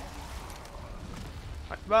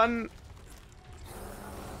 Right, run.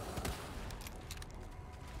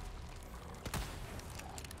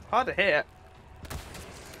 Hard to hit.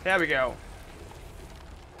 There we go.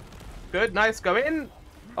 Good, nice, go in.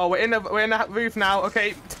 Oh, we're in the roof now.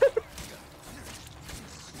 Okay.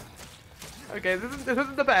 Okay, this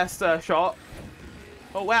isn't the best shot.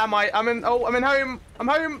 Oh, where am I? I'm in home. I'm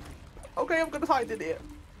home. Okay, I'm gonna hide in here.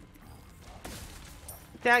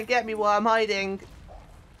 Can't get me while I'm hiding.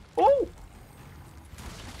 Oh!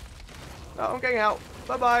 Oh, I'm getting out.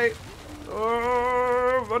 Bye bye.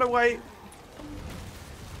 Oh, run away.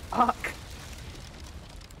 Fuck.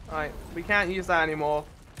 Alright, we can't use that anymore.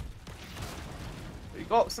 We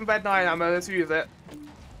got some red 9 ammo, let's use it.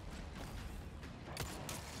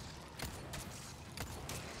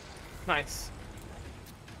 Nice.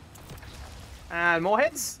 And more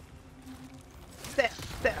hits.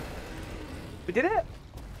 There. We did it.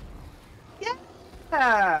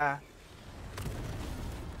 Yeah.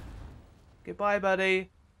 Goodbye, buddy.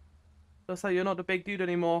 Looks like you're not the big dude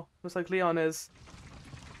anymore. Looks like Leon is.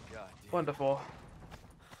 God damn. Wonderful.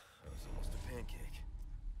 That was almost a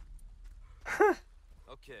pancake.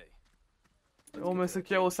 Okay. Almost a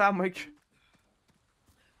kill sandwich.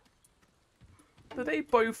 Do they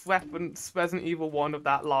both reference Resident Evil 1 of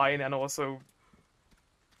that line and also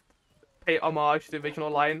pay homage to the original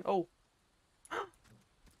line? Oh.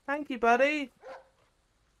 Thank you, buddy.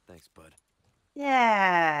 Thanks, bud.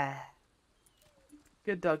 Yeah.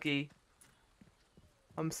 Good doggy.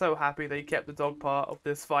 I'm so happy they kept the dog part of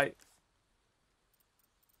this fight.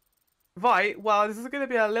 Right, well, this is going to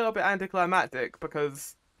be a little bit anticlimactic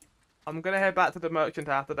because I'm going to head back to the merchant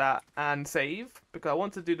after that and save because I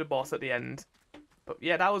want to do the boss at the end. But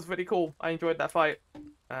yeah, that was really cool. I enjoyed that fight.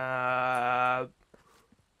 I'm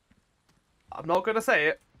not going to say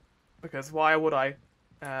it because why would I?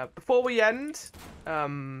 Before we end,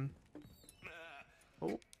 I'm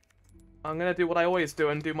going to do what I always do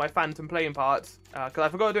and do my phantom playing part. Because I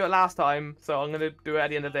forgot to do it last time, so I'm going to do it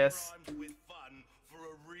at the end of this. With fun for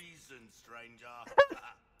a reason, stranger.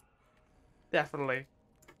 Definitely.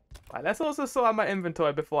 Right, let's also sort out my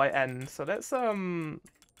inventory before I end. So let's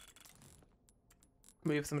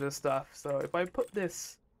move some of this stuff. So if I put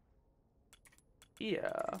this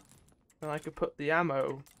here, then I could put the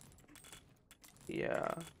ammo here.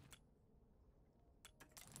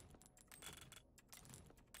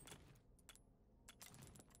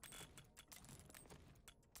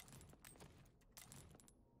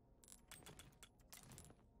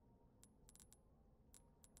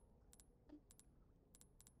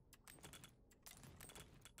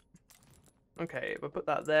 Okay, if I put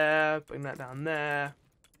that there, bring that down there,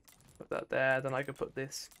 put that there, then I could put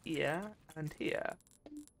this here and here.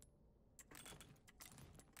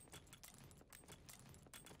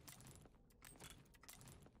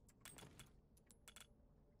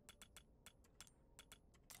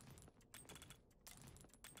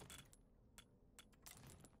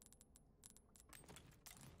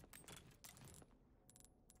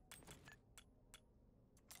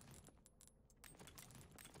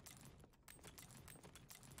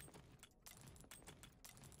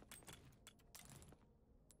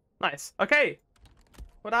 Nice. Okay.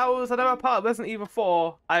 Well, that was another part of Resident Evil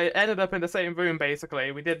 4. I ended up in the same room,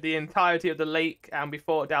 basically. We did the entirety of the lake, and we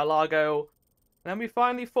fought Del Lago. And then we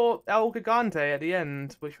finally fought El Gigante at the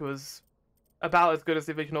end, which was about as good as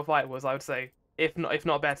the original fight was, I would say. If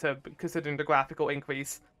not better, considering the graphical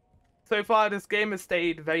increase. So far, this game has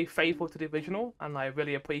stayed very faithful to the original, and I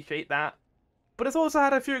really appreciate that. But it's also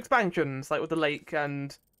had a few expansions, like with the lake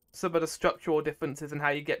and some of the structural differences in how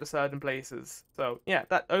you get to certain places. So yeah,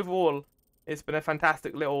 that overall, it's been a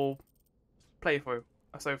fantastic little playthrough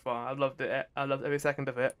so far. I've loved it. I loved every second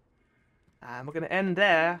of it. And we're going to end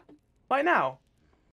there right now.